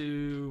talks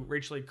to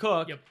Rachel Lee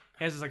Cook. Yep.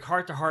 Has this like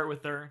heart to heart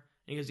with her. And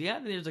he goes, "Yeah,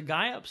 there's a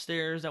guy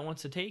upstairs that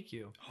wants to take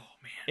you." Oh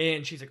man.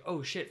 And she's like,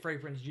 "Oh shit, Freddie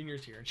Prinze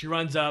Jr.'s here." And she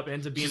runs up and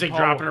ends up being She's like Paul.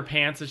 dropping her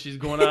pants as she's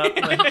going up.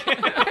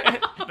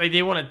 Like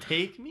they want to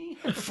take me.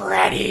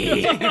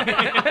 Freddie.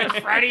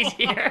 Freddie's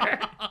here.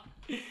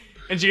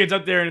 And she gets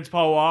up there and it's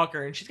Paul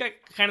Walker, and she's got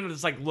kind of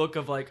this like look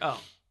of like,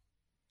 "Oh,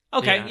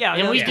 okay, yeah."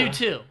 and we yeah. do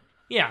too.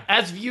 Yeah.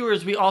 As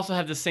viewers, we also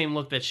have the same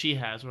look that she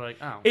has. We're like,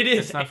 oh, It is.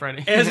 It's not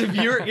Freddie. As a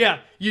viewer, yeah,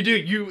 you do.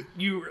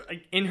 You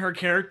like in her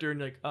character and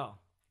you're like, "Oh,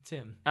 it's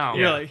him." Oh,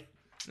 You're yeah. like,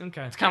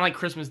 okay. It's kind of like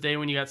Christmas Day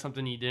when you got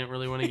something you didn't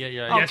really want to get.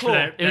 You're Oh, like, cool.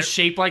 It was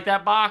shaped like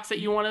that box that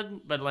you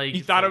wanted, but like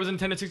You thought it was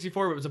Nintendo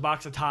 64, but it was a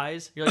box of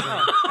ties. You're like,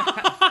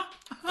 "Oh."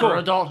 for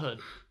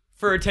adulthood.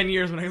 For 10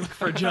 years when I look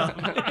for a job.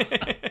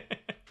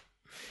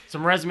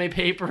 Some resume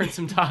paper and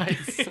some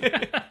ties.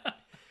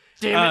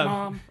 Damn it,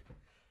 Mom.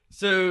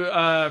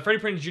 So Freddie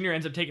Prinze Jr.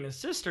 ends up taking his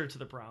sister to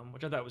the prom,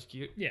 which I thought was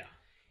cute. Yeah.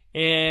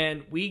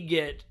 And we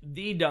get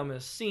the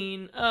dumbest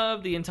scene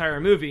of the entire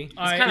movie. It's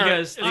kind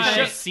because of they a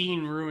show,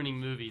 scene ruining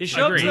movie. they It's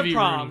show like up to the movie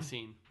prom, ruining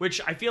scene. which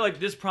I feel like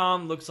this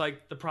prom looks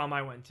like the prom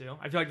I went to.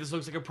 I feel like this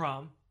looks like a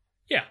prom.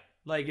 Yeah.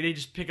 Like they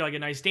just pick like a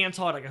nice dance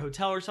hall at like a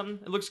hotel or something.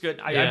 It looks good.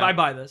 Yeah. I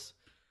buy this.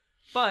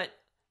 But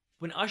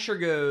when Usher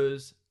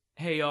goes,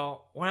 "Hey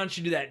y'all, why don't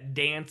you do that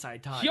dance I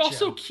taught He you?"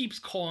 also keeps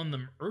calling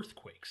them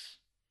earthquakes.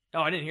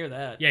 Oh, I didn't hear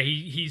that. Yeah,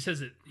 he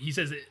says it. He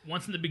says it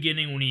once in the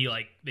beginning when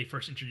they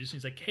first introduced him.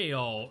 He's like, "Hey,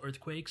 all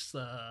earthquakes."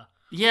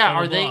 Yeah,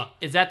 blah, are they? blah.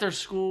 Is that their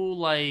school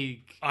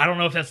like I don't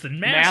know if that's the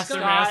mascot.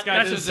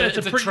 mascot. That's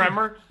It's a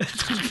tremor.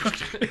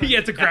 Yeah,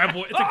 it's a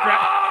graboid. It's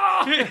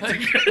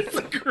a it's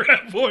a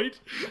graboid.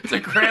 It's a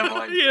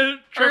graboid. Yeah,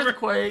 Trevor.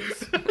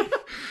 Earthquakes.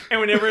 And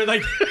whenever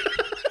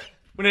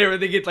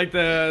they get like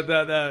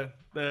the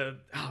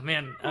oh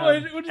man, What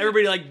is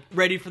everybody like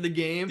ready for the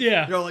game.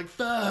 Yeah. they're all like,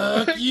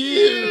 "Fuck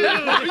you."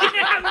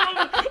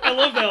 I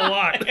love that a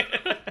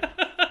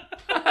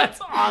lot. That's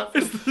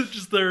awesome. It's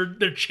just their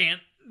chant,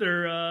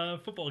 their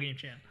football game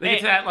chant. They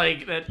get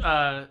to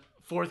that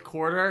fourth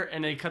quarter,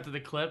 and they cut to the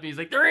clip. And he's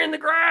like, "They're in the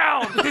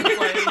ground."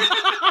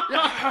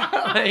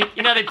 Like,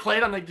 they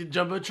played on like the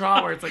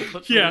jumbotron where it's like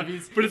clips from Yeah,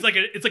 movies. but it's like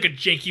a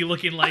janky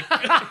looking like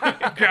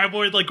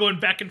graboid like going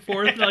back and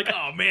forth. And they're like,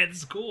 "Oh man, this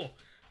is cool."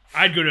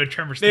 I'd go to a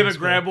Tremor. They have a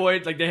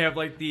graboid, like they have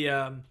like the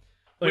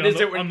what is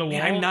it on the wall?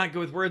 Man, I'm not good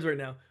with words right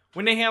now.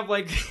 When they have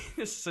like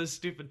this is so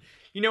stupid.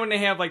 You know when they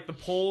have like the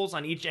poles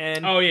on each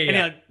end? Oh, yeah, and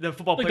yeah. like, the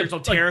football Like players will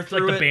tear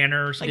through like it. the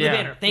banner or something. Like the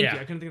banner. Thank Yeah.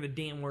 you. I couldn't think of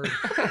the damn word.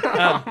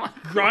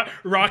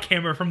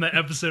 Rockhammer from that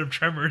episode of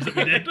Tremors that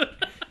we did.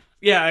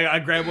 Yeah, a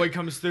graboid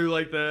comes through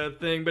like the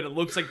thing, but it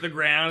looks like the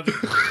ground.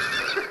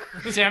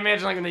 See, I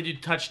imagine like when they do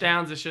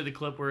touchdowns, they show the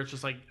clip where it's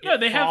just like Yeah,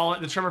 they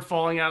have- the tremor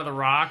falling out of the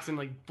rocks and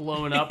like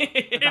blowing up at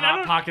the And I hot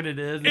don't- pocket it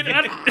is. And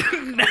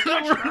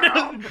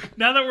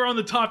now that we're on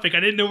the topic, I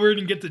didn't know we were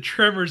gonna get to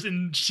Tremors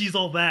and She's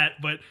All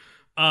That, but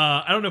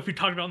I don't know if we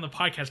talked about it on the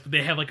podcast, but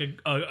they have like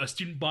a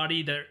student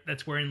body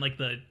that's wearing like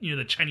the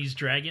the Chinese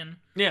dragon,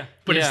 Yeah.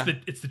 but Yeah.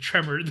 it's the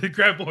Tremor, the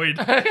graboid.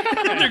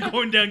 They're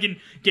going down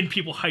getting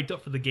people hyped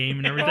up for the game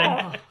and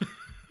everything.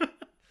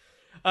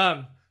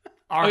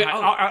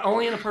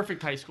 Only in a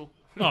perfect high school.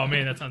 Oh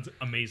man, that sounds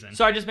amazing.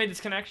 So I just made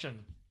this connection.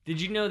 Did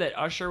you know that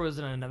Usher was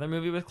in another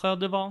movie with Clea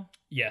Duvall?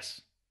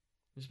 Yes.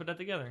 Just put that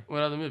together.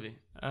 What other movie?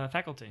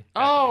 Faculty.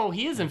 Oh,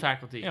 he is in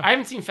Faculty. Yeah. I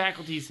haven't seen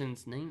Faculty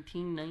since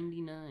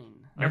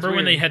 1999. Remember when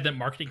weird. they had that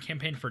marketing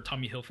campaign for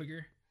Tommy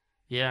Hilfiger?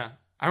 Yeah.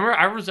 I remember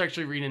I was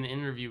actually reading an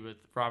interview with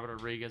Robert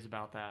Rodriguez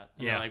about that.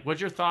 And Yeah. they're like,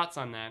 what's your thoughts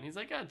on that? And he's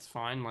like, it's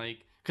fine. Like,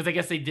 because I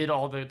guess they did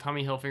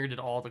Tommy Hilfiger did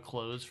all the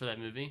clothes for that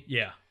movie.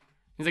 Yeah.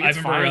 He's like, I it's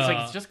remember, fine. He's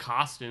like, it's just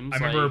costumes. I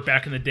remember like,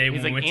 back in the day when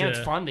he's we like, went and to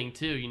it's funding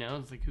too,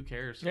 It's like, who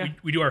cares? Yeah.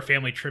 we do our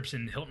family trips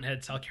in Hilton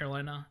Head, South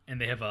Carolina, and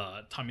they have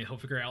a Tommy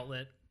Hilfiger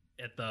outlet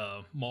at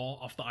the mall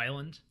off the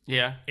island.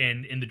 Yeah.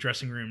 And in the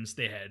dressing rooms,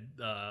 they had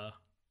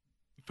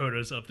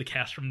photos of the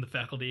cast from the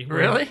Faculty.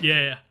 Really?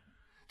 Yeah.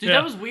 Dude, Yeah.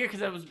 that was weird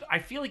because I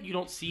feel like you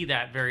don't see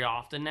that very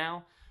often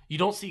now. You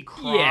don't see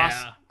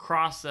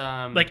cross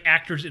Like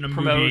actors in a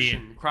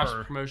promotion, movie. cross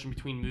or- promotion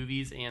between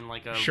movies and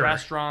like a Sure.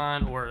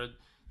 restaurant or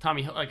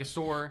like a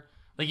store.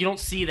 Like you don't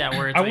see that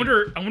where it's I like,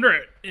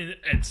 wonder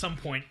at some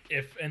point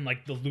if in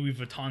like the Louis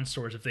Vuitton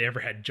stores if they ever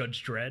had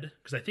Judge Dredd,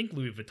 because I think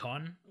Louis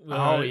Vuitton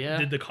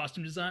did the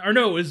costume design, or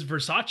no, it was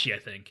Versace. I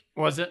think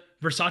was it?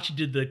 Versace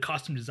did the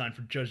costume design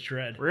for Judge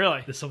Dredd.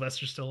 Really? The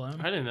Sylvester Stallone.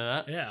 I didn't know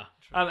that. Yeah.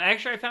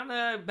 Actually, I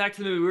found back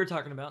to the movie we were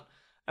talking about.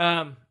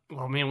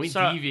 Oh man, we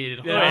deviated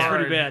hard. Yeah, that was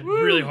pretty bad.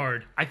 Really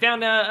hard. I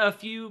found a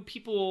few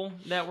people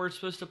that were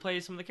supposed to play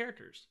some of the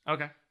characters.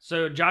 Okay.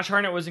 So Josh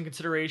Hartnett was in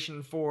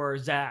consideration for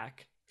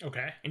Zach,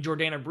 Okay. and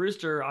Jordana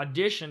Brewster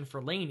auditioned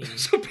for Lainey.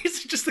 So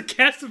basically, just the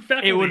cast of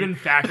Faculty. It would have been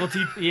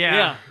Faculty.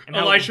 Yeah. And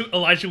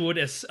Elijah Wood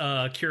as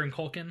Kieran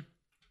Culkin,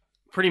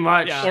 Pretty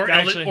much. Yeah. or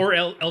Actually-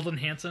 Eldon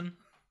Hansen.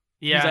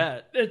 Yeah. Who's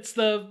that? It's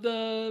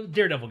the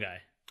Daredevil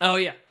guy. Oh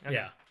yeah. Okay.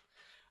 Yeah.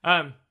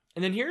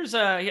 And then here's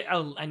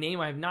a name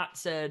I have not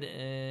said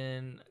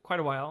in quite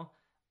a while.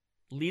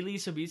 Lily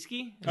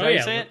Sobieski. Is that how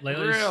you say it?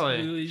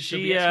 Really?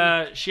 She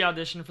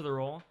auditioned for the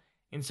role,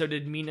 and so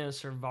did Mina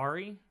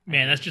Servari.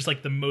 Man, that's just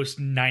like the most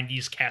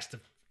 '90s cast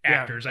of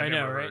actors I've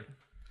ever heard.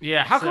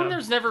 Yeah. How come So-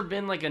 there's never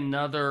been like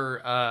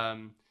another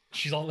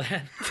She's all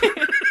that.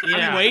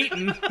 I'm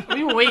waiting.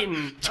 We've been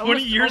waiting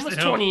 20 years almost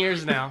now. 20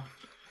 years now.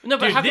 No,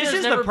 but Dude, how come this there's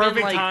is the never been,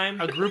 perfect like,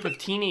 time. a group of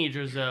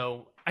teenagers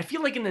though? I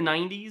feel like in the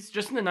 90s,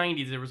 just in the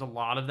 90s, there was a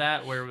lot of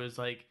that where it was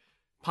like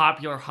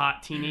popular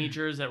hot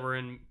teenagers that were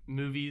in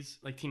movies,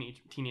 like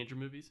teenager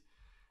movies.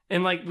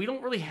 And like we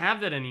don't really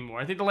have that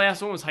anymore. I think the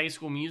last one was High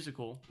School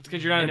Musical. It's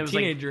because you're not And a it was,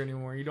 like- teenager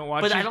anymore. You don't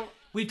watch. But it. I don't.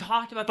 We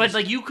talked about But this.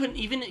 like you couldn't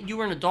even you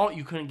were an adult,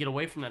 you couldn't get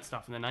away from that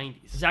stuff in the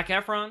 90s. Zac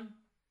Efron.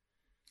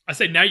 I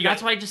said now you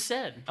That's got. what I just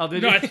said. Oh,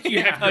 did No, you? I think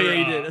you have. Oh your, yeah,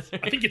 you did. That's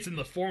right. I think it's in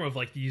the form of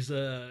like these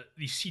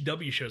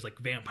CW shows like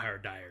Vampire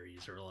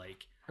Diaries or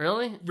like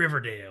Really?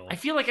 Riverdale. I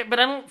feel like it, but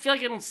I don't feel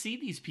like I don't see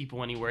these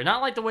people anywhere.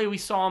 Not like the way we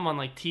saw them on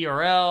like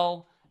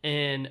TRL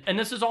and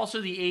this is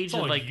also the age It's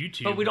all of like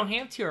YouTube. But we don't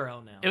have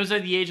TRL now. it was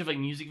like the age of like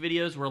music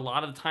videos where a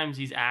lot of the times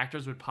these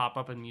actors would pop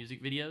up in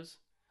music videos.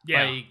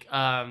 Yeah. Like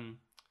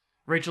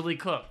Rachel Lee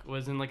Cook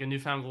was in like a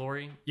Newfound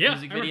Glory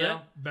music I remember video.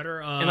 that.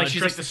 Better. And like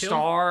she's like Dress the to Kill.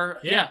 star.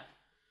 Yeah. Yeah.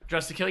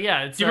 Dressed to Kill.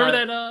 Yeah, it's. Do you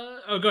remember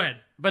that? Oh, go ahead.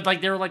 But like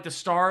they were like the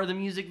star of the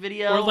music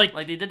video, Or like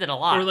they did that a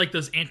lot. Or like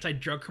those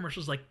anti-drug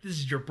commercials, like this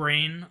is your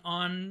brain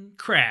on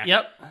crack.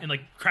 Yep. And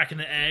like cracking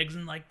the eggs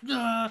and like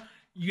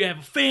you have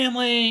a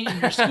family in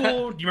your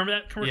school. Do you remember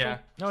that commercial? Yeah.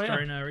 Oh yeah,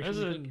 Starring, that Rachel was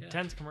Lee an Cook.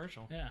 intense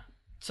commercial. Yeah.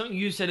 Something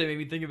you said that made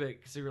me think of it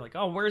because they were like,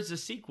 "Oh, where's the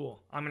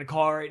sequel? I'm gonna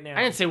call it right now."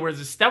 I didn't say where's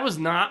this. That was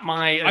not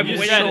my. I've been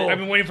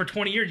initial- waiting for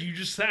 20 years. You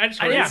just said I just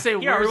I heard didn't it. say Yeah,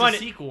 where's rewind the it.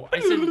 sequel. I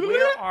said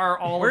where are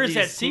all Where's of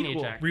that these teenage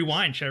sequel? actors?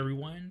 Rewind. Should I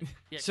rewind?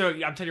 So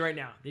I'm telling you right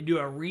now, they do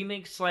a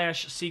remake /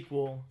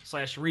 sequel /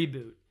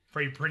 reboot.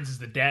 Freddie Prinze is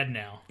the dad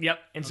now. Yep,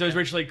 and so is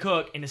Rachel Lee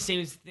Cook, and the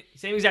same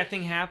exact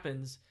thing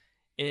happens.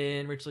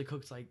 And Rachel Lee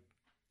Cook's like,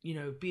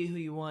 be who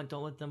you want,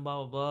 don't let them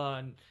blah blah blah.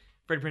 And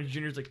Freddie Prinze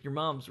Jr. is like, your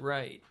mom's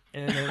right.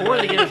 And then, Or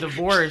they get a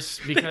divorce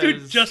because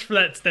Dude, just for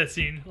that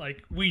scene,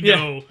 like we Yeah.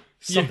 know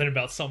something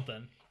about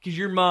something. because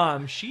your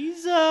mom,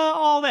 she's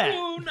all that.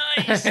 Oh,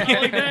 nice! I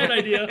like that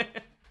idea.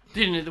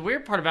 Dude, the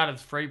weird part about it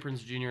is Freddie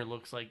Prinze Jr.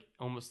 looks like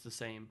almost the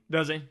same.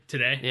 Does he?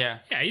 Today, Yeah.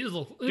 yeah, he just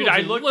looks. Dude, I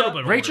looked up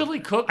bit Rachel older.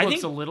 Lee Cook I looks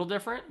think- a little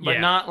different, but Yeah.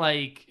 not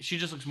like she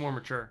just looks more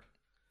mature.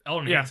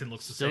 Ellen Yeah. Hansen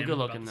looks the Still same. good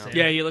about looking, the though. same.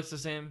 Yeah, he looks the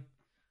same.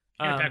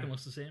 Anna Paquin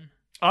looks the same.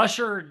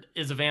 Usher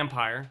is a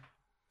vampire.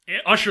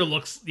 Usher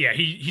looks. Yeah,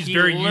 he's He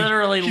very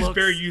literally he's looks-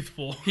 very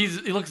youthful. He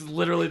looks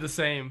literally the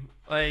same.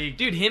 Like,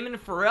 Dude, him and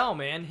Pharrell,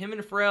 man. Him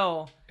and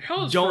Pharrell How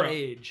old's don't Pharrell?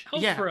 age.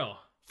 How's Yeah. Pharrell?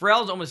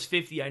 Pharrell's almost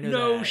 50, I know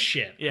No that.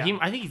 shit. Yeah.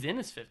 I think he's in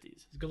his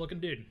 50s. He's a good looking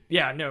dude.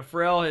 Yeah, no,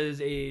 Pharrell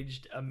has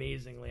aged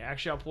amazingly.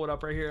 Actually, I'll pull it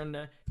up right here on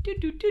the...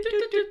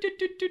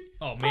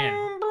 Oh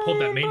man,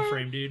 pulled that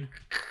mainframe, dude.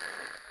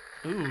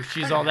 Ooh,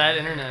 she's all that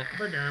internet.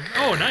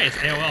 Oh, nice.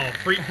 AOL.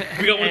 Free.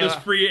 We got one of those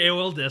free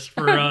AOL discs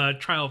for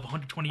trial of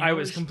 120 hours. I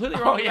was completely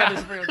wrong yeah.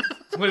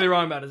 completely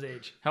wrong about his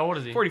age. How old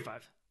is he?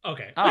 45.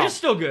 Okay. Oh. Which is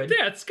still good.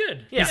 Yeah, it's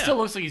good. Yeah. He still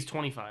looks like he's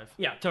 25.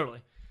 Yeah, totally.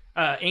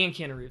 And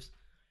Keanu Reeves.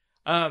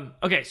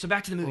 Okay, so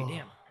back to the movie.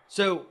 Damn.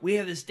 So we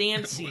have this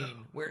dance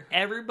scene where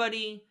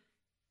everybody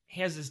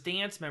has this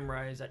dance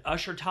memorized that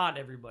Usher taught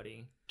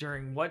everybody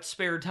during what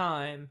spare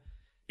time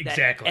that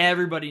Exactly.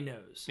 everybody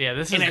knows. Yeah,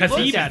 this is And I Because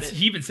looked at it.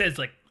 he even says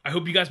like, I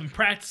hope you guys been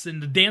practicing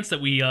the dance that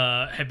we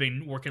have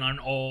been working on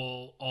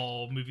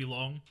all movie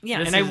long. Yeah,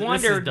 This and is, I this is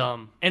wondered,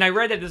 dumb. and I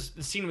read that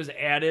the scene was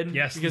added.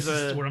 Yes, because this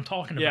is what I'm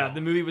talking yeah, about.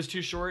 the movie was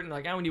too short, and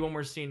like, I want to do one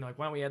more scene. Like,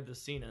 why don't we add this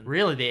scene in?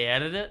 Really, they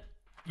added it?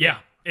 Yeah,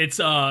 it's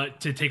to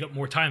take up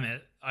more time.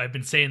 I've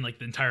been saying like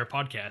the entire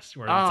podcast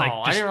where Oh, it's like I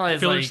just didn't realize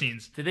filler like,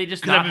 scenes. Did they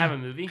just 'Cause not I've been- have a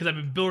movie? Because I've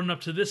been building up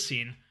to this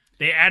scene.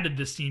 They added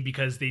this scene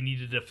because they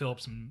needed to fill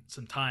up some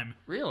time.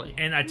 Really?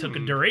 And I took a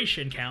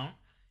duration count.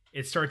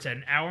 It starts at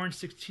 1 hour and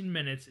 16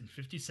 minutes and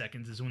 50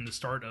 seconds is when the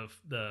start of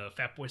the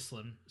Fatboy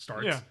Slim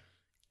starts. Yeah.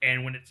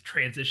 And when it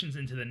transitions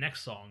into the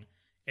next song,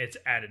 it's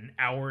at 1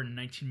 hour and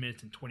 19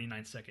 minutes and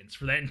 29 seconds.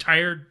 For that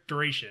entire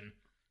duration,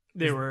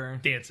 They is were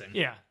dancing.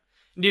 yeah,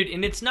 dude,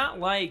 and it's not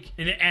like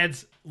And it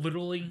adds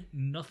literally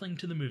nothing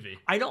to the movie.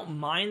 I don't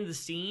mind the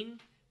scene,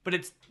 but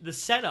it's the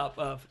setup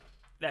of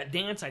that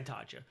dance I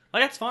taught you.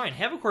 Like, that's fine.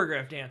 Have a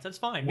choreographed dance. That's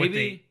fine. What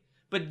Maybe,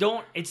 but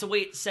don't. It's the way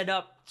it's set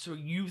up. So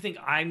you think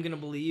I'm gonna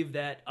believe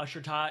that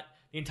Usher taught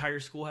the entire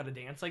school how to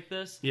dance like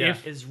this? Yeah.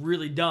 is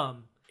really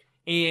dumb.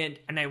 And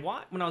I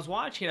when I was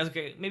watching it, I was like,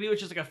 okay, maybe it was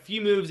just like a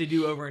few moves they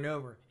do over and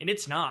over, and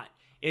it's not.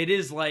 It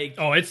is like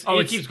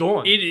it keeps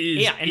going. It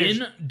is Yeah, and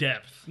in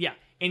depth. yeah.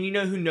 And you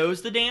know who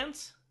knows the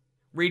dance?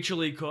 Rachel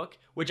Lee Cook,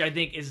 which I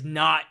think is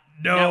not.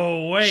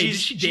 No way. she's-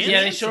 Did she she's- dance?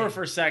 Yeah, they show her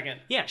for a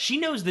second. Yeah, she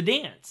knows the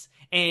dance.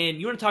 And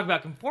you want to talk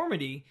about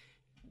conformity?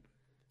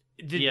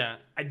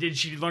 Did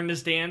she learn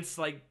this dance?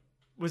 Like,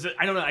 was it?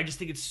 I don't know. I just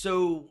think it's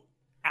so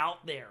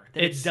out there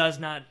that it does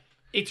not.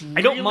 It's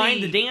I don't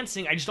mind the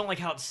dancing. I just don't like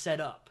how it's set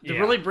up. To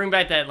really bring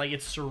back that, like,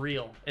 it's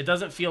surreal. It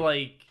doesn't feel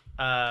like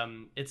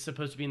it's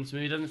supposed to be in this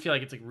movie. It doesn't feel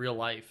like it's like real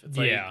life. It's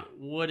like, Yeah.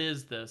 what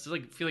is this? It's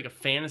like feel like a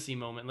fantasy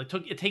moment. Like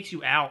it takes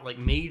you out like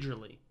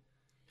majorly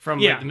from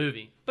Yeah. like, the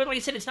movie. But like I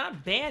said, it's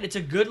not bad. It's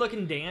a good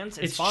looking dance.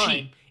 It's It's fine.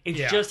 cheap. It's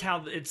Yeah. just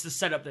how it's the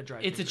setup that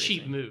drives. It's me a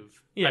cheap crazy.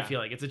 move. Yeah. I feel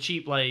like it's a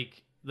cheap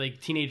like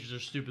teenagers are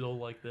stupid old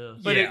like this.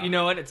 But Yeah. you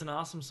know what? It's an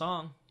awesome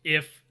song.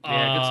 If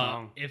Yeah, good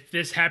song. if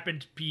this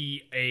happened to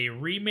be a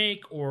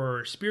remake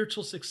or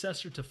spiritual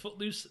successor to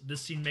Footloose,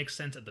 this scene makes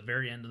sense at the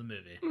very end of the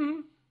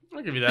movie.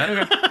 I'll give you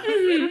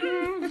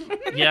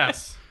that.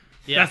 Yes.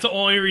 Yeah. That's the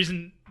only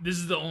reason. This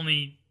is the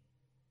only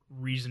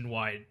reason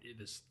why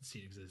this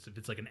scene exists. If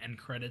it's like an end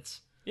credits,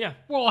 Yeah,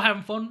 we're all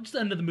having fun. It's the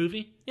end of the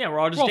movie. yeah. We're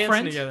all just We're all dancing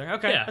friends. together.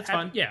 Okay, Yeah, that's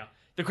fine. Yeah,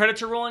 The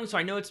credits are rolling, so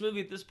I know it's a movie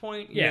at this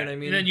point. You yeah. know what I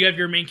mean? And then you have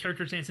your main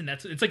characters dancing.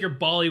 It's like your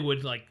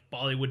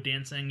Bollywood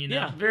dancing. You know,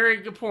 Yeah. Very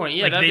good point.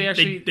 Yeah, like that'd they, be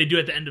actually. they do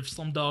at the end of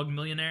Slumdog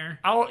Millionaire.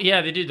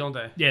 Yeah, they do, don't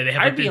they? Yeah, they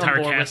have I'd like, the be on entire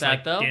board with cast that,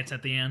 like, though. dance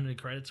at the end, the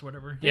credits,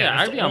 whatever. Yeah,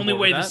 that's I'd be the on only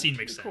board way with the that. scene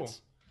makes Cool.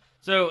 sense.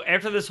 So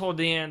after this whole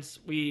dance,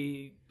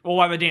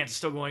 while the dance is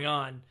still going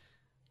on,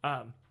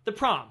 the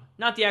prom,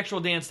 not the actual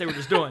dance they were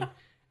just doing.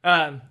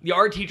 The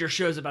art teacher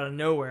shows up out of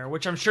nowhere,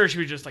 which I'm sure she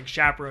was just like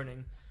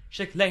chaperoning.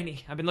 She's like,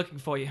 "Lainey, I've been looking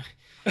for you."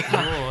 Oh,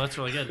 that's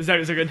really good. Is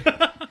that good?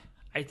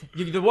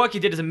 the work you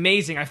did is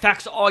amazing. I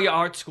faxed all your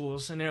art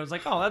schools, and then it was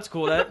like, oh, that's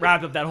cool. That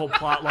wrapped up that whole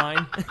plot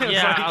line.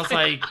 I was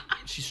like,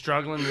 she's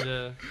struggling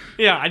to.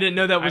 Yeah, I didn't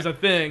know that was a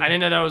thing. I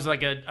didn't know that was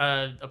like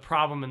a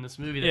problem in this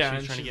movie that she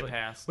was trying to get like,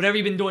 past. Whatever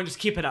you've been doing, just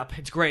keep it up.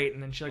 It's great.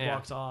 And then she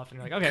walks off, and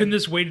you're like, okay. Couldn't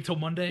this wait until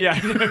Monday? Yeah.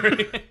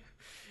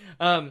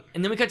 And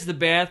then we cut to the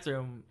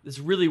bathroom, this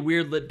really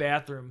weird lit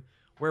bathroom,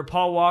 where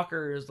Paul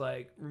Walker is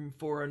like, room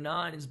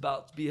 409 is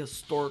about to be a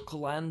historical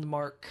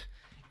landmark.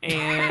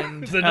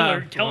 And is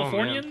another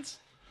Californians?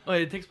 Oh,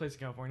 it takes place in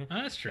California.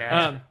 Oh, that's true.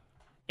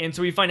 And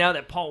so we find out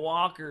that Paul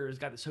Walker's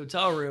got this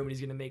hotel room, and he's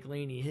going to make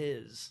Laney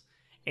his.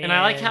 And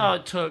I like how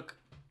it took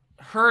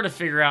her to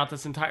figure out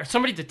this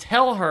somebody to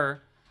tell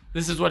her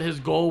this is what his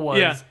goal was.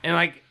 Yeah. And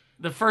like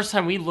the first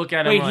time we look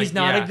at him, wait, he's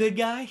not a good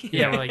guy?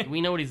 Yeah, we're like,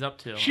 we know what he's up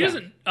to. She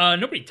doesn't.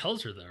 Nobody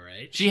tells her though,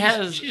 right? She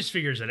just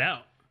figures it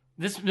out.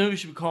 This movie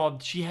should be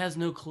called "She Has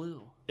No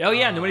Clue." Oh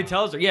yeah, nobody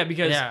tells her. Yeah,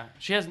 because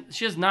she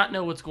does not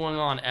know what's going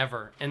on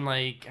ever, and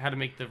like how to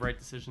make the right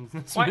decisions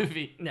in this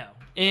movie. No,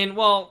 and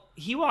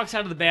he walks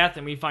out of the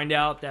bathroom. We find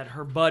out that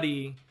her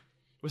buddy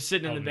was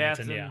sitting in the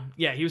bathroom.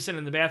 Yeah, he was sitting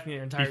in the bathroom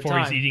the entire time before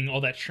he's eating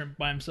all that shrimp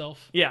by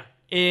himself. Yeah,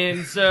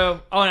 and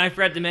so and I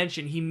forgot to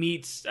mention he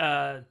meets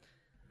Anna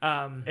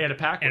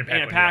Paquin.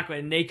 Anna Paquin,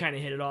 and they kind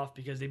of hit it off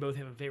because they both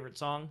have a favorite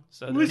song.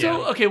 So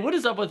okay, what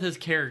is up with his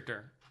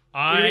character?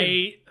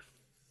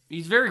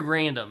 He's very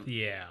random.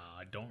 Yeah,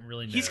 I don't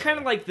really know. He's kind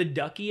of like the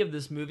Ducky of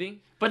this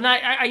movie. But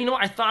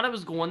I thought I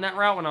was going that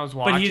route when I was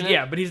watching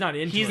but he's not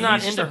into He's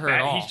not into her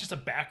at all. He's just a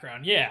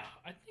background. Yeah,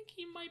 I think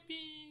he might be.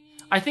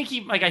 I think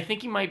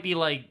he might be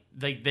like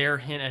their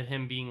hint at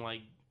him being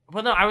like.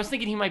 Well, no, I was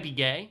thinking he might be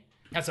gay.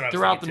 That's what I was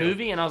throughout the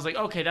movie, and I was like,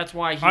 okay, that's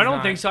why he's I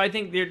don't think so. I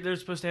think they're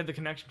supposed to have the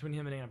connection between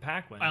him and Anna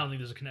Paquin. I don't think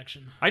there's a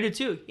connection. I do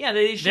too. Yeah,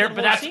 they should.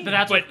 But that's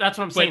what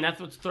I'm saying. That's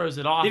what throws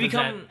it off. They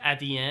become at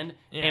the end.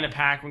 Yeah. Anna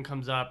Paquin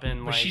comes up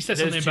and like she says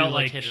something about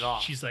like hit it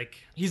off. She's like,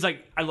 he's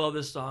like, I love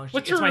this song.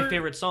 It's my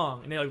favorite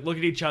song, and they like look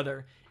at each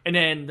other, and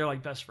then they're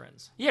like best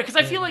friends. Yeah, because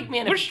I feel like,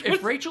 man,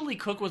 if Rachel Lee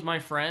Cook was my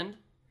friend,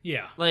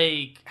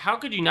 like how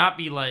could you not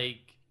be like.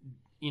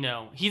 You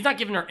know, he's not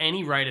giving her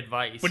any right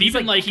advice. But he's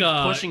even like keeps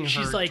pushing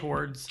she's her like,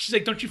 towards. She's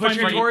like, don't you push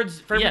find her towards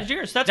Freddie Prinze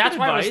Jr.? So that's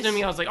why I was advice.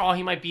 assuming. I was like, oh,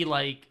 he might be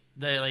like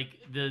the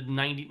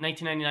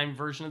 1999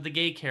 version of the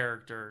gay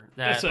character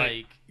that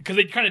because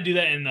they kind of do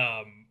that in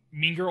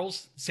Mean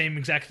Girls, same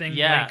exact thing.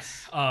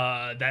 Yes,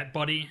 like, that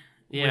buddy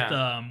with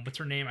what's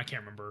her name? I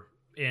can't remember.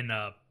 In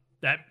I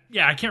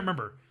can't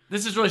remember.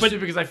 This is really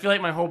stupid because I feel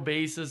like my whole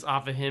basis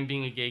off of him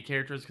being a gay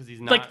character is because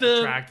he's not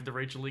attracted to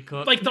Rachel Lee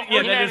Cook. Like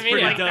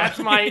that's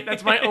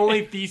my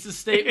only thesis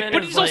statement.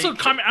 But he's also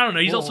I don't know.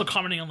 He's also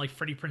commenting on like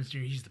Freddie Prinze Jr.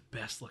 He's the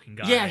best looking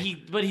guy. Yeah, he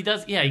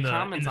does. Yeah, he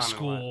comments in the on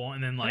school,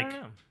 and then like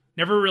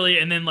never really.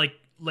 And then like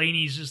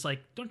Laney's just like,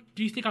 do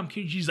you think I'm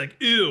cute? She's like,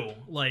 ew,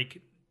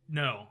 like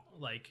no,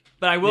 like.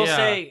 But I will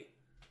say,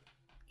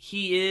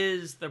 he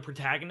is the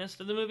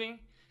protagonist of the movie.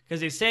 Because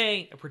they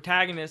say a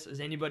protagonist is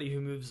anybody who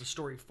moves the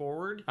story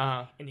forward.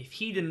 And if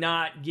he did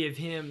not give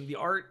him the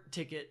art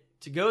ticket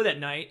to go that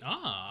night,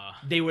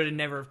 they would have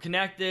never have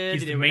connected.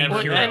 He's the main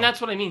hero. And that's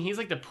what I mean. He's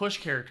like the push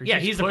character.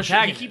 He's the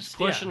protagonist. He keeps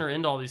pushing her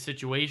into all these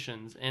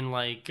situations. And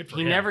like,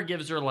 he never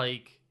gives her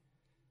like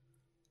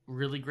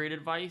really great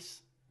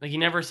advice. Like he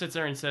never sits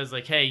there and says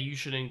like, "Hey, you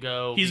shouldn't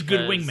go." He's a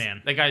good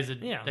wingman. That guy's a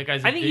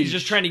I think he's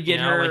just trying to get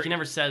her. Like he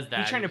never says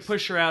that. He's trying to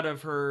push her out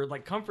of her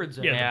like comfort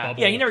zone. Yeah.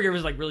 He never gives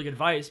her like really good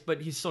advice, but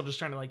he's still just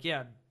trying to like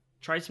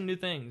try some new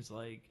things.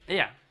 Like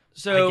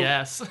so I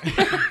guess.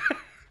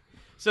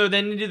 So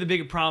then they do the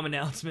big prom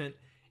announcement,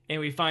 and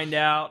we find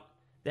out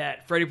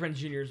that Freddie Prinze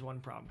Jr. is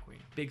won prom queen.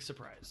 Big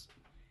surprise.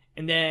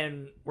 And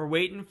then we're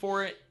waiting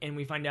for it, and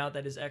we find out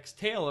that his ex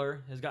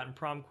Taylor has gotten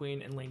prom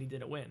queen, and Laney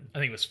didn't win. I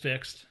think it was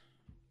fixed.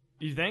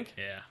 You think?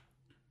 Yeah.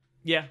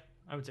 Yeah,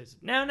 I would say so.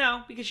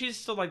 No, because she's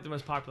still like the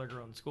most popular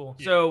girl in school.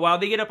 Yeah. So while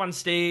they get up on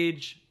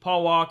stage,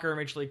 Paul Walker and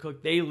Rachel Lee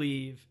Cook, they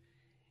leave.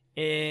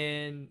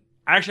 And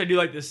I do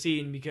like this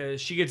scene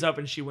because she gets up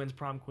and she wins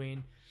prom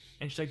queen.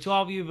 And she's like, to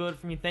all of you who voted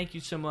for me, thank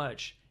you so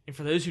much. And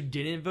for those who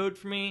didn't vote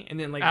for me, and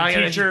then like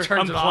the teacher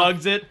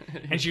unplugs it,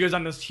 and she goes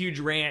on this huge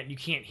rant. You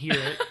can't hear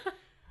it.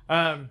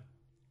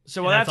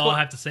 So that's all I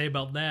have to say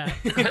about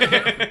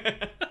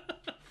that.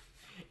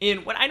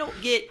 And what I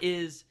don't get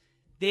is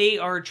they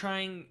are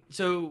trying.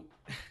 So,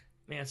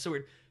 man, it's so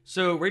weird.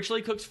 So Rachel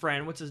Lee Cook's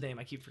friend, what's his name?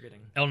 I keep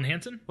forgetting. Eldon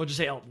Hansen? We'll just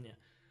say Eldon.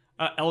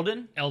 Yeah.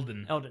 Eldon.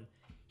 Eldon.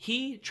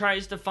 He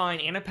tries to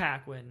find Anna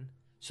Paquin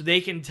so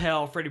they can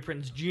tell Freddie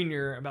Prinze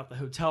Jr. about the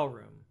hotel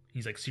room.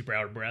 He's like super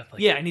out of breath.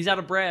 And he's out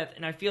of breath.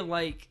 And I feel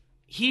like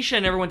he should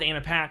have never went to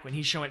Anna Paquin.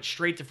 He should have went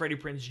straight to Freddie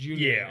Prinze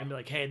Jr. And be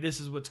like, hey, this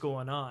is what's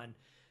going on.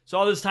 So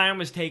all this time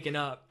was taken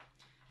up.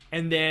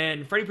 And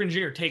then Freddie Prinze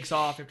Jr. takes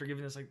off after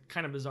giving this like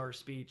kind of bizarre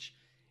speech.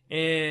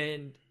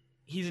 And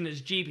he's in his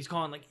Jeep. He's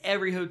calling like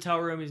every hotel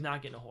room. He's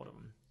not getting a hold of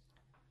them.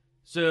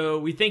 So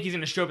we think he's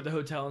going to show up at the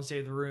hotel and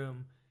save the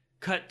room.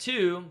 Cut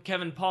to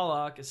Kevin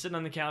Pollak is sitting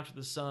on the couch with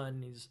his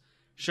son. He's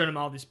showing him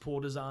all these pool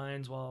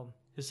designs while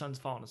his son's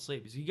falling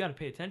asleep. He's like, you got to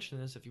pay attention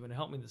to this if you want to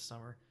help me this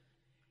summer.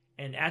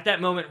 And at that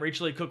moment,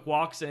 Rachel Lee Cook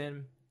walks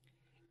in,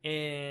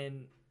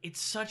 and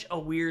it's such a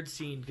weird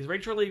scene because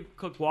Rachel Lee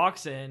Cook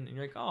walks in, and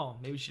you're like, oh,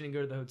 maybe she didn't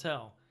go to the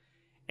hotel.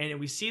 And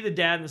we see the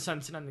dad and the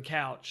son sitting on the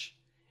couch,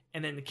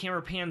 and then the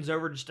camera pans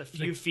over just a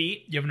few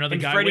feet. You have another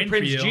and guy Freddie waiting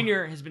Prinze for you.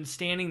 Jr. has been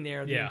standing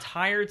there the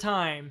entire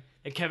time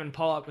that Kevin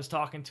Pollak was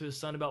talking to his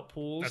son about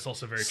pools. That's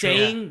also very true.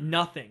 Saying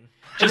nothing.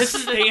 Just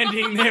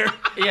standing there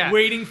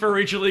waiting for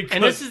Rachel Lee Cook.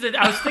 And I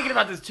was thinking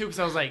about this too because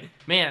I was like,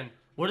 man,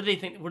 what do they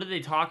think? What do they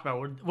talk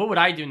about? What would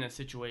I do in that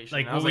situation?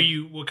 Like,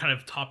 what kind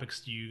of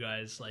topics do you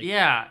guys like?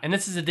 Yeah, and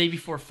this is the day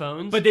before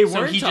phones, but they so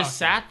weren't he talking. just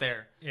sat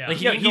there. Yeah, like,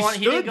 he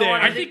stood there.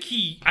 I think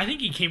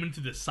he came in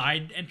through the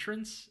side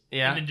entrance.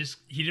 Yeah, and then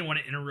he didn't want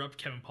to interrupt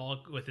Kevin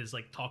Pollak with his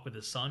talk with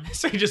his son,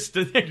 so he just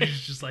stood there.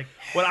 He's just like,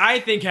 what I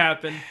think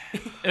happened.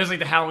 It was like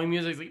the Halloween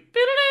music. Like,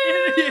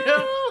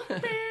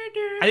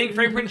 I think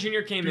Freddie Prinze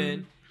Jr. came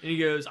in and he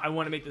goes, I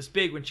want to make this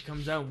big when she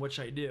comes home. What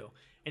should I do?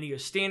 And he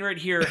goes, stand right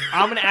here.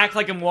 I'm going to act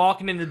like I'm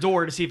walking in the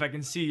door to see if I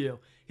can see you.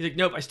 He's like,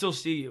 nope, I still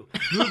see you.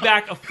 Move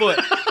back a foot.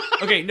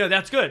 Okay, no,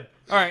 that's good.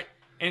 All right.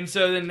 And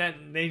so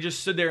then they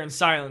just stood there in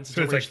silence.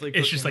 So until it's Rachel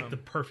Lee just Cook like came the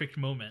perfect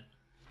moment.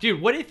 Dude,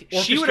 what if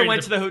she would have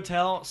went to the the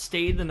hotel,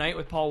 stayed the night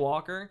with Paul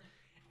Walker,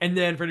 and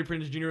then Freddie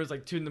Prinze Jr. was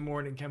like 2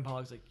 a.m. Ken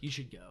Pollak's like, you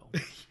should go.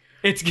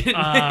 It's getting.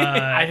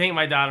 I think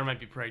my daughter might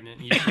be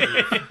pregnant. You should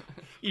leave.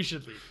 You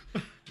should leave.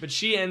 But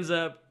she ends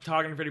up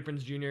talking to Freddie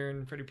Prinze Jr.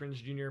 and Freddie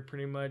Prinze Jr.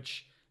 pretty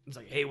much is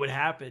like, hey, what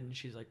happened? And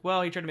she's like,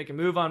 well, he tried to make a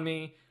move on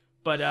me,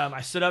 but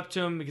I stood up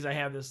to him because I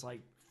have this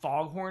like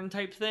foghorn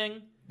type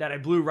thing that I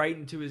blew right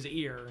into his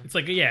ear. It's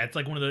like it's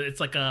like one of the it's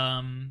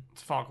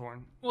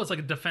foghorn. Well, it's like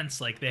a defense.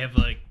 Like they have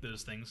like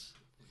those things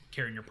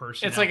carry in your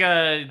purse. It's like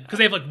a because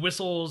they have like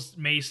whistles,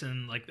 mace,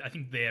 and like I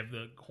think they have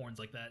the horns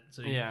like that.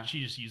 So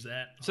she just used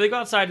that. So they go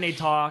outside and they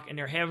talk, and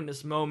they're having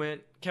this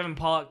moment. Kevin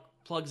Pollak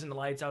plugs in the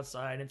lights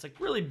outside, and it's like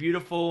really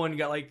beautiful, and you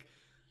got like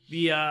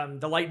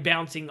the light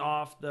bouncing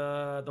off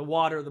the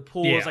water of the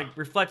pool is like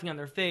reflecting on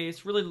their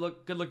face. Really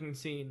good looking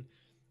scene,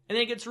 and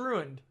then it gets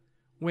ruined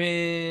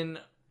when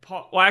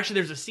actually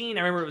there's a scene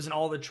I remember it was in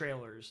all the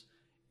trailers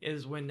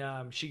is when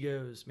she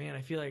goes, man,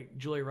 I feel like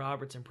Julia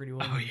Roberts in Pretty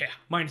Woman. Oh yeah,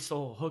 minus the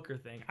whole hooker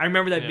thing. I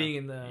remember that being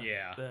in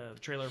the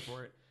trailer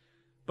for it.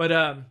 But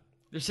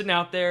they're sitting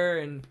out there,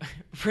 and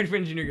Freddie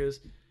Prinze Jr. goes,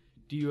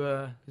 "Do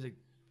you?" He's like,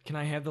 "Can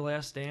I have the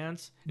last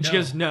dance?" And she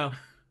goes, "No,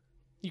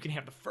 you can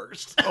have the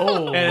first."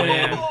 Oh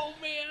man! Oh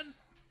man!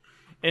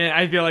 And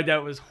I feel like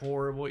that was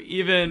horrible.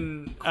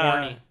 Even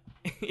corny.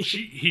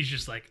 He's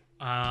just like,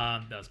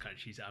 that was kind of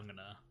cheesy. I'm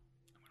gonna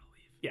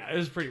leave. Yeah, it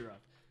was pretty rough.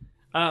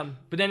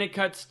 But then it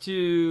cuts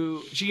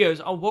to she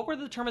goes, "Oh, what were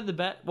the term of the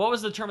bet? What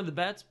was the term of the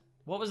bets?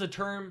 What was the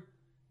term?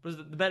 Was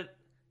the bet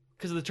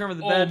because of the term of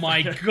the bet?" Oh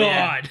my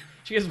god!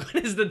 She goes, "What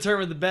is the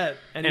term of the bet?"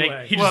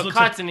 Anyway, he just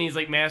cuts and he's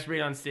like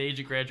masturbating on stage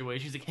at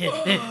graduation. He's like,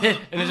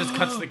 and it just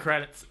cuts to the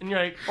credits, and you're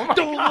like, "Oh my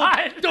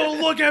god!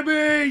 Don't look at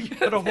me!"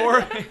 What a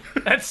horror!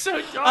 That's so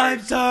dark. I'm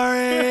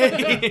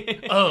sorry.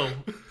 Oh.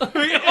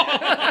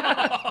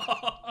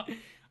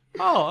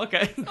 Oh,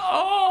 okay.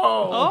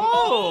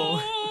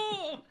 Oh.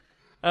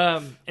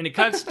 And it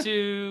cuts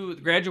to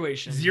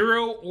graduation.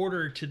 Zero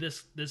order to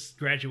this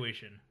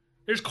graduation.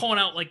 They're just calling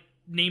out like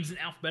names in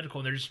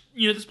alphabetical, and there's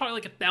there's probably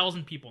like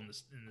 1,000 people in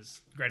this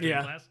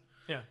graduating class.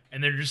 Yeah.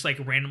 And they're just like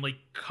randomly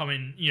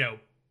coming,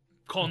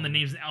 calling the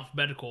names in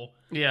alphabetical.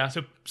 Yeah.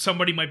 So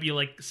somebody might be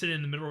like sitting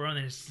in the middle row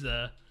and just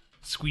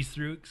squeeze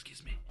through.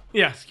 Excuse me.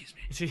 Yeah. Excuse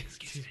me.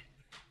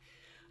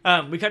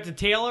 We cut to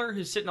Taylor,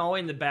 who's sitting all the way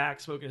in the back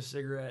smoking a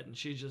cigarette, and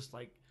she's just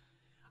like,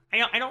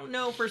 I don't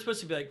know if we're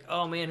supposed to be like,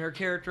 oh man, her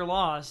character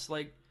lost.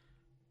 Like,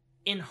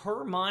 in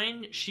her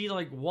mind, she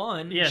like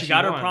won. Yeah, she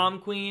got won. her prom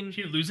queen.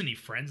 She didn't lose any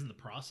friends in the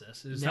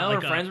process. It's No, not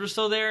like her friends were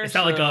still there. It's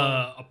not like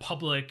a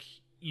public,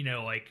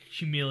 like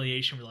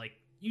humiliation where like,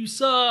 you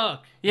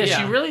suck. Yeah,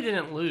 she really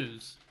didn't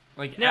lose.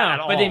 Like, no, at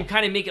all. but they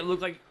kind of make it look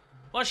like,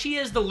 well, she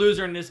is the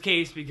loser in this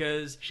case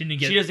because she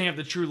doesn't have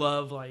the true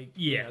love like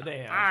they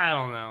have. I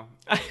don't know.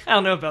 I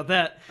don't know about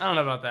that.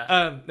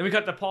 Then we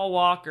cut to Paul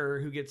Walker,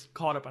 who gets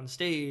caught up on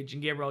stage,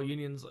 and Gabrielle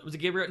Union's. Was it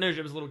Gabrielle? No,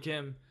 it was Little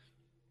Kim.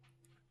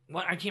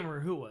 What? I can't remember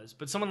who it was,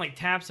 but someone like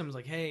taps him. Was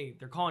like, "Hey,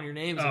 they're calling your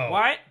name." He's like,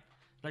 "What?"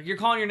 Like, you're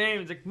calling your name.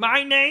 He's like,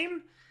 "My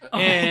name."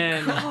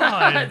 And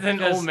it's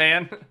an old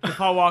man.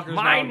 Paul Walker's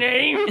my now,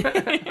 name.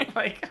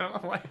 Like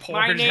Paul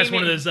Walker just has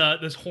one of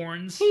those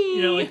horns,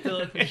 like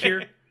the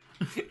here.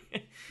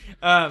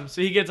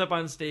 So he gets up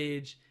on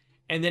stage,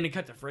 and then it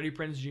cut to Freddie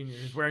Prinze Jr.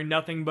 who's wearing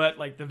nothing but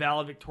like the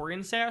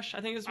Valedictorian sash.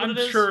 I think is what it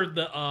is. I'm sure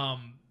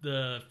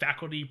the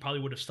faculty probably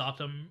would have stopped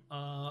him.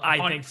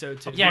 I think so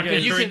too. Yeah,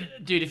 because you can,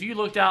 dude. If you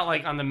looked out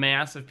like on the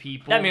mass of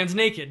people, that man's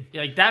naked.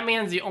 Like that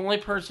man's the only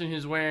person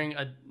who's wearing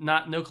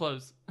no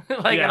clothes.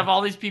 Like out of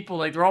all these people,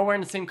 like they're all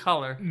wearing the same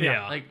color.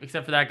 Yeah. Like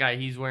except for that guy,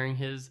 he's wearing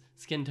his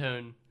skin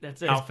tone.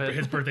 That's it. Outfit.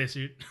 His birthday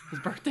suit. His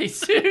birthday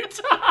suit.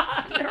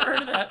 I've never heard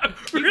of that.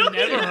 Really?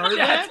 Never heard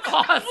That's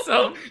that?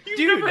 awesome.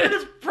 Dude,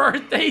 his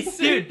birthday suit.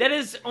 Dude, that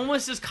is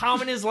almost as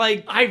common as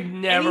like I've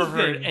never anything.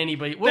 heard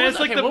anybody. That's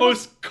like the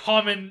most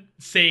common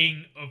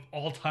saying of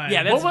all time.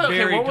 Yeah, that's what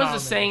very was common. the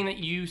saying that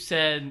you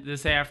said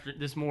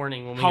this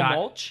morning when we How got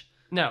mulch?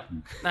 No,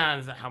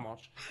 that's not how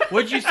much.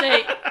 What'd you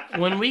say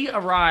when we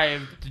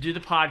arrived to do the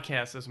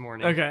podcast this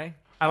morning? Okay.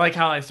 I like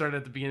how I started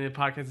at the beginning of the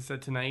podcast and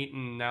said tonight,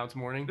 and now it's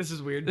morning. This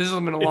is weird. This has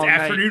been a It's long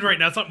afternoon night. right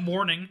now. It's not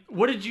morning.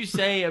 What did you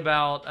say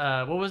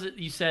about what was it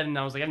you said? And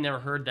I was like, I've never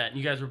heard that. And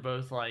you guys were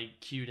both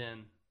like cued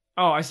in.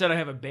 Oh, I said I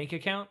have a bank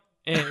account.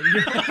 And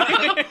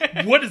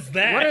What is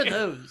that? What are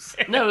those?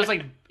 No, it was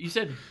like you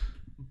said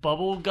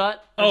bubble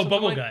gut. or Oh, something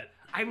bubble like- gut.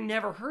 I've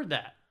never heard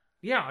that.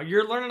 yeah,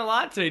 you're learning a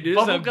lot today, dude.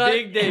 This is a Bubble gut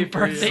big day and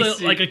for you. birthday It's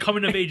suit. like a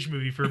coming of age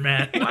movie for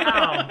Matt.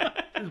 Wow,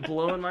 it's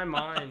blowing my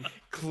mind.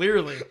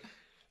 Clearly.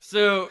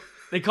 So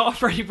they call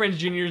Freddie Prinze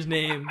Jr.'s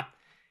name,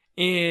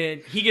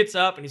 and he gets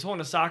up and he's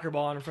holding a soccer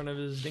ball in front of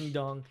his ding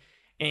dong.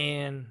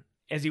 And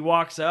as he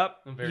walks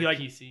up, I'm very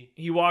he PC.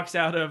 he walks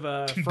out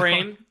of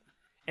frame,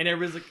 and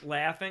everybody's like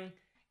laughing.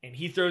 And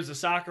he throws the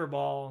soccer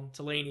ball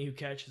to Laney, who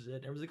catches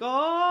it. Everybody's like,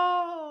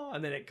 "Oh!"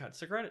 And then it cuts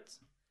to credits.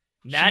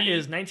 That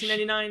is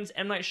 1999's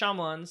M. Night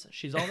Shyamalan's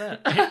She's All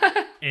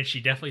That. And she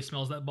definitely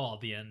smells that ball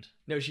at the end.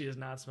 No, she does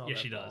not smell Yeah,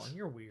 that she ball. does.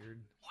 You're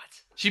weird.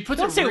 What? She puts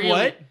Don't it say really,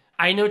 what?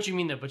 I know what you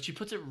mean though, but she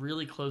puts it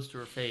really close to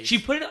her face. She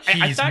put it.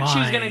 I She's thought she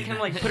was gonna mine. kind of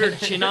like put her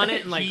chin on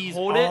it and like She's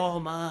hold it. all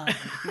mine.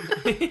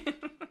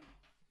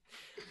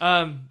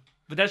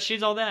 But that's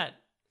She's All That.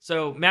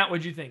 So Matt,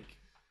 what'd you think?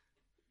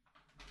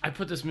 I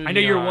put this movie. I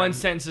know your on. one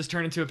sentence has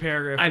turned into a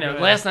paragraph. I know. Go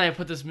ahead. Last night I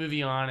put this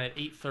movie on at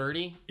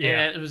 8:30. Yeah.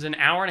 And it was an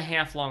hour and a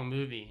half long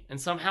movie, and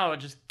somehow it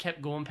just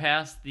kept going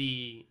past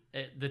the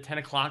 10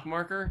 o'clock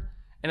marker.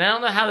 And I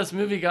don't know how this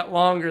movie got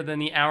longer than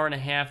the hour and a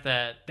half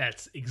that.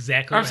 That's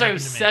exactly Or, I'm what sorry,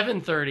 it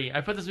happened was to me. 7:30.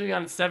 I put this movie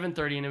on at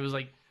 7:30, and it was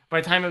like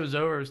by the time it was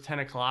over, it was 10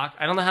 o'clock.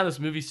 I don't know how this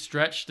movie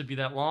stretched to be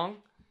that long.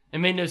 It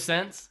made no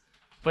sense,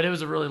 but it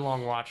was a really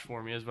long watch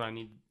for me. Is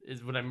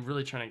what I'm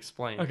really trying to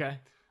explain. Okay.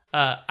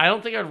 I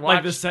don't think I'd watch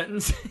Like this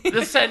sentence.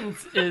 this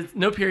sentence is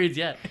no periods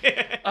yet,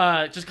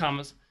 just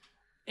commas.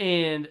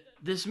 And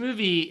this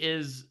movie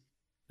is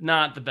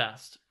not the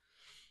best,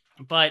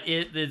 but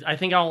I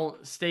think I'll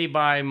stay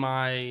by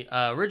my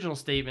original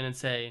statement and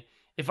say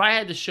if I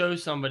had to show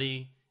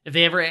somebody, if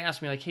they ever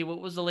asked me like, "Hey,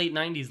 what was the late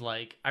 '90s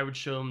like?" I would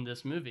show them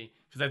this movie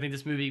because I think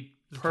this movie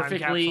perfectly.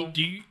 capsule?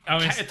 Do you? I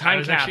was Time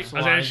actually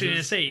going to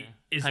capsulizes. say,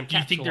 Time do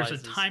you think there's a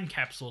capsulizes. time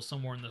capsule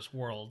somewhere in this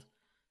world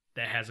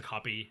that has a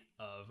copy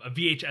of a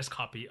VHS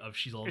copy of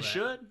She's All It That?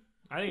 should.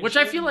 I think it Which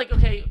I should. feel like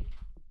okay.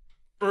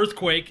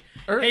 Earthquake.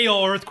 Earth- Hey,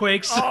 all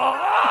earthquakes.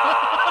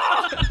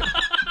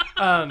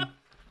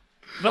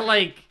 But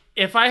like,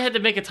 if I had to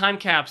make a time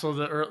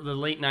capsule of the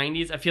late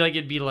 '90s, I feel like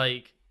it'd be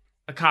like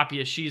a copy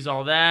of She's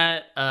All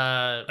That,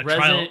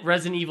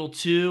 Resident Evil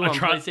 2 on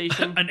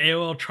PlayStation, An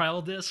AOL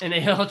trial disc. an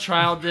AOL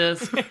trial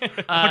disc,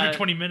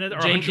 120 minutes or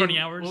 120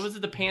 hours. What was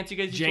it? The pants you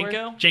guys used to wear?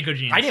 Janko. Janko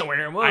jeans. I didn't wear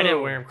them. I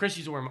didn't wear them. Chris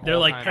used to wear them. They're all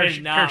like the time.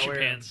 parachute, not parachute wear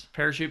pants.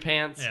 parachute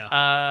pants.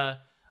 Yeah.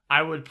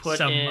 I would put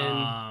Some in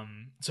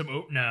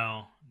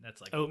no,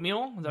 that's like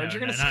Oatmeal? Is that no, what you're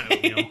gonna no,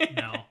 say? not oatmeal.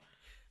 No.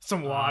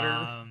 Some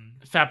water.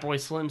 Fat Boy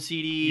Slim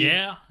CD.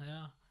 Yeah.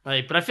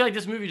 Like, but I feel like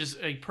this movie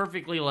just like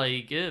perfectly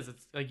like is.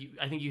 It's like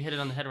I think you hit it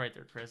on the head right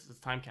there, Chris. It's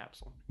time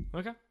capsule.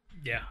 Okay.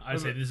 Yeah, I'd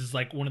say this is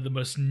like one of the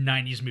most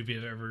 '90s movies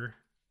I've ever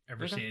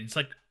Okay. seen. It's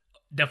like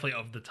definitely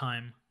of the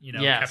time, you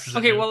know. Yes. captures the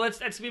Okay. mood. Well,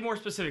 let's be more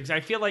specific. 'Cause I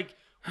feel like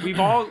we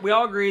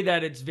all agree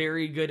that it's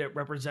very good at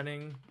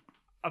representing,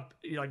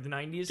 like the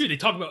 '90s. dude, they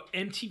talk about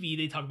MTV.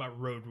 They talk about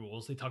Road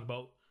Rules. They talk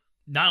about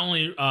not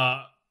only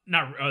I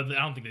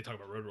don't think they talk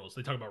about Road Rules.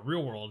 They talk about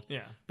Real World.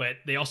 Yeah. But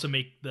they also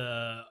make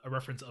a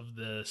reference of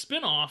the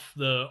spin-off,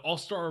 the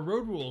All-Star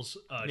Road Rules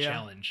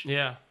challenge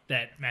Yeah.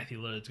 that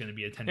Matthew Lillard's going to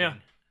be attending. Yeah.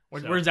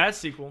 So Where's that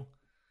sequel?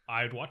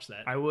 I'd watch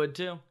that. I would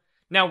too.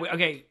 Now,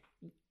 okay,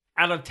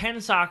 out of 10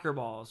 soccer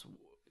balls,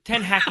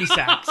 10 hacky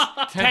sacks,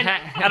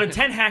 out of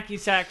 10 hacky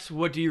sacks,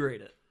 what do you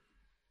rate it?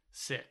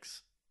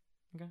 6.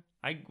 Okay,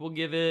 I will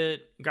give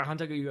it.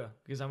 Hunter, you go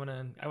because I want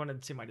to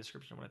see my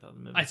description of what I thought of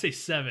the movie. I'd say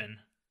 7.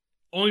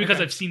 Only because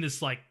Okay. I've seen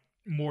this like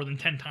more than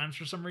 10 times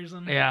for some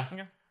reason. Yeah.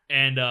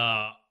 And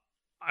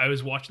I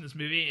was watching this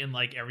movie and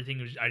like everything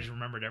was, I just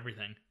remembered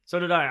everything. So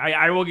did I.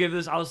 I will give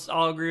this.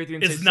 I'll agree with you.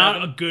 And It's say not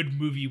 7. a good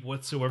movie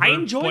whatsoever. I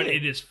enjoyed but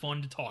it. it is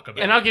fun to talk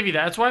about. And I'll give you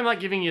that. That's why I'm not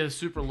giving you a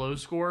super low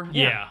score.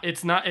 Yeah.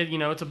 It's not.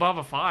 It's above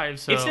a 5.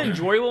 So It's an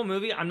enjoyable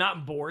movie. I'm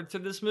not bored through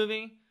this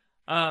movie.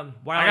 While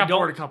I got don't,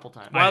 bored a couple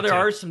times. While I did there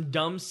too. are some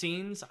dumb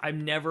scenes,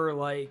 I'm never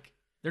like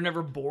they're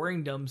never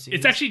boring dumb scenes.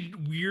 It's actually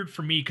weird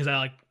for me because I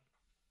like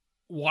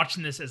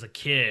watching this as a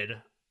kid.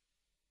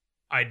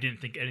 I didn't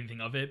think anything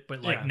of it,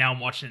 but like Yeah. now I'm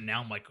watching it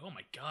now, I'm like, oh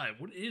my god,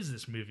 what is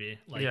this movie?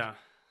 Like, yeah.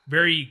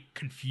 very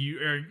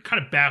confused or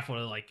kind of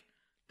baffled, like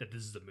that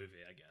this is the movie.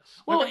 I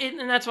guess. Well,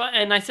 and that's why.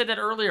 And I said that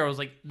earlier. I was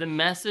like, the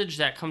message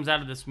that comes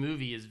out of this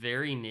movie is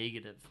very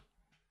negative.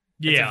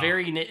 Yeah,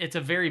 It's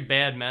a very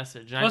bad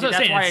message. And I Well, think that's what I'm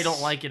that's saying, why I it's-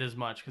 don't like it as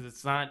much because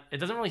it's not. It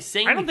doesn't really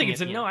say. I don't think anything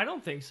it's at a the no. end. I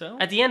don't think so.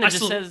 At the end, it I just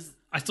still- says.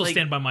 I still like-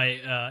 stand by my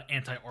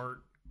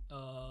anti-art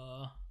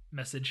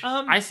message.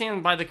 I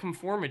stand by the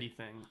conformity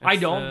thing. I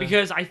don't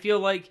because I feel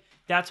like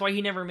that's why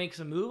he never makes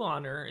a move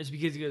on her is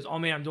because he goes, oh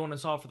man, I'm doing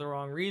this all for the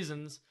wrong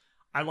reasons.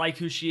 I like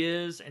who she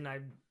is and I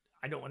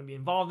don't want to be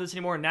involved in this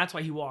anymore. And that's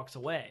why he walks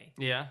away.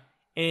 Yeah.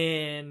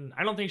 And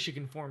I don't think she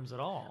conforms at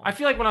all. I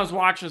feel like when I was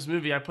watching this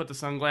movie, I put the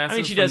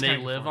sunglasses she from does They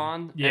kinda Live conform.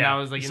 on. Yeah. And I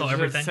was like, You saw it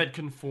everything? said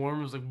conform.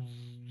 It was like...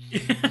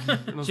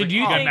 and I was So like, do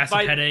you You got a think massive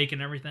by- headache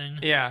and everything.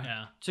 Yeah.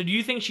 Yeah. So do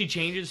you think she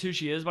changes who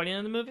she is by the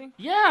end of the movie?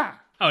 Yeah.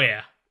 Oh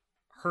yeah.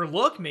 Her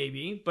look,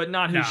 maybe, but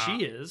not who Nah.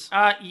 she is.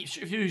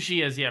 Who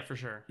she is, yeah, for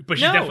sure. But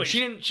No,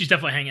 she's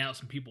definitely hanging out with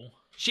some people.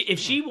 If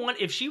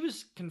she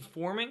was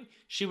conforming,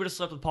 she would have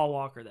slept with Paul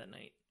Walker that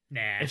night.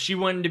 Nah. If she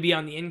wanted to be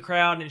on the in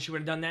crowd and she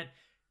would have done that,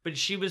 but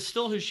she was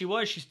still who she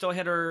was. She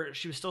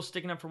was still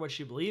sticking up for what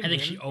she believed. I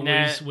think in. she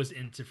always was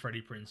into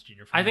Freddie Prinze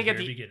Jr. from I think the at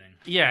very the beginning.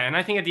 Yeah, and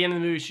I think at the end of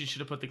the movie, she should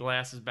have put the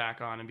glasses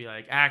back on and be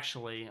like,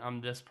 actually,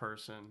 I'm this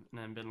person. And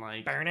then been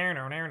like,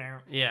 yeah.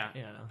 Yeah.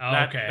 Oh,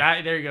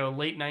 okay. There you go.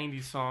 Late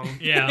 90s song.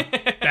 Yeah.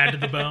 Bad to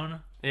the bone.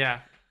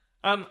 Yeah.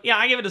 Yeah,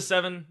 I give it a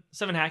 7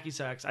 hacky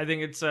sacks. I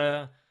think it's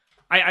I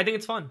think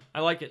it's fun. I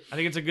like it. I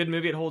think it's a good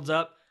movie. It holds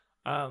up.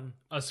 A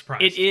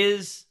surprise. It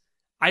is.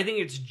 I think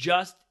it's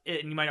just,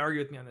 and you might argue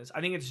with me on this.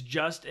 I think it's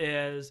just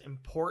as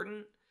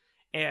important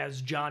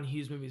as John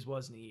Hughes movies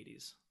was in the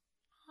 80s.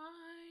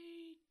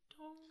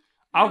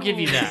 I'll give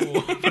you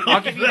that.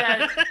 I'll give you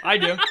that. I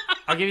do.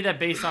 I'll give you that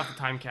based off the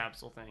time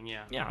capsule thing.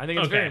 Yeah. Yeah, I think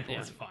it's very Okay,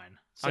 important. that's fine.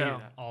 So, I'll give you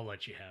that. I'll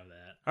let you have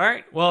that. all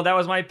right. Well, that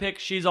was my pick.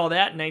 She's All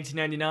That,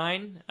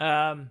 1999.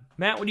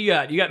 Matt, what do you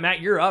got? Matt,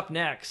 you're up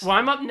next. Well,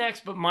 I'm up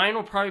next, but mine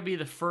will probably be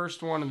the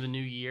first one of the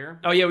new year.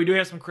 Oh, yeah, we do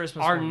have some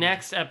Christmas Our ones.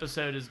 next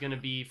episode is going to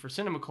be for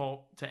Cinema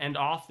Cult to end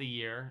off the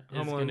year.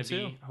 Home Is Alone going to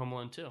 2. be Home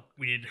Alone 2.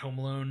 We did Home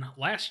Alone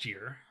last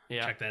year.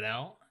 Yeah. Check that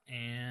out.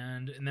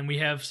 And then we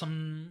have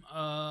some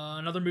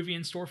another movie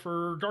in store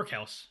for Dark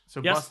House. So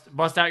Yes.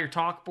 bust out your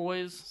talk,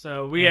 boys.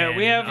 So we have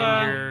And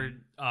your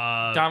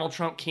Uh, Donald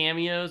Trump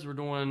cameos. We're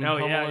doing oh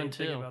Home yeah, Alone you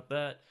think 2. about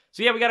that.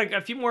 So yeah, we got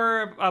a few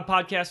more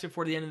podcasts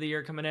before the end of the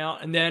year coming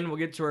out, and then we'll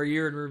get to our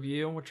year in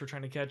review, which we're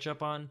trying to catch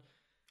up on.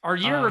 Our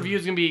year in review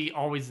is going to be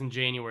always in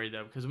January,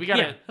 though, because we got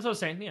to... Yeah, that's what I was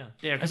saying. Yeah,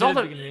 Yeah, I because said at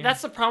the beginning of the year.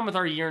 that's the problem with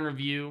our year in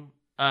review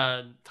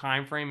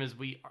time frame is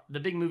the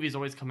big movies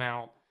always come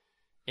out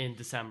in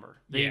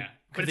December. yeah.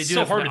 But they it's do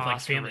so it for hard the with like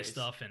Oscar family race.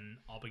 stuff and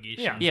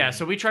obligations. Yeah. and-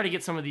 So we try to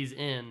get some of these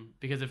in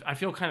because I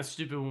feel kind of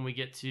stupid when we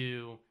get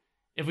to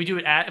if we did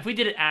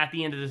it at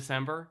the end of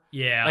December.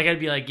 Yeah. Like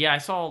I'd be like, yeah, I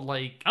saw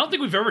like I don't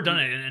think we've ever done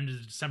it in the end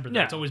of December. Though.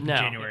 No, It's always been no.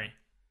 January.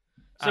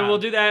 So we'll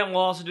do that, and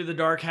we'll also do the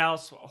Dark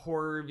House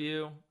horror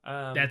review.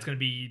 That's going to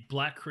be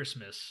Black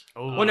Christmas.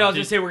 Oh, well, no, I was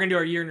dude. gonna say we're gonna do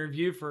our year in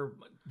review for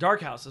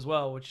Dark House as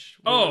well, which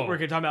we're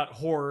gonna talk about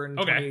horror in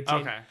Okay. 2018.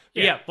 Okay.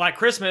 But yeah, Black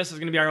Christmas is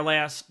gonna be our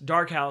last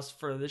Dark House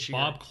for this year.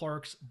 Bob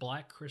Clark's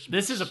Black Christmas.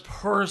 This is a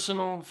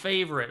personal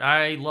favorite.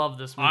 I love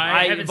this movie.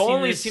 I haven't I've seen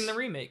only this- seen the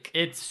remake.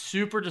 It's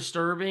super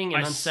disturbing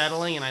and I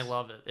unsettling, and I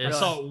love it. I It's,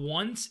 saw it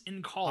once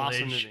in college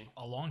Awesome movie.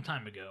 a long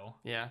time ago,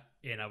 yeah.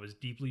 and I was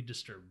deeply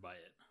disturbed by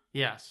it.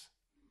 Yes.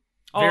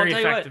 Oh, I'll Very tell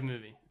you what. effective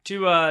movie.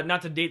 To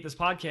not to date this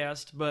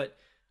podcast, but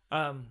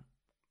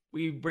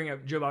we bring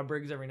up Joe Bob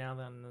Briggs every now and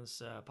then on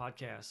this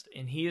podcast,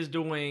 and he is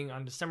doing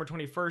on December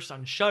 21st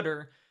on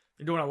Shudder.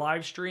 They're doing a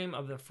live stream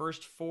of the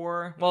first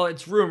 4. Well,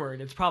 it's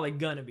rumored; it's probably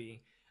gonna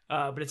be,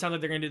 but it sounds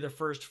like they're gonna do the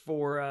first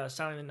 4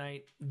 Silent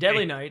Night,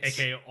 Deadly Nights.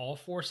 AKA all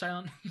 4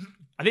 silent.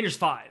 I think there's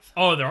 5.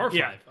 Oh, there are 5.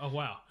 Yeah. Oh,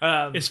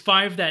 wow. Is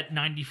 5 that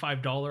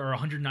 $95 or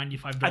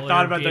 $195? I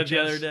thought about that the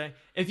other day.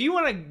 If you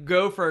want to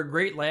go for a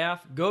great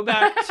laugh, go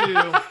back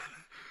to.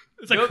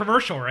 It's like a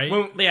commercial, right?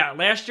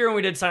 Last year when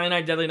we did Silent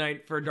Night, Deadly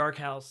Night for Dark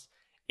House,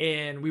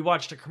 and we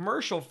watched a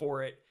commercial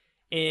for it,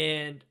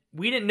 and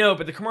we didn't know,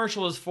 but the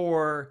commercial was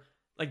for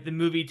like the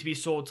movie to be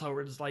sold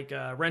towards like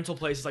rental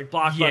places like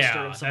Blockbuster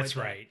Yeah, and stuff that's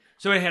like that. right.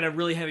 So it had a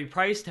really heavy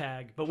price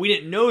tag, but we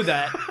didn't know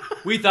that.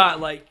 We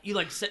thought like you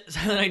like Silent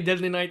Night,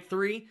 Deadly Night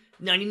 3,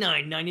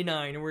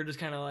 $99.99, and we're just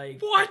kind of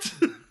like What?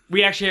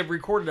 we actually have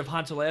recorded of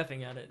Hanto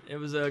laughing at it. It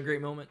was a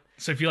great moment.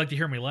 So if you like to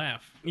hear me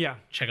laugh, Yeah.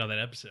 check out that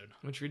episode.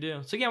 Which we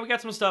do. So yeah, we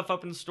got some stuff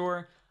up in the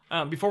store.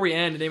 Before we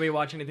end, did anybody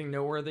watch anything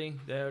noteworthy?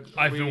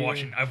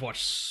 I've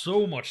watched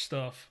so much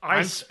stuff.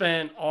 I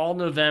spent all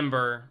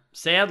November.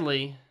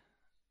 Sadly,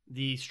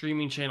 the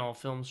streaming channel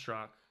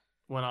Filmstruck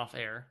went off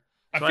air.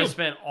 So I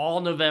spent all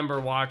November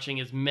watching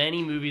as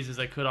many movies as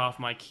I could off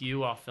my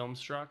queue off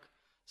Filmstruck.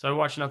 So I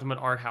watched nothing but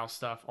art house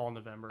stuff all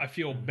November. I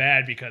feel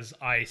bad because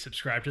I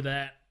subscribed to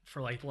that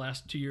for like the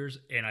last 2 years,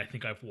 and I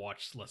think I've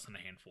watched less than a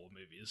handful of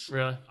movies.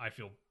 Really? I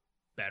feel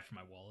bad for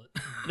my wallet.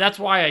 That's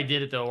why I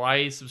did it, though.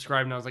 I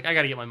subscribed and I was like, I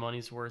got to get my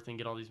money's worth and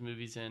get all these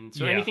movies in.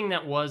 So Yeah. anything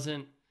that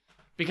wasn't...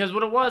 Because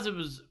what it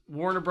was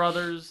Warner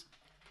Brothers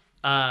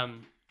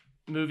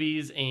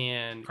movies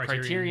and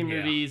Criterion yeah.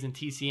 movies and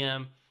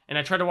TCM. And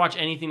I tried to watch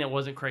anything that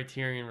wasn't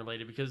Criterion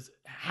related because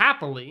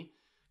happily,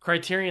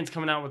 Criterion's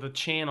coming out with a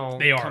channel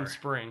They come are.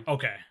 spring.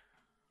 Okay.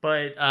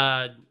 But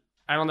I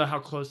don't know how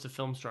close to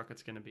Filmstruck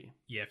it's going to be.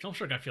 Yeah,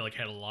 Filmstruck I feel like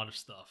had a lot of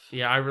stuff.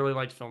 Yeah, I really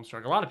liked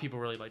Filmstruck. A lot of people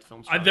really liked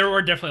Filmstruck. There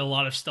were definitely a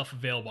lot of stuff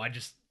available.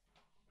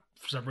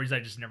 for some reason,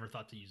 I just never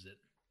thought to use it,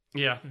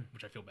 Yeah.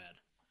 which I feel bad.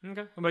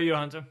 Okay. What about you,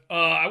 Hanzo?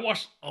 I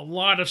watched a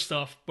lot of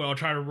stuff, but I'll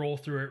try to roll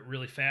through it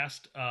really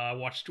fast. I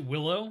watched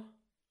Willow,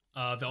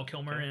 Val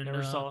Kilmer, and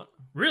Never saw it.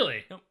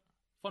 Really? Nope.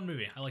 Fun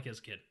movie. I like it as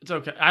a kid. It's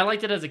okay. I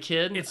liked it as a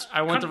kid.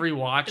 I went to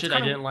rewatch it. I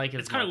didn't like it.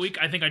 It's kind of weak.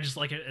 I think I just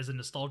like it as a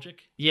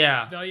nostalgic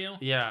Yeah. value.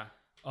 Yeah.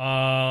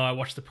 I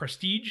watched The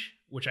Prestige,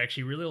 which I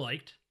actually really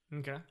liked.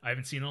 Okay. I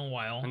haven't seen it in a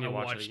while. I need I to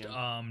watch watched it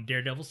again.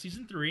 Daredevil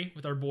season 3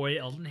 with our boy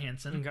Eldon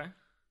Hansen. Okay.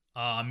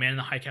 Man in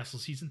the High Castle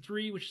season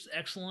 3, which is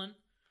excellent.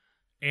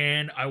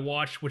 And I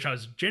watched, which I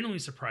was genuinely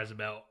surprised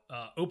about,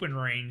 Open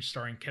Range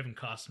starring Kevin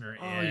Costner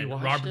Oh, and you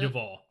watched Robert it?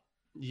 Duvall.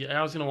 Yeah,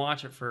 I was gonna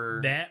watch it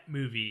for. That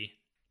movie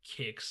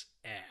kicks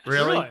ass.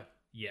 Really?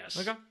 Yes.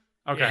 Okay.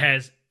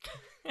 Okay.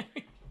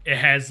 It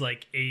has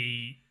like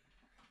a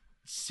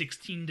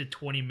 16 to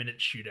 20 minute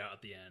shootout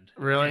at the end.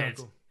 Really? And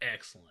it's Cool.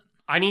 excellent.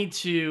 I need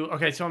to.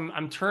 Okay, so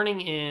I'm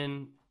turning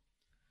in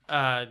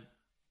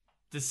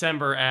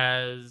December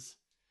as.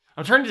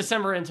 I'm turning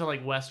December into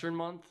like Western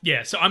month.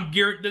 Yeah, so I'm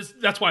gearing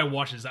that's why I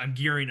watch this. I'm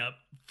gearing up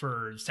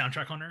for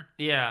Soundtrack Hunter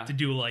Yeah. to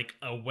do like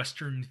a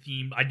Western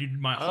themed. I did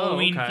my Oh,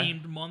 Halloween okay.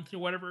 themed month or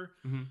whatever.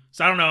 Mhm.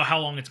 So I don't know how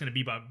long it's going to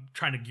be, but I'm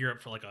trying to gear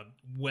up for like a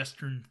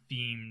Western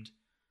themed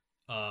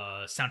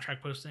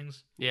soundtrack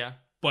postings. Yeah.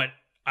 But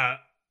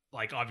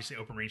like obviously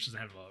Open Range doesn't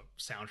have a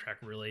soundtrack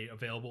really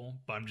available,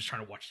 but I'm just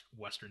trying to watch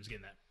Westerns,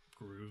 getting that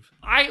groove.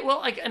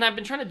 And I've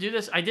been trying to do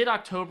this. I did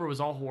October was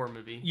all horror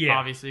movie. Yeah.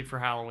 Obviously for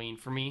Halloween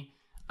for me.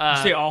 You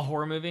say all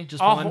horror movie?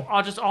 Just all,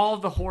 one? just all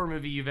of the horror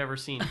movie you've ever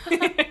seen.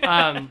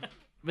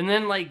 And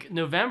then like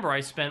November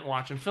I spent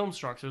watching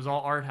Filmstruck. It was all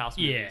art house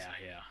movies.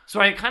 Yeah.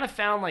 So I kind of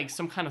found like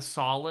some kind of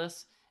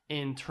solace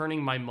in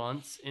turning my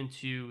months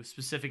into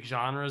specific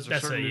genres or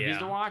certain movies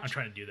to watch. I'm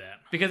trying to do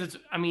that. Because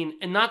and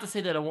not to say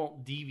that I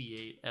won't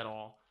deviate at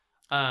all.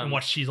 And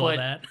watch She's All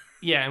That.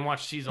 Yeah, and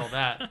watch She's All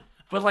That.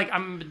 But like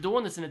I'm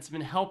doing this and it's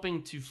been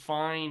helping to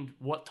find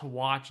what to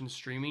watch in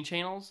streaming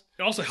channels.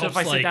 It also So helps if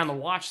I sit like down to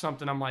watch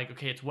something, I'm like,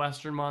 okay, it's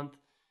Western month.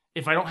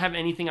 If I don't have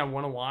anything I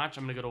want to watch,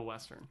 I'm gonna go to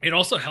Western. it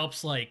also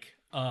helps like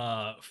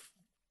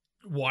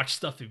watch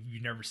stuff that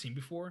you've never seen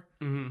before.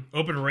 Mm-hmm.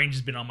 Open Range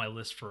has been on my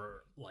list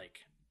for like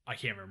I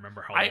can't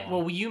remember how long.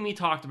 Well, you and me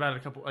talked about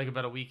it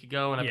about a week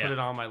ago, and I Yeah. put it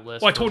on my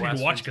list. Well, I for told you to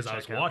Westerns watch because I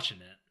was check out. watching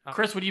it.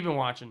 Chris, what have you been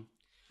watching?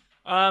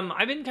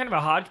 I've been kind of a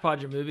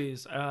hodgepodge of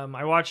movies.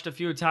 I watched a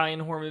few Italian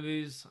horror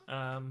movies.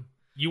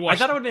 You I watched?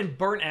 thought I would have been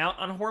burnt out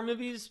on horror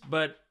movies,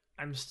 but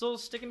I'm still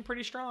sticking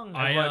pretty strong.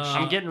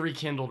 I'm getting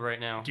rekindled right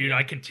now. Dude,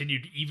 I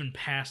continued even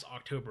past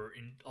October,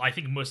 and I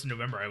think most of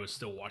November I was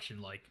still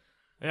watching like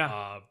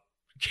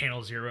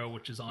Channel Zero,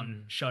 which is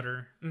on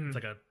Shudder. Mhm. It's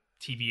like a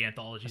TV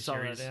anthology I saw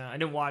series. that. Yeah, I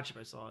didn't watch it, but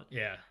I saw it.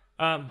 Yeah.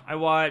 I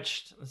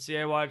watched. Let's see.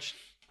 I watched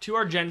 2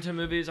 Argento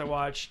movies. I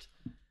watched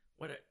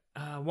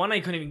one I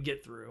couldn't even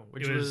get through,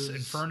 which It was was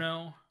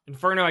Inferno,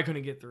 Inferno. I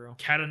couldn't get through,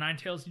 Cat of Nine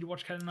Tails. Did you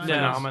watch Cat of Nine No.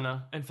 Tails?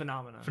 Phenomena. and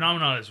Phenomena.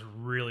 Phenomenon is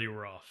really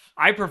rough.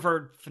 I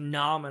preferred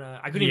Phenomena.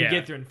 I couldn't even Yeah.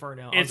 get through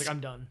Inferno. I was It's- like,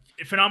 I'm done.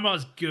 Phenomenon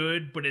is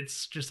good, but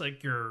it's just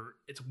like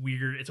it's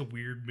weird. It's a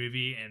weird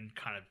movie and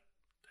kind of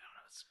I don't know.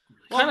 It's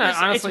really Well, Kinda, it's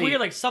honestly- weird.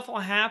 Like stuff will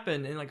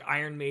happen, and like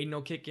Iron Maiden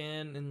will kick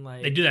in, and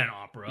like they do that in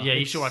opera. Yeah,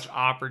 you should watch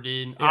Opera,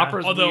 dude. Yeah.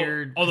 Opera's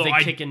Although they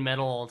I- kick in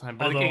metal all the time,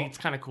 but although- it's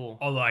kind of cool.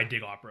 Although I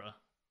dig opera.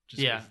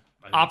 Just Yeah. 'cause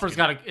I think Opera's it's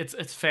got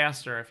it's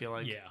faster. I feel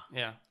like. Yeah.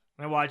 Yeah.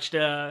 I watched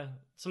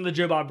some of the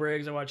Joe Bob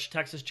Briggs. I watched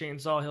Texas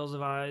Chainsaw, Hills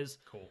of Eyes,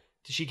 cool.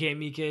 Tashike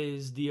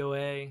Miike's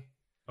DOA.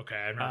 Okay,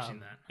 I've never seen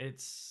that.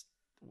 It's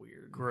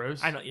weird.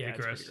 Gross. I know. Yeah, Is it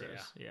it's gross? pretty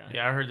gross. Yeah.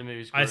 Yeah, I heard the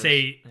movie's. I Gross.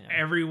 say Yeah.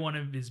 every one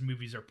of his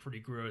movies are pretty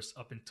gross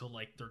up until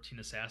like 13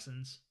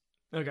 Assassins,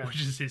 Okay.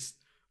 which is his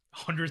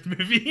 100th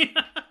movie.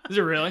 Is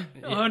it really?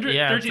 100,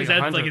 Yeah, 13 it's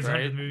Assassins like 100th, his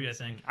 100th right? movie, I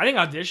think. I think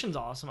Audition's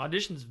awesome.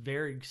 Audition's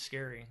very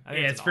scary. I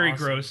think Yeah, it's very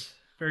awesome. gross.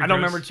 Very I don't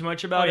gross. remember too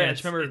much about Oh, it. yeah, I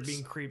just remember it it's-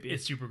 being creepy.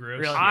 It's super gross.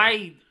 Really?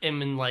 I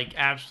am in like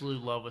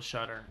absolute love with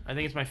Shudder. I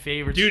think it's my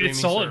favorite. Dude, it's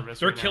streaming solid. service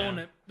They're right killing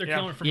now. it. They're Yeah.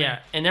 killing it for Yeah,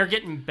 me. and they're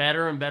getting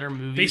better and better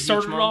movies. They each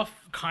started month.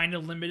 off kind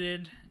of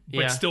limited, but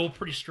Yeah. still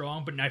pretty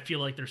strong. But I feel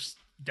like there's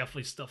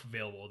definitely stuff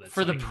available that's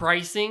for the something-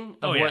 pricing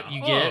of Oh, yeah. what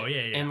you get, Oh,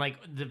 yeah. and like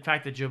the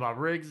fact that Joe Bob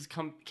Riggs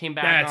came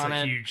back That's on a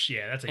it, huge.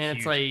 Yeah, that's a and huge.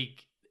 it's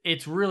like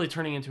it's really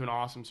turning into an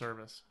awesome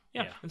service.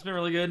 yeah, yeah. it's been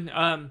really good.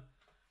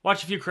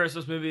 Watched a few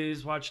Christmas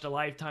movies. Watched a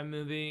Lifetime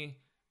movie.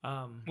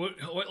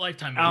 What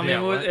Lifetime I movie?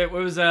 mean, what? it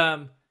was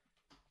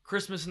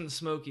Christmas in the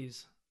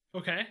Smokies.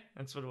 Okay.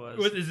 That's what it was.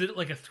 What, is it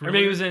like a thriller? Or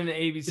maybe it was an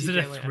ABC. Is it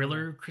a family, I don't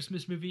thriller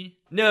Christmas movie?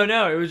 know.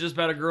 No. It was just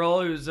about a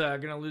girl who's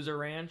gonna lose her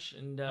ranch,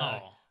 and Oh.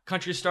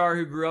 country star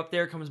who grew up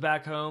there comes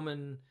back home,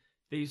 and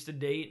they used to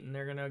date, and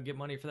they're gonna get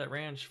money for that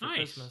ranch for Nice.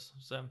 Christmas.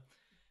 So,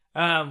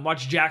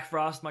 watch Jack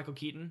Frost, Michael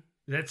Keaton.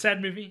 Is that a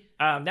sad movie?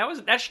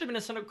 That should have been a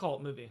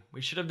Cinecult movie. We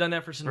should have done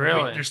that for Cinecult.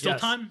 Really? There's still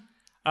Yes. time?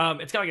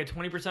 It's got like a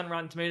 20%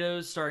 Rotten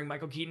Tomatoes, starring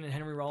Michael Keaton and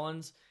Henry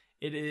Rollins.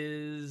 It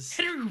is.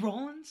 Henry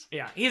Rollins?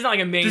 Yeah, he's not like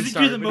a main Does he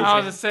star. do the but motion? I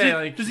was gonna say,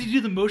 like- does he do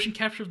the motion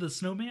capture of the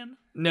snowman?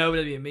 no,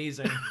 that'd be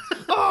amazing.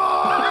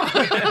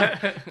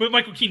 But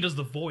Michael Keaton does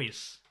the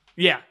voice.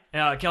 Yeah,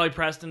 Kelly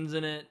Preston's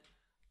in it.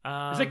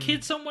 Is that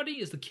kid somebody?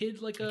 Is the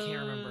kid like a I can't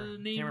remember.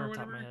 name Can't or remember off the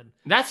top of whatever? my head.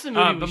 That's the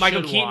movie. But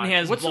Michael should Keaton watch.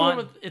 has What's blonde-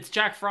 the one with? It's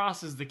Jack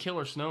Frost as the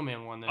Killer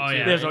Snowman one. Though, Oh too.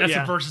 yeah, There's- that's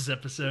yeah. the versus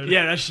episode.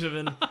 Yeah, that should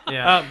have been.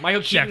 Yeah.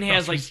 Michael Jack Keaton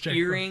has Frost like versus Jack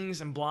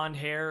earrings and blonde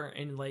hair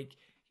and like.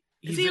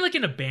 Is he like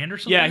in a band or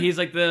something? Yeah, he's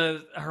like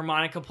the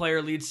harmonica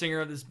player, lead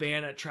singer of this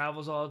band that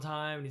travels all the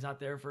time, and he's not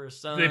there for his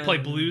son. Do they play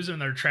blues when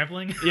they're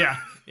traveling? Yeah,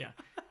 yeah.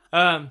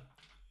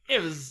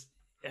 It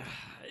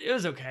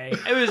was okay.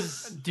 It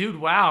was. Dude,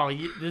 wow!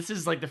 This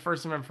is like the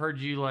first time I've heard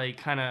you like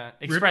kind of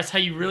express how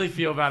you really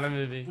feel about a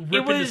movie. Rip It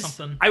into was.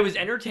 something. I was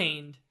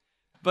entertained,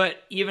 but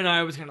even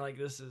I was kind of like,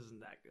 this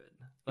isn't that good.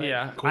 Like,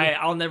 Yeah. Cool.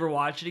 I'll never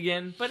watch it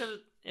again. But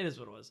it is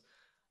what it was.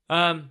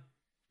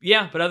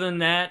 Yeah. But other than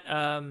that,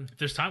 If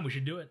there's time, we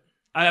should do it.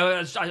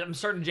 I'm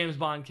starting a James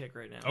Bond kick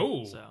right now.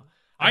 Oh. so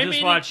I I just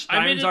made it- watched I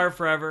made Diamonds it- Are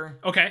Forever,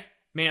 Okay.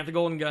 Man at the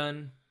Golden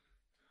Gun,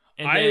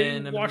 and I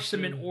then I'm watched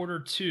them in order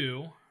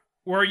too.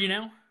 Where are you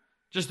now?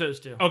 Just those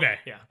two. Okay.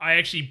 Yeah. I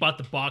actually bought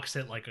the box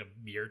set like a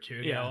year or two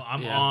ago. Yeah.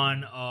 I'm Yeah.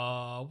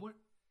 on what?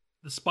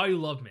 The Spy Who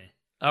Loved Me.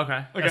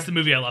 Okay. That's the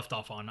movie I left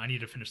off on. I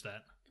need to finish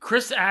that.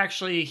 Chris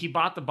actually he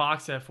bought the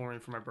box set for me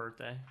for my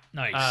birthday.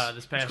 Nice. This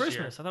It's past Christmas.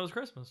 year. I thought it was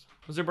Christmas.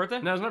 Was it your birthday?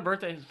 No, it was my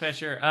birthday this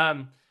past year.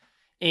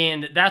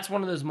 And that's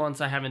one of those months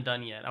I haven't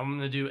done yet. I'm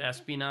gonna do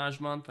espionage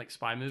month, like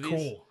spy movies.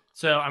 Cool.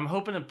 So I'm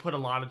hoping to put a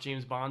lot of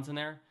James Bonds in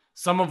there.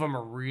 Some of them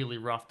are really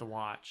rough to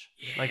watch.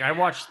 Like I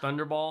watched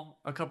Thunderball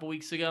a couple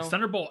weeks ago. Is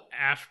Thunderball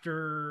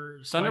after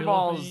Spy Who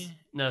Loved Thunderball's Me?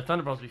 no,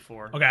 Thunderball's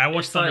before. Okay, I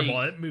watched It's like-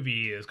 Thunderball. That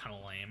movie is kind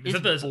of lame. Is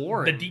It's that the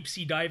boring. deep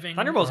sea diving?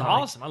 Thunderball's Or, like-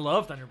 awesome. I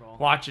love Thunderball.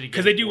 Watch it again.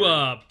 Because they do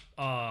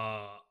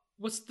for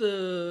what's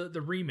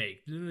the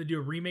remake? Didn't they do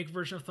a remake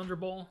version of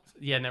Thunderball?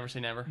 it. Yeah, never say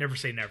never. Never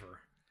Say Never.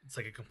 It's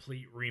like a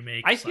complete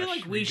remake. I feel slash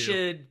like we redo.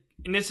 should,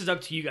 and this is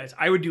up to you guys.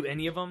 I would do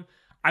any of them.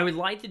 I would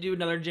like to do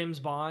another James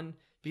Bond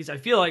because I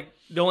feel like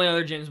the only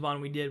other James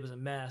Bond we did was a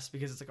mess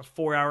because it's like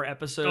a 4-hour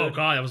episode. Oh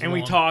god, that was and we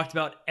long. talked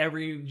about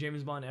every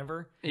James Bond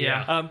ever.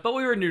 Yeah. But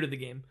we were new to the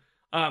game.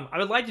 I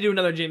would like to do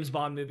another James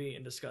Bond movie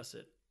and discuss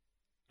it.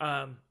 What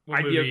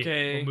I'd movie, be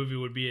okay. What movie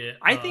would be it?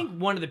 I think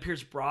one of the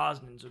Pierce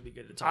Brosnans would be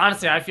good to talk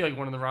Honestly, about. I feel like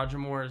one of the Roger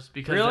Moores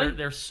because Really?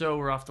 they're so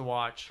rough to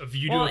watch. A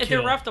View Well, to a if Kill.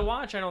 they're rough to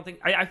watch, I don't think.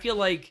 I feel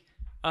like.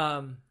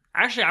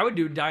 Actually, I would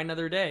do Die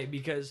Another Day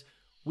because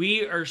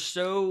we are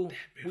so.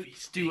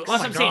 Dude, Well, that's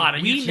what I'm saying. are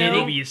you We kidding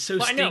know- me? It's so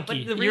Well, I know,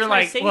 stinky. but the You're reason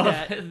like, I say well-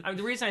 that,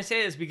 the reason I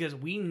say that is because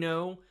we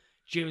know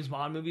James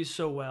Bond movies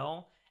so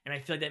well, and I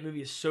feel like that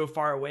movie is so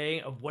far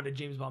away of what a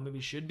James Bond movie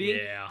should be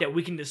Yeah. that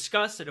we can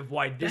discuss it of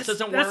why this That's-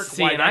 doesn't that's- work,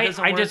 See, why and that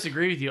doesn't I work.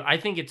 disagree with you. I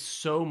think it's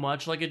so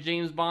much like a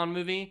James Bond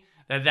movie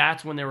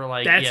that's when they were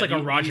like, That's yeah, like a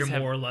these Roger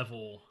have- Moore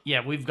level.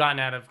 Yeah, we've gotten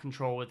out of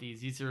control with these.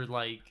 These are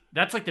like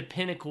that's like the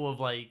pinnacle of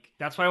like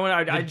That's why I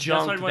want. the I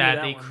junk that's why I wanted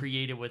that they one.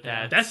 created with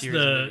Yeah. that. That's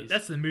series of movies.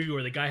 that's the movie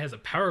where the guy has a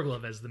power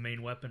glove as the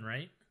main weapon,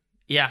 right?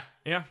 yeah.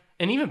 Yeah,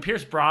 And even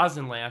Pierce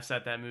Brosnan laughs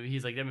at that movie.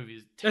 He's like, that movie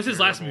is That's his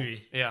last terrible.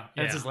 movie. Yeah,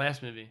 that's Yeah. his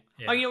last movie.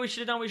 Yeah. Oh, you know, we should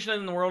have done. We should have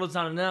done. The World Is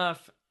Not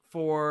Enough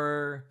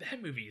for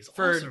that movie is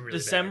for also really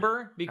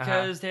December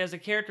because there's a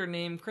character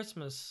named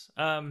Christmas.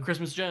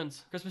 Christmas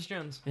Jones. Christmas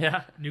Jones. Yeah.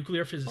 bad.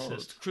 Nuclear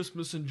physicist.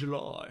 Christmas in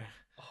July.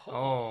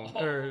 Oh.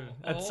 Or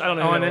that's I don't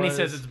know. Oh, who and that then he was.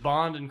 says it's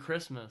Bond and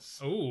Christmas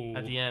Oh.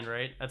 at the end,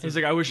 right? That's He's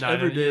his- like, I wish No,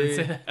 every he didn't day,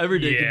 say that. every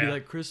day could Yeah. be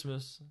like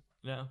Christmas.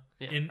 No.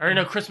 Yeah. In- or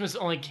no, Christmas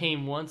only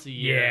came once a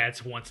year. Yeah,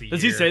 it's once a year.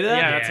 Does he say that?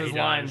 Yeah, that's his he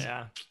line. does.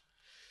 Yeah.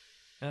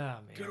 Oh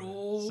man. Good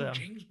old So-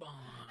 James Bond.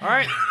 All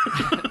right.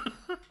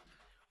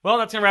 Well,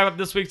 that's gonna wrap up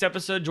this week's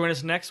episode. Join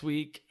us next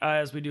week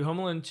as we do Home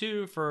Alone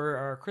 2 for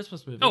our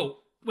Christmas movie. Oh,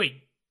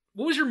 wait.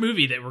 What was your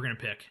movie that we're gonna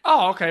pick?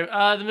 Oh, okay.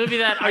 The movie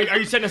that are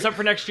you setting us up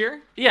for next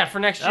year? yeah, for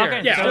next year.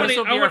 Okay. Yeah, So this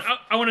will be our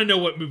I want to know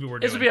what movie we're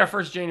doing. this will be our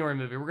first January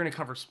movie. We're gonna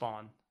cover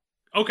Spawn.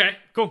 Okay,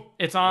 Cool.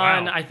 It's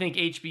on, Wow. I think,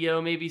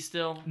 HBO maybe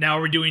still. now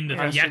are we doing the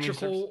I'm assuming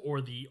theatrical or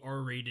the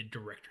R-rated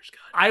director's cut?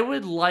 I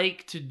would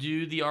like to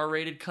do the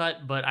R-rated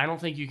cut, but I don't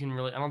think you can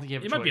really. I don't think you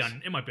have a It choice.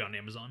 might be on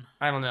Amazon.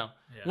 I don't know.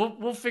 Yeah.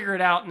 We'll figure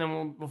it out, and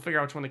then we'll figure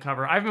out which one to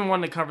cover. I've been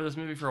wanting to cover this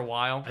movie for a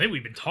while. I think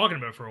we've been talking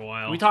about it for a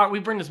while. We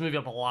bring this movie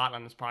up a lot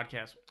on this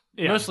podcast.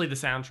 Yeah. Mostly the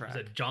Is soundtrack.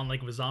 that John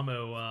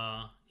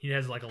Leguizamo? He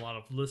has like a lot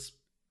of lisp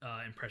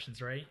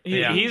impressions, right?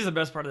 Yeah. He's the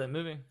best part of that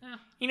movie. Yeah.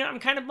 You know, I'm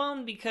kind of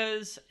bummed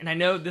because, and I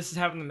know this has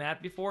happened to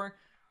Matt before,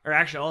 or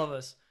actually all of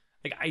us.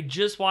 Like, I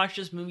just watched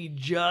this movie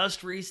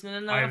just recent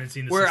enough I haven't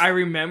seen this where since- I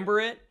remember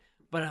it,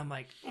 but I'm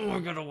like, oh, I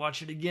gotta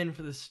watch it again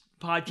for this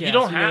podcast. you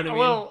don't know have. what I mean?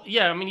 Well,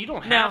 yeah. I mean, you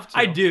don't Now have to.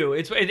 I do.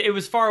 It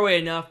was far away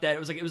enough that it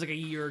was like a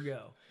year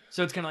ago.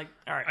 So it's kind of like,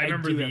 all right, I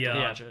remember do the have to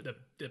watch it.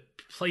 the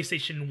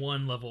PlayStation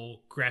 1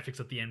 level graphics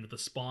at the end with the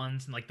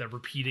spawns and like the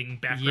repeating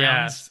backgrounds.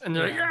 Yes, and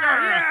they're like,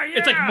 Yeah.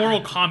 It's like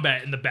Mortal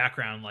Kombat in the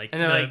background, like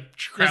and they're the like,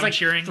 crowd there's like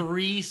cheering.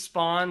 3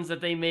 spawns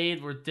that they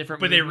made with different.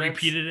 But they movements,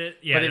 repeated it.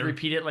 Yeah, but they they're-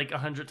 repeat it like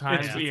 100 times.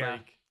 It's- It's yeah.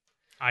 like,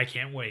 I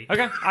can't wait.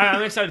 Okay,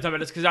 I'm excited to talk about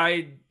this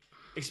because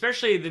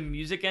especially the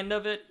music end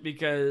of it,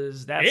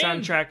 because that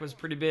And- soundtrack was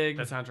pretty big.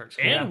 that soundtrack's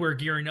cool. And we're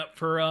gearing up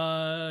for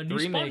a The new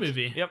Spawn remake.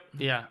 movie. Yep.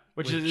 Yeah.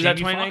 Which with is that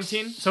Jamie Foxx.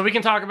 2019? So we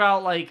can talk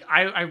about like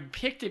I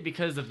picked it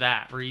because of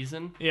that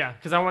reason. Yeah.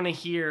 Because I want to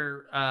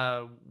hear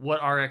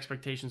what our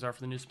expectations are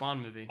for the new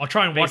Spawn movie. I'll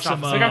try and watch Based off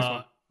some. the second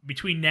one.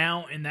 Between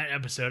now and that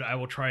episode, I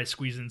will try to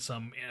squeeze in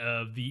some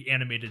of the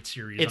animated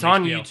series. It's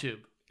on HBO. YouTube.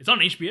 It's on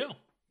HBO.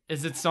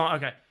 Is it so?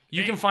 Okay.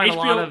 You can find HBO, a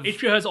lot of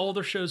HBO has all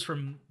their shows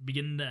from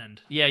beginning to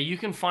end. Yeah, you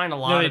can find a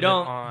lot No, they of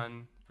don't. it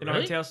on. They don't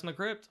Really? have Tales from the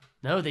Crypt.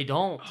 No, they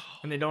don't.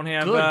 And they don't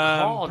have Good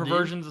call, dude.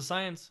 Perversions of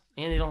Science.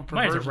 And they don't.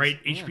 Might have to perversions.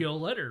 write Yeah. HBO a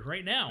letter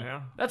right now.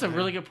 Yeah. That's a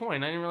really good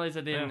point. I didn't realize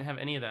that they didn't Yeah. have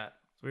any of that.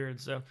 It's weird.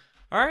 So,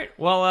 all right.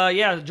 Well,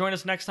 yeah, join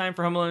us next time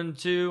for Home Alone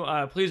 2.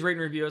 Please rate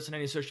and review us on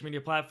any social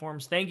media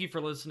platforms. Thank you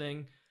for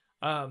listening.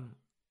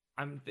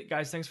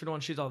 Guys, thanks for doing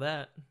She's All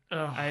That.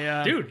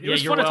 Dude, it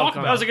was you're fun to talk welcome.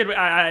 about. That was a good.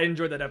 I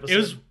enjoyed that episode. It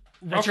was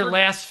That's your rougher,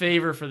 last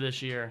favor for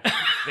this year.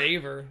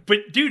 favor.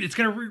 but dude, it's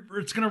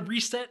gonna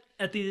reset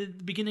at the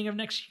beginning of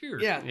next year.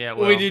 Yeah. Yeah,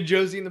 Well, we well. did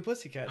Josie and the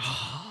Pussycats.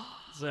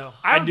 So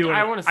I want to.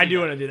 I want to. I do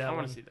want to do that. I want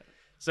want to see that.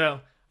 So,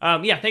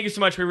 yeah. Thank you so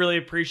much. We really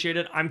appreciate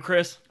it. I'm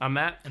Chris, I'm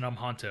Matt. And I'm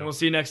Honto. and we'll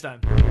see you next time.